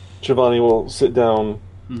 Giovanni will sit down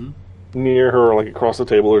near her, like across the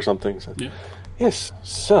table or something. So, Yeah. yes,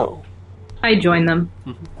 so... I join them.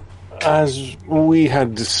 As we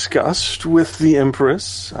had discussed with the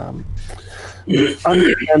Empress,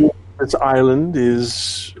 understand this island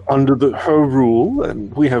is under her rule,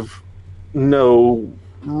 and we have no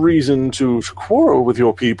reason to quarrel with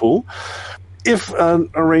your people. If an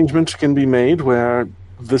arrangement can be made where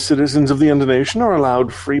the citizens of the Undernation are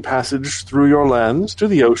allowed free passage through your lands to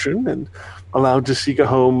the ocean and allowed to seek a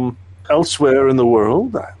home elsewhere in the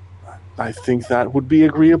world, I think that would be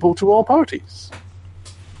agreeable to all parties.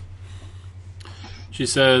 She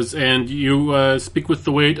says, and you speak with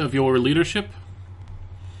the weight of your leadership?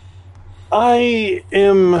 I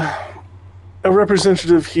am a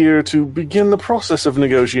representative here to begin the process of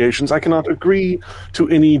negotiations. I cannot agree to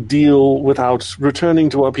any deal without returning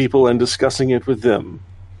to our people and discussing it with them.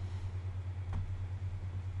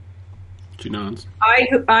 She nods.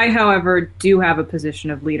 I, however, do have a position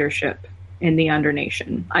of leadership in the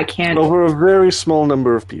Undernation. I can't... Over a very small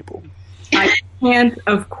number of people. I can't,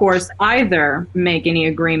 of course, either make any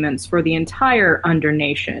agreements for the entire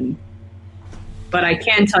Undernation, but I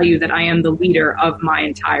can tell you that I am the leader of my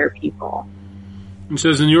entire people. It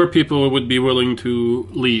says, and your people would be willing to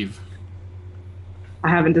leave. I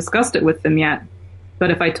haven't discussed it with them yet, but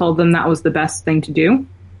if I told them that was the best thing to do,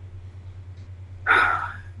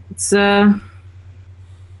 it's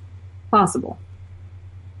possible.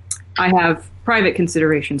 I have private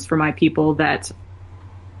considerations for my people that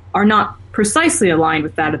are not precisely aligned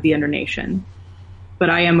with that of the Undernation, but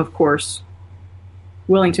I am, of course,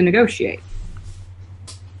 willing to negotiate.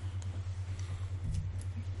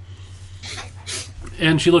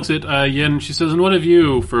 And she looks at Yen. She says, "And what of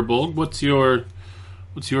you, Furbolg? What's your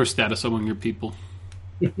status among your people?"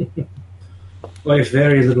 I have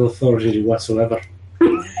very little authority whatsoever.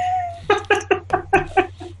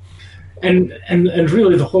 and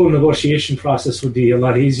really, the whole negotiation process would be a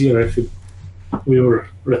lot easier if we were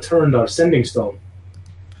returned our sending stone,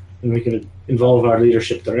 and we could involve our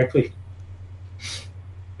leadership directly.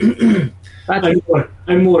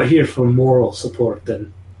 I'm more here for moral support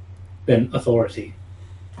than authority.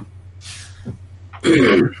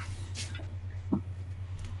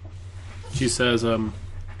 She says, and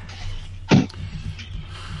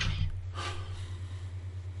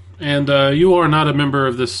you are not a member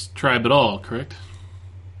of this tribe at all, correct?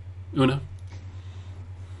 Una?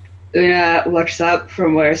 Una looks up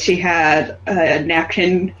from where she had a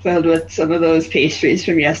napkin filled with some of those pastries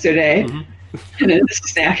from yesterday, and is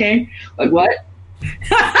snacking. Like, what?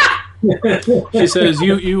 She says,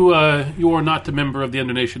 you are not a member of the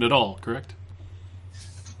Undernation at all, correct?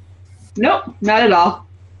 Nope, not at all.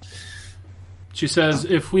 She says,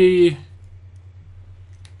 if we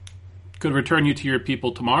could return you to your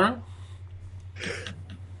people tomorrow?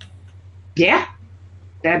 Yeah,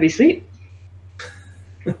 that'd be sweet.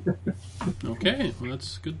 Okay, well,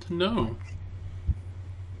 that's good to know.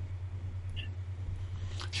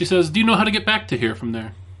 She says, do you know how to get back to here from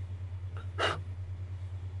there?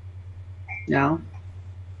 No.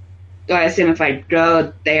 So I assume if I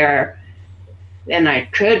go there, then I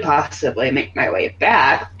could possibly make my way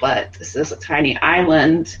back, but this is a tiny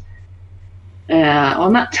island. Well,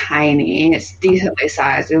 not tiny. It's decently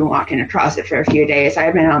sized. We've been walking across it for a few days.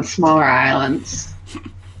 I've been on smaller islands.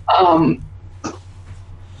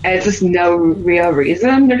 There's just no real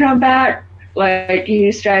reason to come back. Like,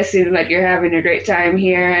 you guys seem like you're having a great time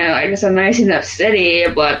here, and like it's a nice enough city,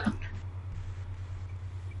 but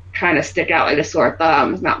kind of stick out like a sore thumb.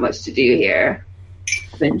 There's not much to do here.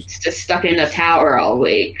 Been just stuck in a tower all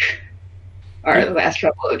week, or the last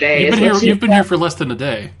couple of days. You've been here for less than a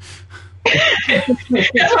day. That's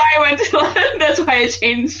why I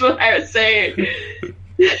changed what I was saying.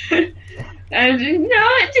 And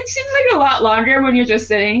it seems like a lot longer when you're just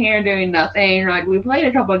sitting here doing nothing. Like, we played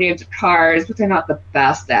a couple of games of cards, but they're not the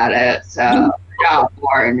best at it, so I got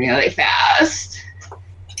bored really fast.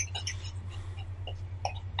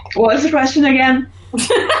 What was the question again?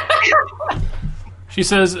 She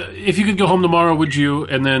says, if you could go home tomorrow, would you?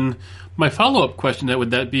 And then my follow-up question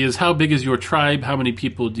would be is, how big is your tribe? How many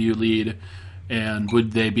people do you lead? And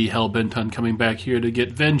would they be hell-bent on coming back here to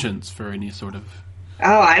get vengeance for any sort of...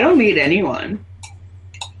 Oh, I don't lead anyone.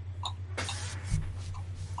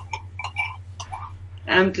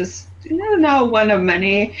 I'm just, not one of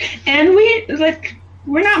many. And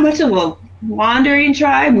we're not much of a wandering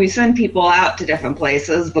tribe. We send people out to different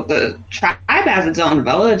places, but the tribe has its own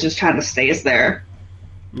village, just kind of stays there.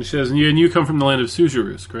 And she says, and you come from the land of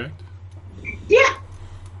Sujarus, correct? Yeah.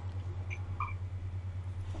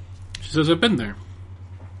 She says, I've been there.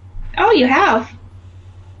 Oh, you have?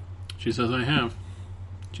 She says, I have.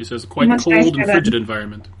 She says, quite cold and frigid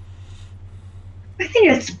environment. I think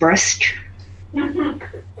it's brisk.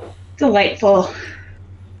 Delightful.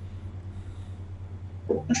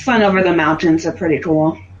 The sun over the mountains are pretty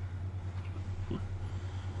cool.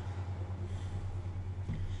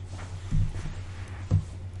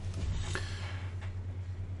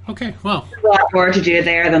 Okay, well. There's a lot more to do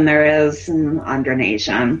there than there is in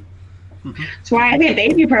Undernation. Mm-hmm. That's why I think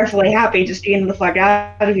they'd be perfectly happy just getting the fuck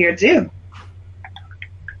out of here, too.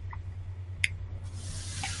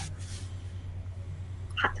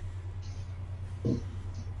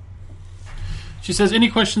 She says, any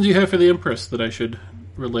questions you have for the Empress that I should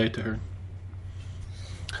relay to her?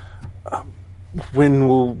 When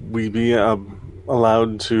will we be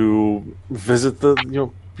allowed to visit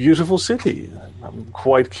the beautiful city? I'm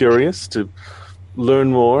quite curious to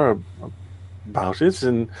learn more about it.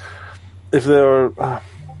 And if there are...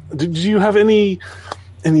 do you have any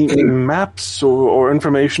maps or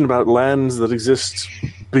information about lands that exist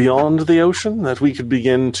beyond the ocean that we could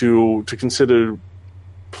begin to consider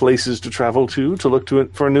places to travel to look to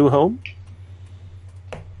it for a new home?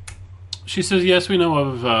 She says, yes, we know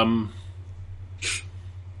of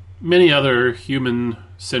many other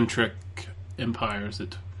human-centric empires.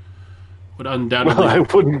 It would Well, undoubtedly... I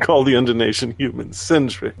wouldn't call the Undernation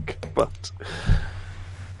human-centric, but...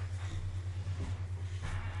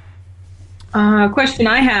 Question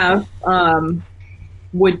I have,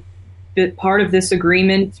 would part of this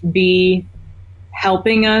agreement be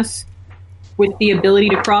helping us with the ability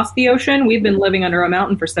to cross the ocean? We've been living under a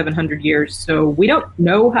mountain for 700 years, so we don't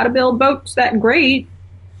know how to build boats that great.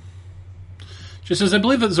 She says, I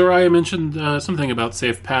believe that Zoraya mentioned something about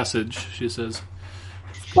safe passage, she says.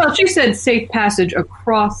 Well, she said safe passage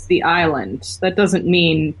across the island. That doesn't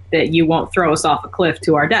mean that you won't throw us off a cliff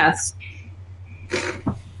to our deaths.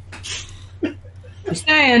 Just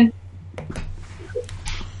saying.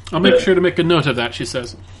 I'll make sure to make a note of that, she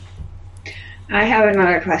says. I have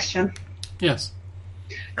another question. Yes.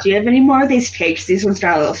 Do you have any more of these tapes? These ones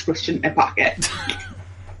got a little squished in my pocket.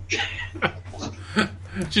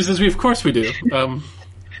 She says, of course we do.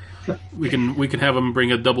 We can have them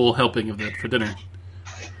bring a double helping of that for dinner.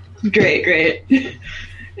 Great.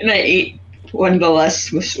 And I eat one of the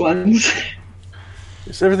less squished ones.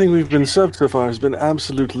 Yes, everything we've been served so far has been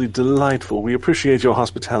absolutely delightful. We appreciate your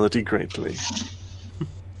hospitality greatly.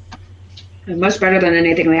 Much better than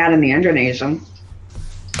anything we had in the Indonesian.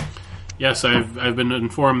 Yes, I've been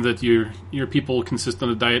informed that your people consist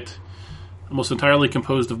on a diet almost entirely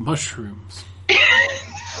composed of mushrooms.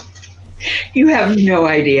 You have no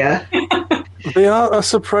idea. They are a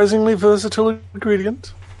surprisingly versatile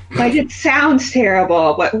ingredient. Like, it sounds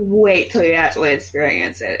terrible, but wait till you actually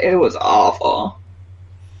experience it. It was awful.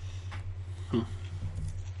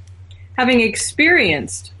 Having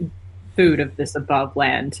experienced food of this above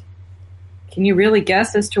land, can you really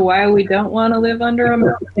guess as to why we don't want to live under a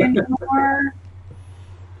mountain anymore?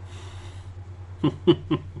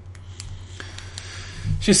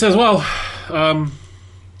 She says, well,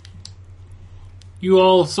 you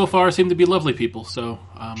all so far seem to be lovely people, so...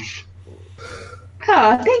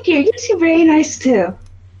 Oh, thank you. You seem very nice, too.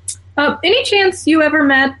 Any chance you ever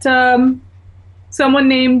met someone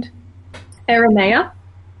named Aramea?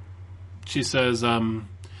 She says,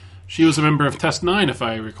 she was a member of Test 9, if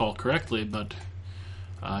I recall correctly, but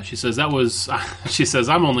she says that was... She says,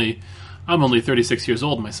 I'm only 36 years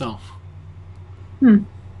old myself. Okay.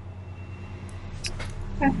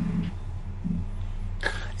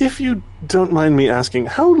 If you don't mind me asking,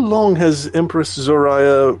 how long has Empress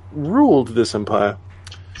Zoraya ruled this empire?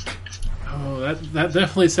 Oh, that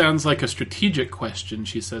definitely sounds like a strategic question,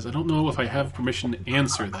 she says. I don't know if I have permission to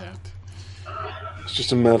answer that. It's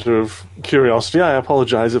just a matter of curiosity. I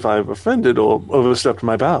apologize if I've offended or overstepped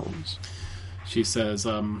my bounds. She says,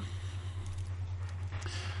 we're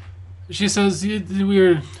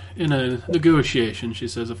in a negotiation. She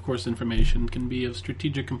says, of course, information can be of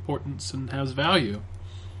strategic importance and has value.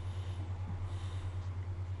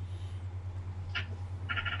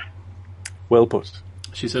 Well put.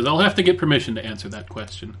 She says, I'll have to get permission to answer that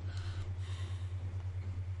question.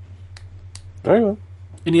 Very well.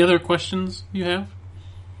 Any other questions you have?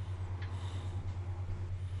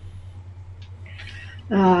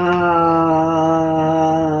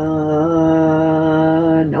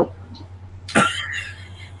 Nope.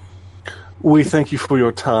 We thank you for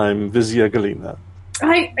your time, Vizier Galina.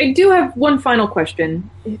 I do have one final question.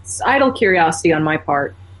 It's idle curiosity on my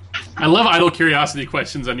part. I love idle curiosity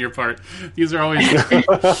questions on your part. These are always the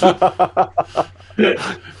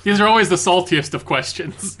saltiest of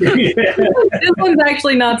questions. This one's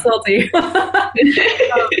actually not salty.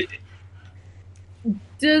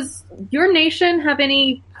 Does your nation have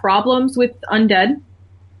any problems with undead?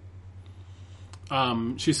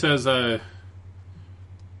 She says, I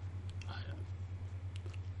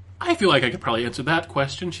feel like I could probably answer that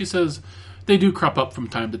question. She says, they do crop up from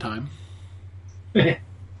time to time.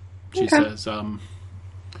 She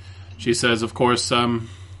says, of course,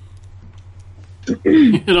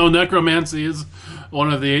 necromancy is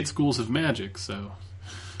one of the 8 schools of magic, so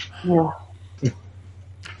Yeah.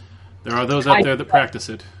 there are those out there that practice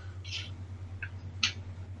it.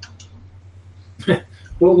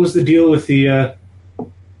 What was the deal with the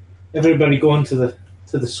everybody going to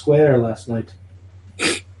the square last night?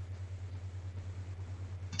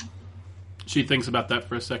 She thinks about that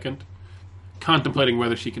for a second, contemplating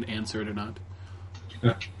whether she can answer it or not.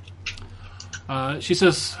 She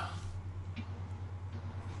says,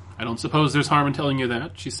 I don't suppose there's harm in telling you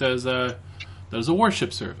that. She says, there's a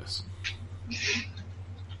worship service.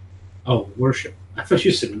 Oh, worship. I thought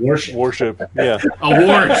you said worship. Worship, yeah. A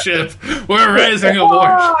warship. We're raising a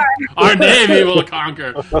warship. Our navy will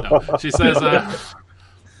conquer. No, she says,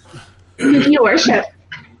 You worship.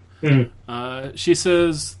 she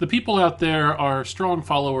says, the people out there are strong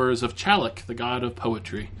followers of Chalik, the god of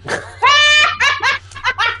poetry.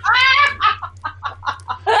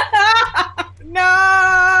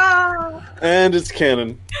 And it's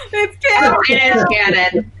canon. It's canon. It is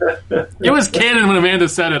canon. It was canon when Amanda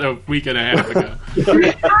said it a week and a half ago.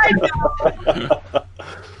 I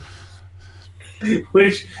know.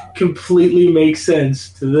 Which completely makes sense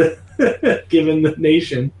to the given the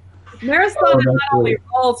nation. Narasana not only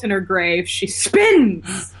rolls in her grave, she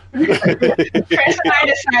spins. Chris and I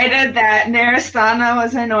decided that Narasana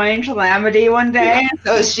was annoying Calamity one day,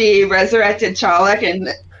 so she resurrected Chalak and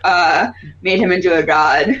made him into a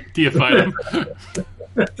god. Deified him.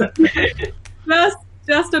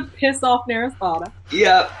 Just to piss off Narasana.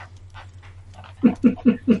 Yep.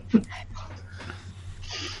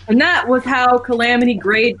 And that was how Calamity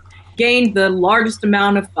gained the largest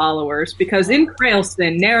amount of followers, because in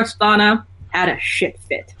Krailston, Narasana had a shit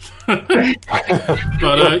fit.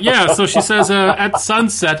 But yeah, so she says at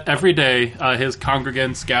sunset every day, his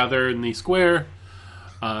congregants gather in the square.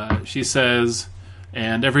 She says,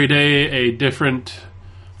 and every day a different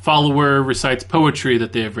follower recites poetry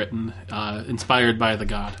that they have written, inspired by the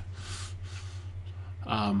god.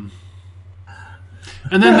 And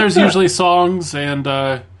then there's usually songs and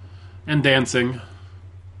dancing.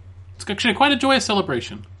 It's actually quite a joyous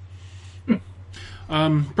celebration.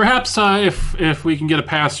 Perhaps if we can get a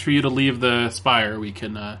pass for you to leave the spire, you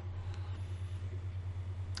can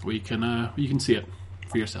see it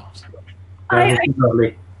for yourselves.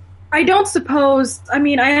 I don't suppose. I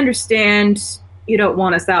mean, I understand you don't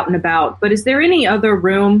want us out and about, but is there any other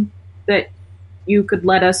room that you could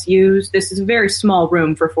let us use? This is a very small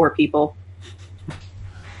room for 4 people.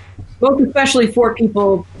 Both especially 4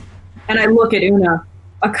 people, and I look at Una,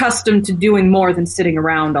 accustomed to doing more than sitting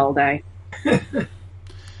around all day.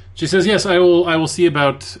 She says, yes, I will see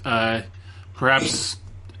about perhaps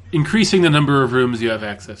increasing the number of rooms you have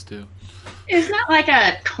access to. Isn't it like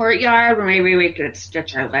a courtyard where maybe we could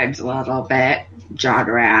stretch our legs a little bit, jog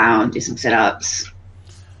around, do some sit-ups,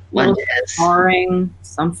 lunges? Sparring,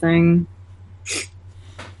 something.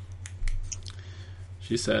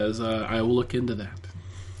 She says, I will look into that.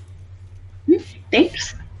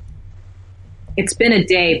 Thanks. It's been a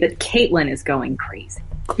day, but Caitlin is going crazy.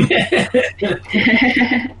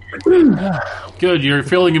 Good, you're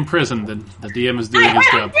feeling imprisoned, and the DM is doing his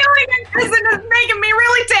job. Feeling in prison is making me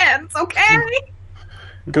really tense, okay?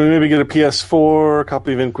 Can we maybe get a PS4, a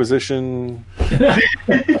copy of Inquisition?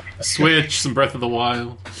 Switch, some Breath of the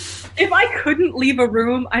Wild. If I couldn't leave a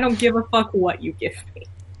room, I don't give a fuck what you give me.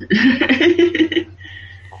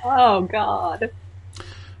 Oh, God.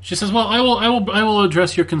 She says, well, I will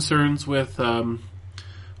address your concerns with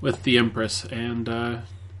the Empress, and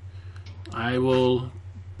I will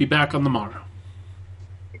be back on the morrow.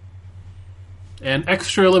 And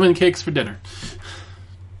extra lemon cakes for dinner.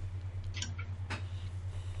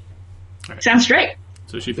 Right. Sounds great.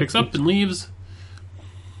 So she picks up and leaves.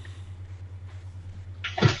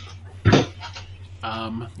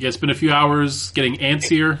 Yeah, it's been a few hours getting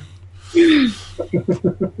antsier.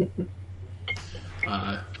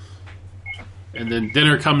 And then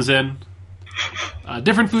dinner comes in.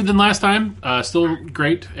 Different food than last time. Still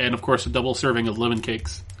great. And, of course, a double serving of lemon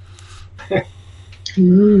cakes.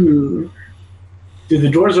 Ooh. Do the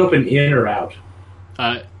doors open in or out?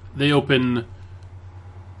 They open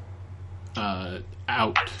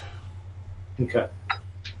out. Okay.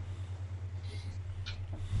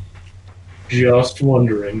 Just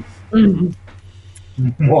wondering. Mm-hmm.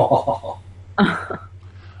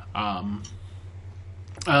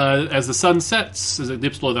 As the sun sets, as it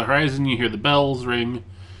dips below the horizon, you hear the bells ring. You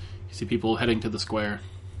see people heading to the square.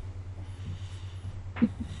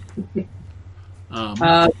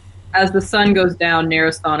 As the sun goes down,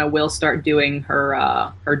 Narasana will start doing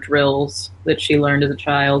her drills that she learned as a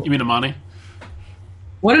child. You mean Amani?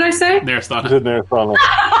 What did I say? Narasana. You said Narasana.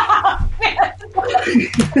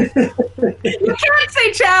 You can't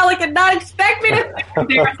say Chalik and not expect me to say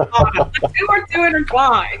Narasana. The 2 are 2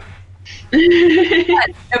 intertwined.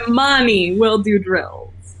 Amani will do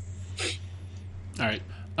drills. All right.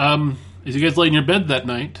 As you guys lay in your bed that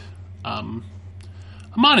night,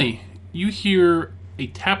 Amani, you hear a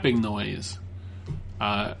tapping noise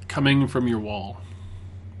coming from your wall.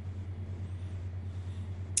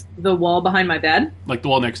 The wall behind my bed? Like the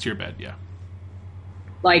wall next to your bed, yeah.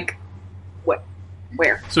 Like, what?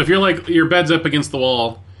 Where? So if you're like, your bed's up against the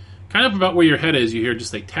wall, kind of about where your head is, you hear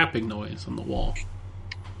just a tapping noise on the wall.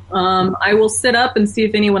 I will sit up and see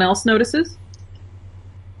if anyone else notices.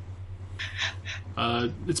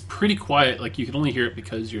 It's pretty quiet. Like, you can only hear it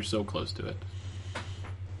because you're so close to it.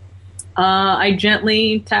 I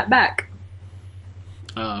gently tap back.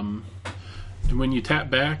 And when you tap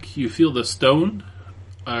back, you feel the stone,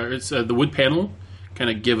 it's the wood panel, kind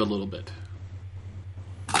of give a little bit.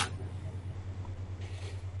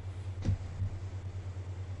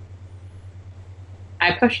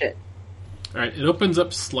 push it. All right, it opens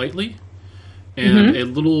up slightly, and a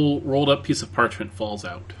little rolled-up piece of parchment falls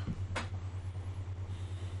out.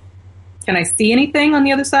 Can I see anything on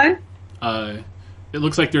the other side? It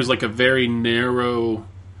looks like there's like a very narrow,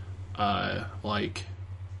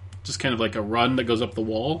 just kind of like a run that goes up the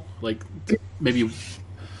wall, like maybe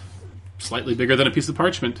slightly bigger than a piece of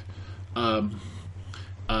parchment, and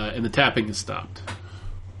the tapping is stopped.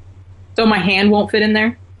 So my hand won't fit in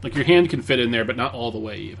there? Like your hand can fit in there, but not all the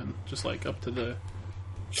way even. Just like up to the...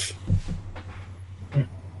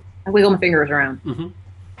 I wiggle my fingers around. Mm-hmm.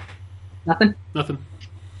 Nothing? Nothing.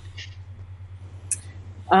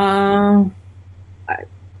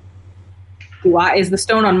 Is the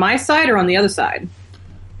stone on my side or on the other side?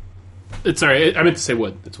 Sorry, I meant to say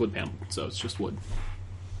wood. It's wood panel, so it's just wood.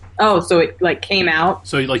 Oh, so it like came out?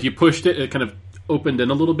 So like you pushed it, it kind of opened in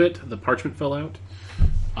a little bit. The parchment fell out.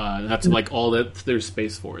 That's like all that there's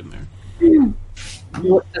space for in there.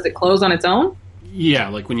 Does it close on its own? Yeah,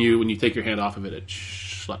 like when you take your hand off of it, it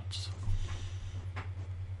shuts.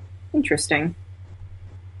 Interesting.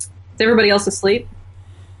 Is everybody else asleep?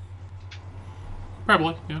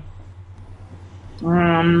 Probably, yeah.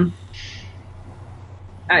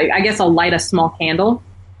 I guess I'll light a small candle.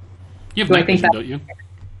 You have Do I night think vision, that- don't you?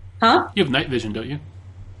 Huh? You have night vision, don't you?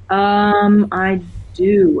 I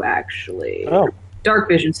do actually. Oh. Dark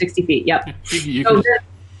vision, 60 feet. Yep. Yeah, you So can, then-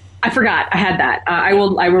 I forgot. I had that. I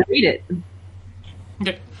will read it.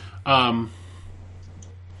 okay.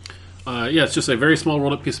 Yeah, it's just a very small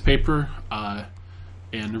rolled up piece of paper,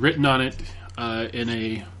 and written on it in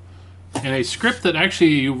a script that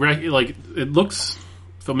actually it looks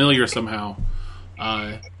familiar somehow.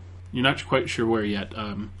 You're not quite sure where yet.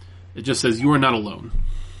 It just says, "You are not alone."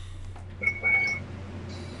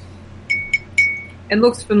 It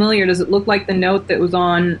looks familiar. Does it look like the note that was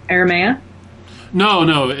on Aramea?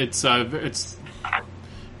 No, it's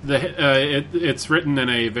written in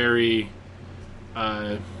a very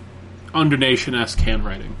Undernation-esque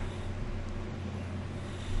handwriting.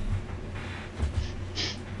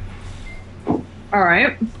 All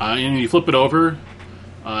right. And you flip it over,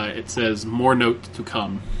 it says, "More note to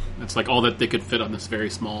come." It's like all that they could fit on this very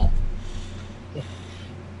small.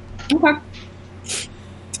 Okay.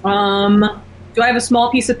 Do I have a small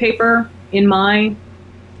piece of paper in my...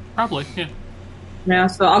 Probably, yeah. Yeah,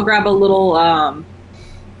 so I'll grab a little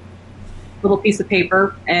piece of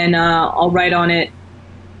paper and I'll write on it.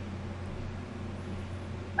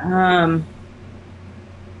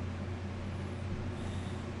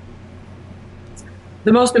 The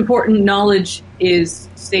most important knowledge is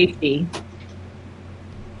safety.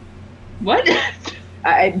 What?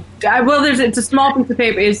 It's a small piece of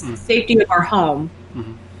paper. Is safety of our home.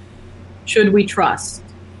 Mm-hmm. Should we trust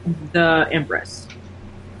the Empress?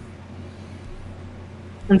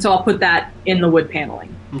 And so I'll put that in the wood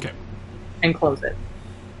paneling. Okay. And close it.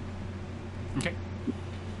 Okay.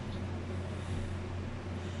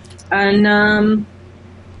 And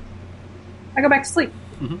I go back to sleep.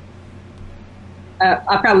 Mm-hmm.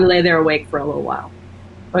 I'll probably lay there awake for a little while.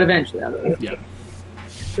 But eventually I'll go. Yeah.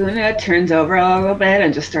 Luna turns over a little bit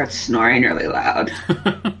and just starts snoring really loud.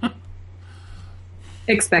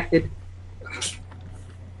 Expected.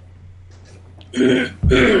 All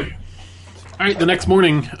right, the next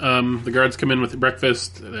morning, the guards come in with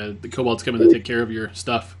breakfast. The kobolds come in to take care of your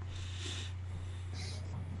stuff.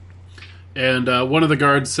 And one of the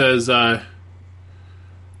guards says, "Come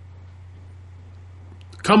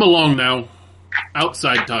along now.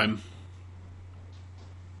 Outside time."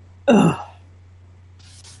 Ugh.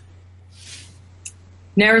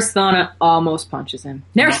 Narasthana almost punches him.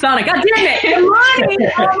 Narasthana, God damn it! Imani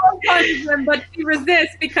almost punches him, but she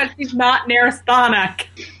resists because she's not Narasthana.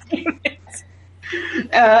 Damn it.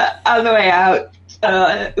 On the way out,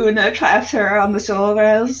 Una claps her on the shoulder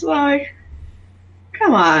and is like,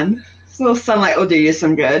 "Come on. This little sunlight will do you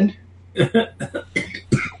some good."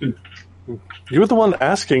 You were the one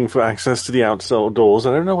asking for access to the outside doors.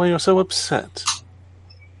 I don't know why you're so upset.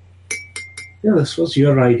 Yeah, this was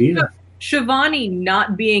your idea. Shivani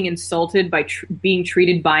not being insulted by being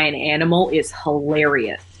treated by an animal is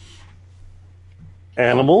hilarious.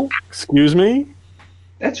 Animal? Excuse me?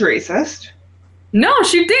 That's racist. No,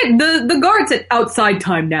 she did. The guard said outside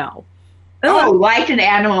time now. Oh, like an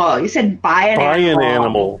animal. You said buy an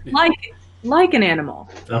animal. Like an animal.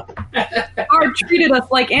 Oh. The guard treated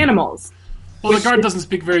us like animals. Well, the guard doesn't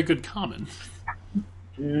speak very good common.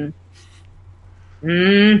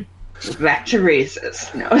 Back to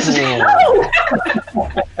racist. No.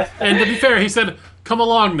 And to be fair, he said, "Come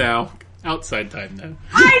along now. Outside time now."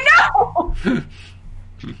 I know!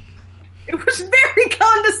 It was very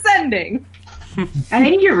condescending. I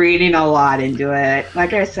think you're reading a lot into it.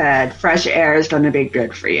 Like I said, fresh air is going to be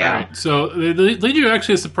good for you. All right, so they lead you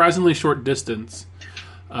actually a surprisingly short distance,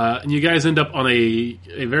 and you guys end up on a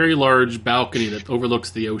very large balcony that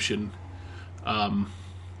overlooks the ocean. You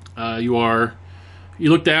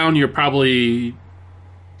look down. You're probably,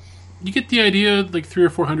 you get the idea, like 300 or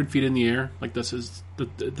 400 feet in the air. Like this is the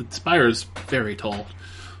spire is very tall.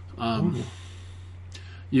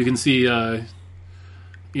 You can see, the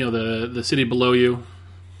city below you.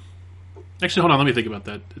 Actually, hold on. Let me think about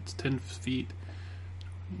that. It's 10 feet.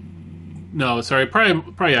 No, sorry.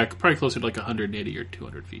 Probably closer to like 180 or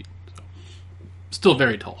 200 feet. So, still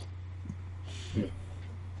very tall.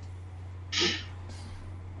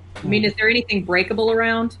 I mean, is there anything breakable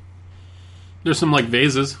around? There's some like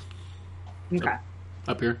vases. Okay.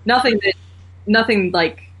 Up here. Nothing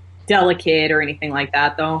like delicate or anything like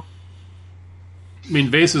that, though. I mean,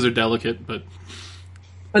 vases are delicate, but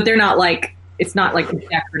they're not like, it's not like a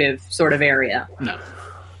decorative sort of area. No.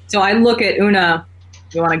 So I look at Una.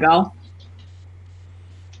 You want to go?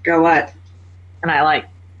 Go what? And I like.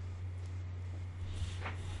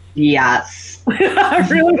 Yes. I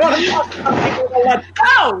really want to talk about it. Let's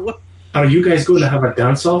go. Are you guys going to have a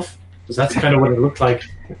dance off? Because that's kind of what it looked like.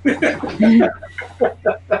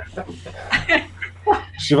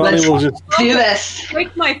 Shivani will just do this.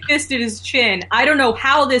 Break my fist at his chin. I don't know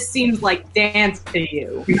how this seems like dance to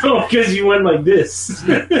you. No, because you went like this.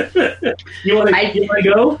 You want to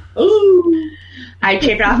go? Ooh. I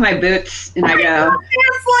take off my boots and I go.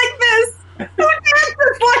 Dance like this. Who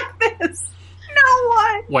dances like this? No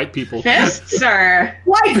one. White people. Fists or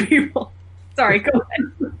White people. Sorry, go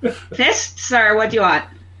ahead. Fists or what do you want?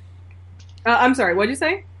 I'm sorry. What'd you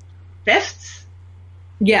say? Fists?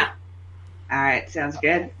 Yeah. All right, sounds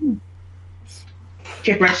good.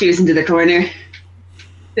 Kick my shoes into the corner.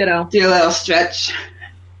 Ditto. Do a little stretch.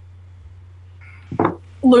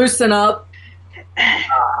 Loosen up.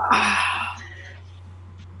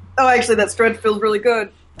 Oh, actually, that stretch feels really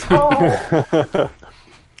good. Oh.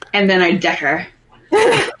 And then I deck her.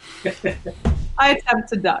 I attempt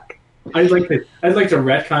to duck. I'd like to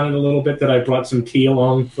retcon it a little bit that I brought some tea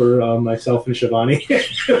along for myself and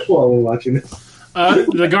Shivani while we're watching this.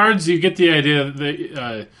 The guards, you get the idea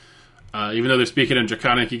that even though they're speaking in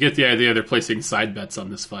Draconic, you get the idea they're placing side bets on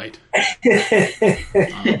this fight.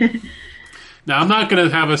 Now, I'm not going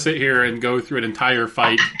to have us sit here and go through an entire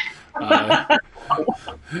fight.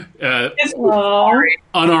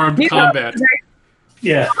 Unarmed combat.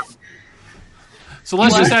 Yeah. So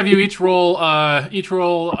let's just have you each roll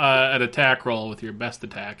an attack roll with your best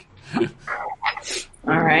attack. All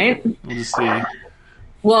right. We'll just see.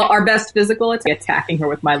 Well, our best physical attack, attacking her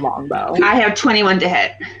with my longbow. I have 21 to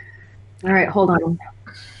hit. All right, hold on.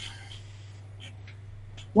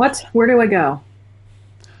 What? Where do I go?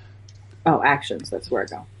 Oh, actions. That's where I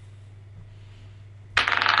go.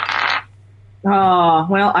 Oh,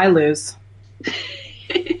 well, I lose.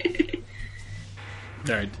 All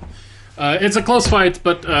right. It's a close fight,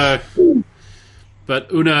 but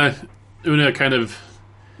Una kind of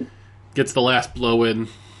gets the last blow in.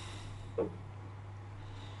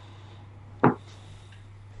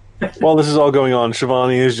 While this is all going on,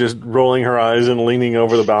 Shivani is just rolling her eyes and leaning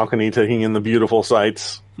over the balcony, taking in the beautiful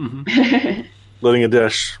sights. Mm-hmm. Letting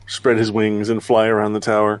Adesh spread his wings and fly around the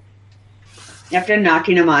tower. After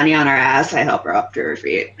knocking Amani on her ass, I help her up to her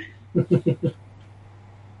feet.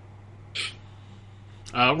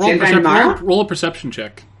 Roll a perception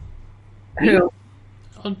check. Who?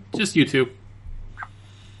 Just you two.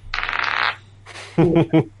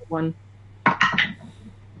 One.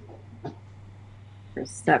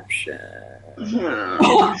 Perception.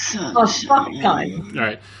 Fuck time. All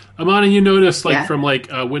right, Amani, you notice from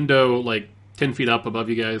a window 10 feet up above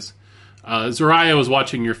you guys, Zoraya was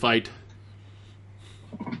watching your fight.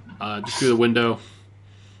 Just through the window.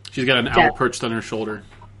 She's got an owl perched on her shoulder.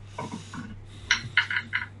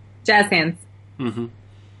 Jazz hands. Mm-hmm.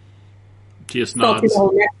 She just nods.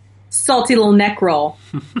 Salty little neck roll.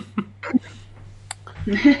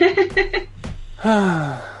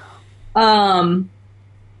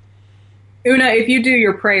 Una, if you do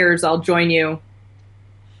your prayers, I'll join you.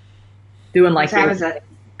 Doing like what time is it?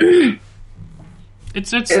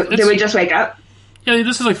 Did we just wake up? Yeah,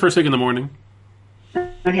 this is first thing in the morning.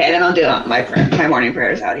 Okay, then I'll do my morning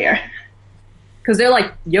prayers out here. Because they're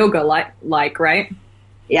like yoga, like right?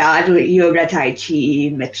 Yeah, I do yoga, tai chi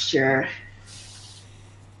mixture.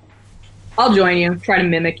 I'll join you. Try to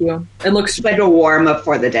mimic you. It looks like a warm up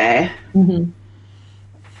for the day. Mm-hmm.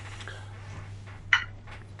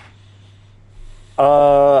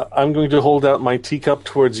 I'm going to hold out my teacup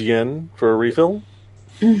towards Yen for a refill.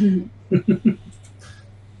 Mm-hmm.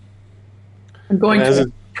 I'm going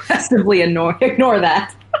to aggressively ignore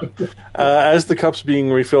that. As the cup's being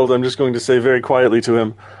refilled, I'm just going to say very quietly to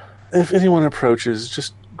him, if anyone approaches,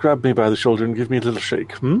 just grab me by the shoulder and give me a little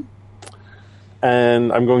shake,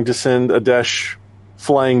 And I'm going to send a dash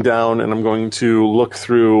flying down, and I'm going to look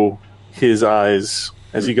through his eyes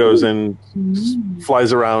as he goes and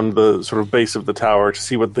flies around the sort of base of the tower to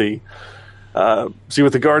see what the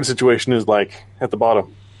guard situation is like at the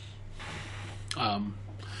bottom.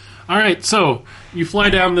 All right, so you fly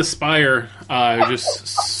down the spire, just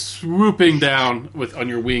swooping down on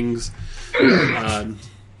your wings.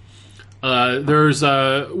 There's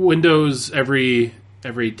windows every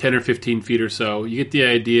 10 or 15 feet or so. You get the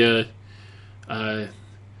idea that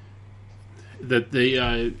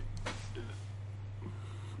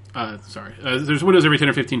there's windows every 10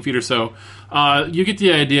 or 15 feet or so. You get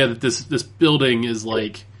the idea that this building is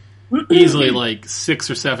like easily like 6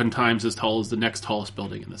 or 7 times as tall as the next tallest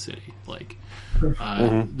building in the city. Like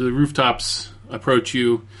the rooftops approach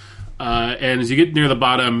you, and as you get near the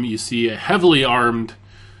bottom, you see a heavily armed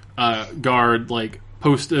guard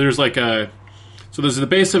post. There's there's the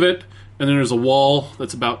base of it, and then there's a wall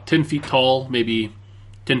that's about 10 feet tall, maybe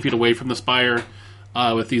 10 feet away from the spire,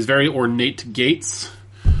 with these very ornate gates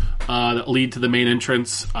that lead to the main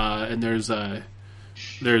entrance. And there's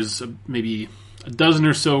maybe a dozen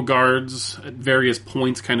or so guards at various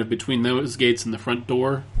points, kind of between those gates and the front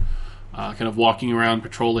door, kind of walking around,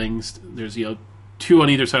 patrolling. There's 2 on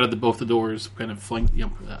either side of both the doors, kind of flanked,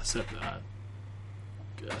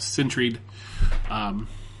 sentried.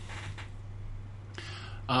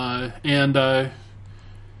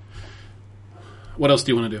 What else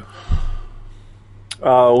do you want to do?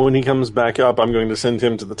 When he comes back up, I'm going to send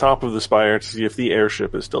him to the top of the spire to see if the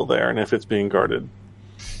airship is still there and if it's being guarded.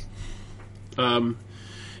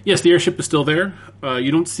 Yes, the airship is still there.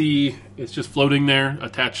 You don't see... It's just floating there,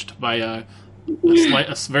 attached by a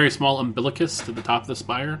very small umbilicus to the top of the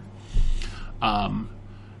spire.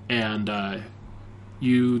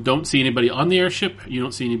 You don't see anybody on the airship. You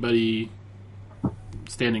don't see anybody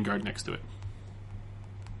standing guard next to it.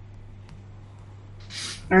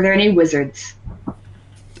 Are there any wizards?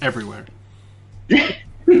 Everywhere.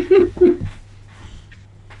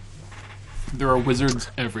 There are wizards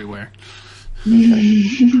everywhere.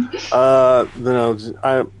 Then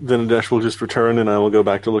Adesh will just return, and I will go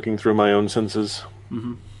back to looking through my own senses.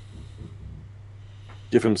 Mm-hmm.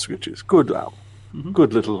 Give him switches. Good owl. Mm-hmm. Good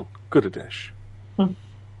Adesh. All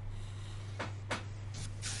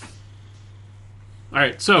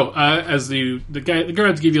right. So as the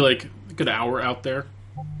guards give you like a good hour out there.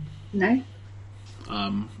 Nice.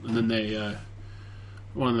 And then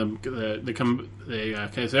one of them they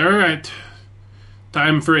say, "All right,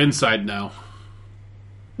 time for inside now."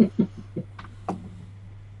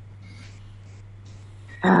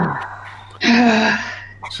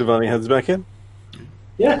 Shivani heads back in.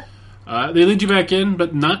 Yeah. They lead you back in,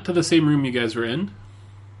 but not to the same room you guys were in.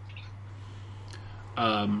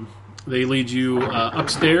 They lead you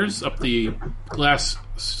upstairs, up the glass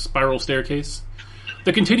spiral staircase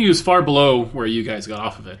that continues far below where you guys got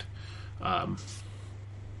off of it. And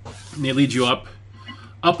they lead you up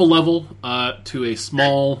a level to a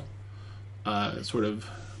small sort of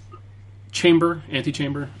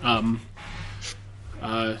antechamber. And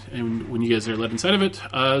when you guys are led inside of it,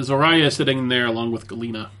 Zoraya is sitting in there along with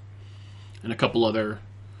Galena and a couple other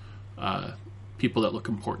people that look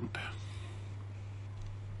important.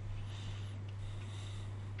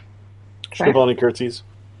 Shivani curtsies.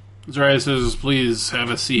 Zoraya says, "Please have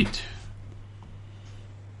a seat."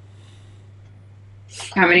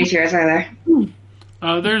 How many chairs are there?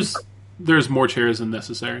 There's more chairs than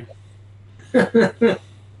necessary. Are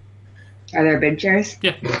there big chairs?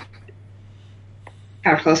 Yeah.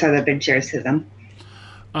 How close are the big chairs to them?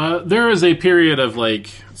 There is a period of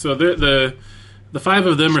the 5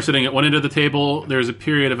 of them are sitting at one end of the table. There's a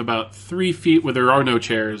period of about 3 feet where there are no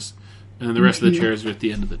chairs, and then the rest of the chairs are at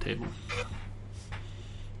the end of the table.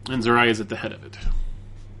 And Zoraya is at the head of it.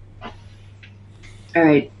 All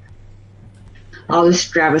right. I'll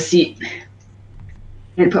just grab a seat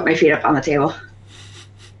and put my feet up on the table.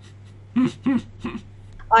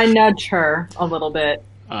 I nudge her a little bit.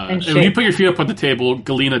 And when you put your feet up on the table,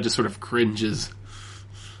 Galena just sort of cringes.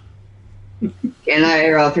 Can I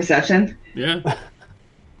roll perception? Yeah.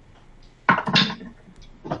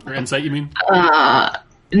 Or insight, you mean?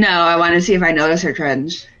 No, I want to see if I notice her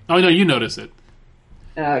cringe. Oh, no, you notice it.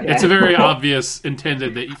 Okay. It's a very obvious,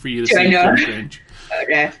 intended for you to see her cringe.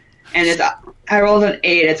 Okay. And I rolled an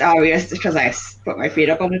 8. It's obvious because I put my feet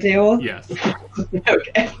up on the table? Yes.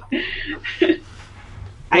 Okay.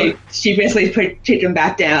 She basically put them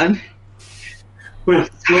back down.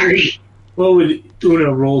 But Sorry. What would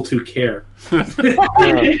Una roll to care? Una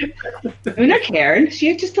cared. She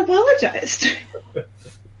had just apologized.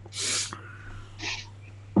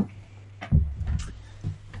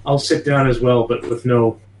 I'll sit down as well, but with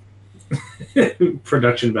no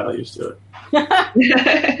production values to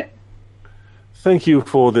it. Thank you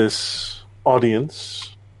for this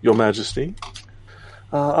audience, Your Majesty.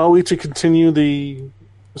 Are we to continue the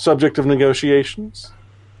subject of negotiations?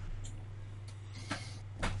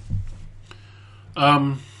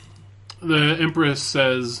 The Empress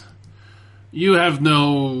says, you have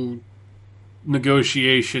no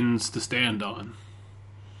negotiations to stand on.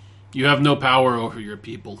 You have no power over your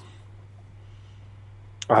people.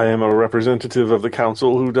 I am a representative of the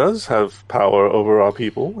council who does have power over our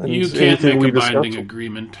people. And You can't make anything a we discuss- binding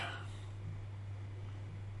agreement.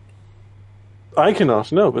 I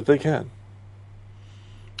cannot, no, but they can.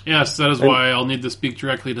 Yes, that is why I'll need to speak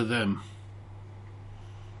directly to them.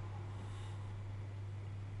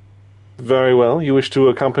 Very well. You wish to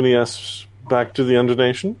accompany us back to the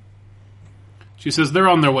Undernation? She says they're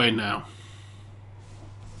on their way now.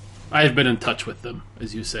 I have been in touch with them,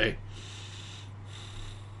 as you say.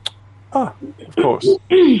 Ah, of course.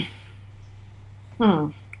 In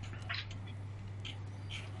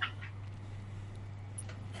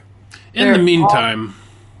the meantime,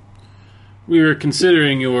 we were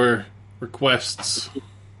considering your requests.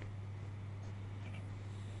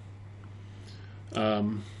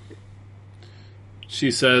 She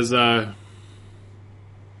says, Una,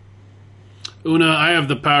 I have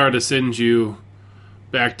the power to send you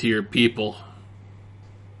back to your people.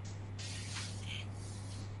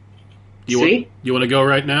 See? You want to go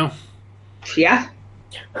right now? Yeah.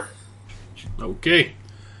 Okay.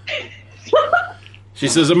 She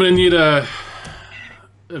says, I'm going to need a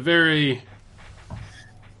very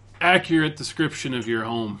accurate description of your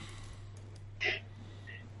home.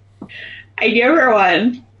 I give her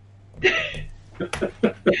one.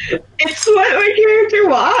 It's what my character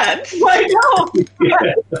wants. I know.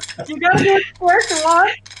 You gotta do what the character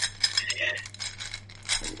wants.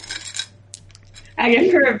 I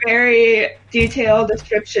give her a very detailed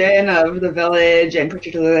description of the village and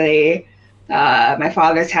particularly my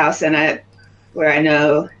father's house in it, where I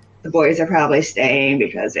know the boys are probably staying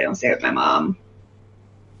because they don't stay with my mom.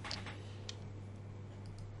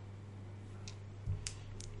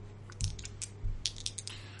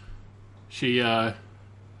 She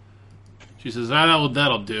says,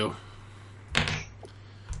 that'll do.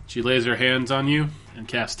 She lays her hands on you and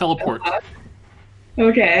casts teleport.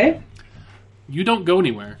 Okay. You don't go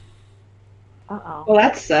anywhere. Uh-oh. Well,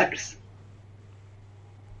 that sucks.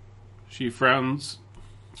 She frowns,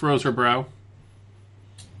 furrows her brow.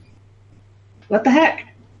 What the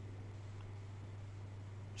heck?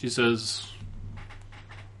 She says,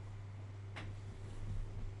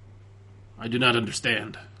 I do not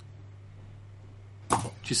understand.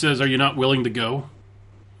 She says, are you not willing to go?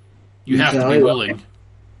 You have to be willing.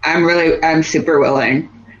 I'm super willing.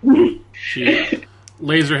 She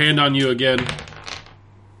lays her hand on you again.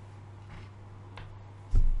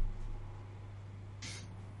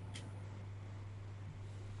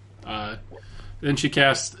 Then she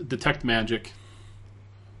casts Detect Magic.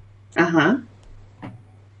 Uh-huh.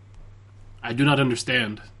 I do not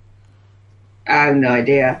understand. I have no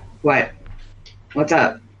idea. What? What's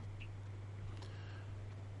up?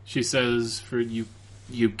 She says, "For you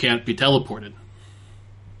can't be teleported."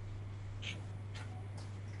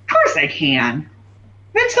 Of course I can.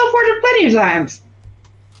 I've been teleported plenty of times.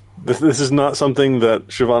 This is not something that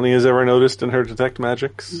Shivani has ever noticed in her detect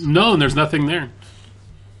magics. No, and there's nothing there.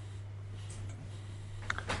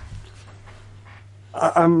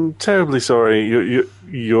 I'm terribly sorry,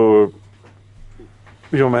 your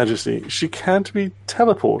Majesty. She can't be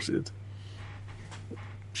teleported.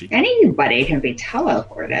 Anybody can be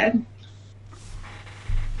teleported.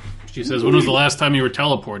 She says, "When was the last time you were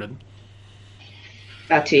teleported?"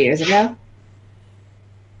 About 2 years ago.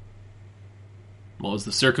 What was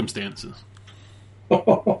the circumstances?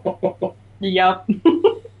 Yup.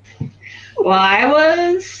 Well, I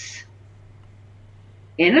was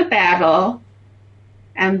in a battle,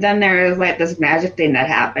 and then there was like this magic thing that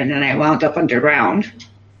happened, and I wound up underground.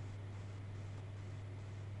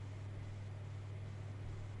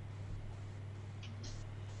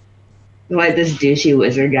 Like this douchey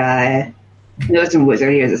wizard guy. He wasn't a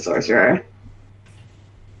wizard, he was a sorcerer.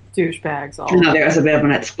 Douchebags all. And then there was a bit of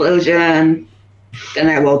an explosion. Then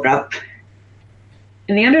I woke up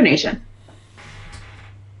in the Undernation.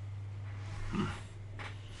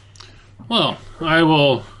 Well, I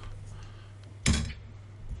will.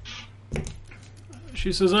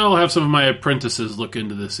 She says, "I'll have some of my apprentices look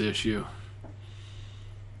into this issue."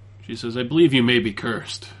 She says, I believe you may be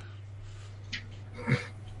cursed.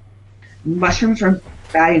 Mushrooms are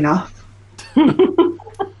bad enough.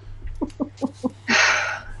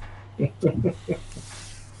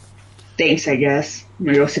 Thanks, I guess. I'm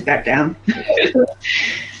gonna go sit back down.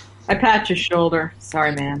 I pat your shoulder.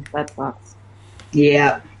 Sorry, man. That sucks.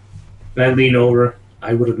 Yeah. I lean over.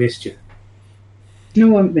 I would have missed you. No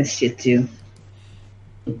one missed you too.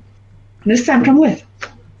 This time, come with.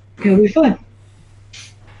 It'll be fun.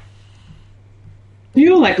 You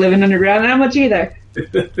don't like living underground that much either.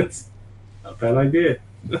 That's not a bad idea.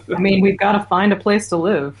 I mean, we've got to find a place to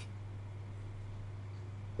live.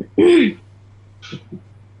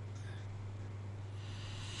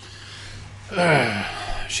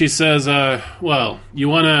 She says, well, you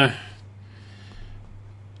want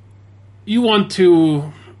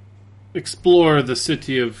to explore the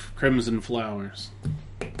city of Crimson Flowers.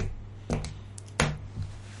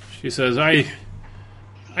 She says,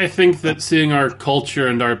 I think that seeing our culture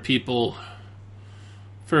and our people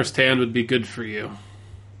firsthand would be good for you.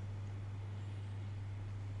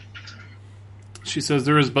 She says,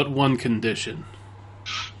 there is but one condition.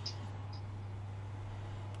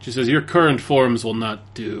 She says, your current forms will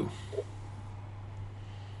not do.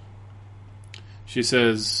 She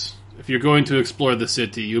says, if you're going to explore the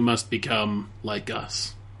city, you must become like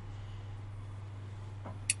us.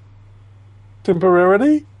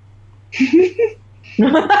 Temporarily? She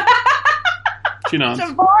nods.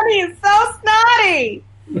 Shivani is so snotty!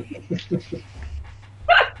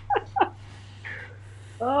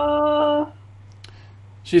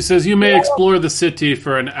 She says, you may explore the city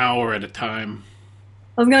for an hour at a time.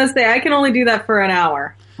 I was going to say, I can only do that for an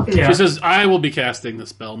hour. Yeah. She says, I will be casting the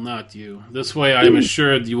spell, not you. This way I am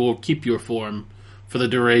assured you will keep your form for the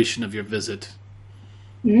duration of your visit.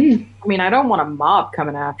 I mean, I don't want a mob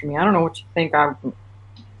coming after me. I don't know what you think I...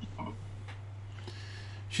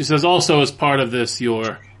 She says, also as part of this,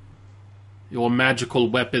 your magical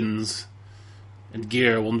weapons and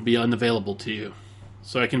gear will be unavailable to you.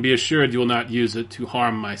 So I can be assured you will not use it to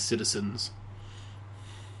harm my citizens.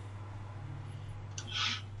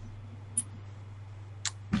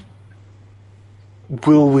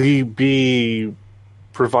 Will we be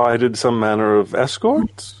provided some manner of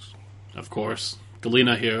escort? Of course.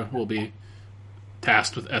 Galena here will be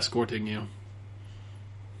tasked with escorting you.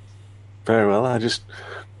 Very well. I just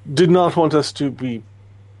did not want us to be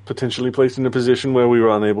potentially placed in a position where we were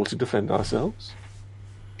unable to defend ourselves.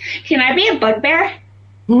 Can I be a bugbear?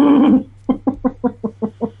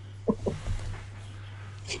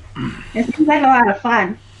 It seems like a lot of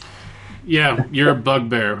fun. Yeah, you're a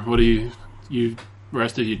bugbear. What do you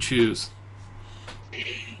rest of you choose?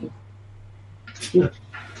 I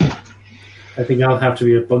think I'll have to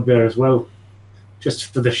be a bugbear as well, just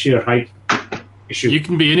for the sheer height issue. You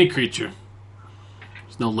can be any creature.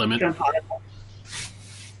 There's no limit.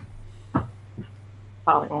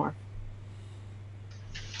 Polymorph.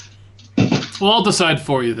 Well, I'll decide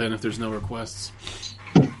for you then if there's no requests.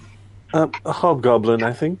 A hobgoblin,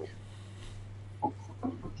 I think. All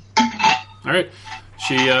right.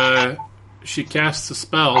 She casts a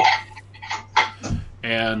spell,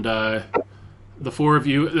 and the four of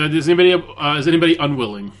you. Is anybody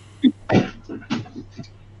unwilling?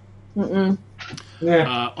 Mm-mm.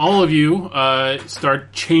 Yeah. All of you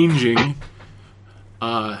start changing,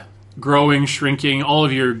 growing, shrinking. All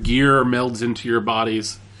of your gear melds into your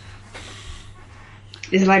bodies.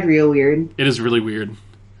 It's like real weird. It is really weird.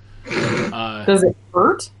 Does it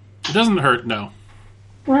hurt? It doesn't hurt, no.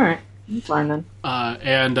 All right. I'm fine then.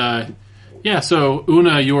 So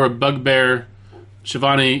Una, you're a bugbear.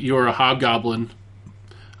 Shivani, you're a hobgoblin.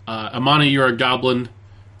 Amani, you're a goblin.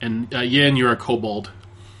 And Yin, you're a kobold.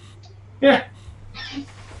 Yeah.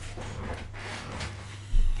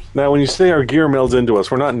 Now, when you say our gear melds into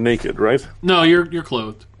us, we're not naked, right? No, you're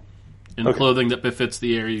clothed in Okay. clothing that befits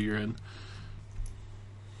the area you're in.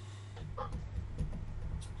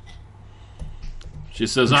 She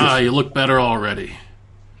says, you look better already.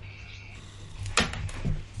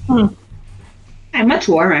 I'm much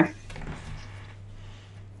warmer.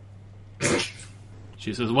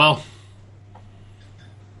 She says, well,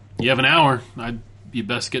 you have an hour. You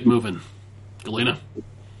best get moving. Galena.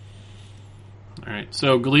 All right,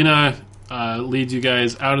 so Galena leads you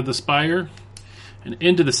guys out of the spire and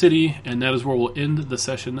into the city, and that is where we'll end the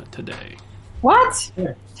session today. What?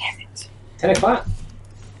 Yeah. Damn it. 10 o'clock.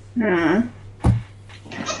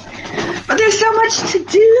 But there's so much to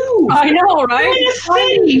do. I know, right?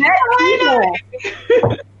 I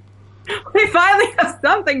We finally have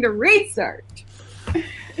something to research.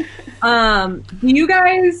 Do you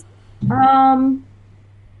guys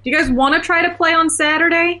want to try to play on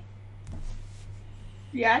Saturday?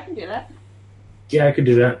 Yeah, I can do that. Yeah, I could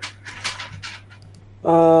do that.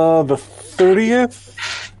 The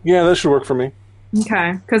 30th? Yeah, that should work for me.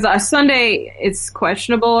 Okay, because Sunday it's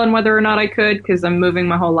questionable on whether or not I could because I'm moving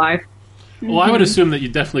my whole life. Well, I would assume that you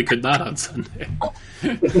definitely could not on Sunday.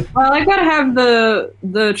 Well, I've got to have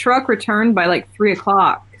the truck returned by like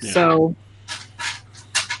 3:00. Yeah. So,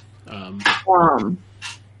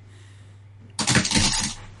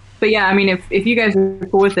 but yeah, I mean, if you guys are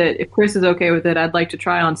cool with it, if Chris is okay with it, I'd like to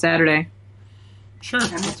try on Saturday. Sure,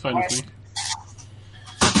 that's fine with me.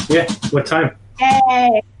 Yeah. What time?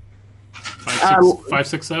 Yay! 5,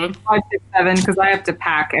 6, 7? 5, 6, 7, because I have to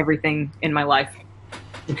pack everything in my life,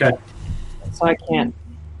 Okay. so I can't.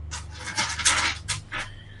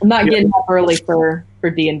 I'm not getting up early for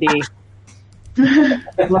D&D.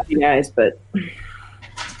 Love you guys, but I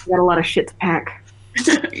got a lot of shit to pack.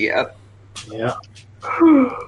 Yep. Yeah.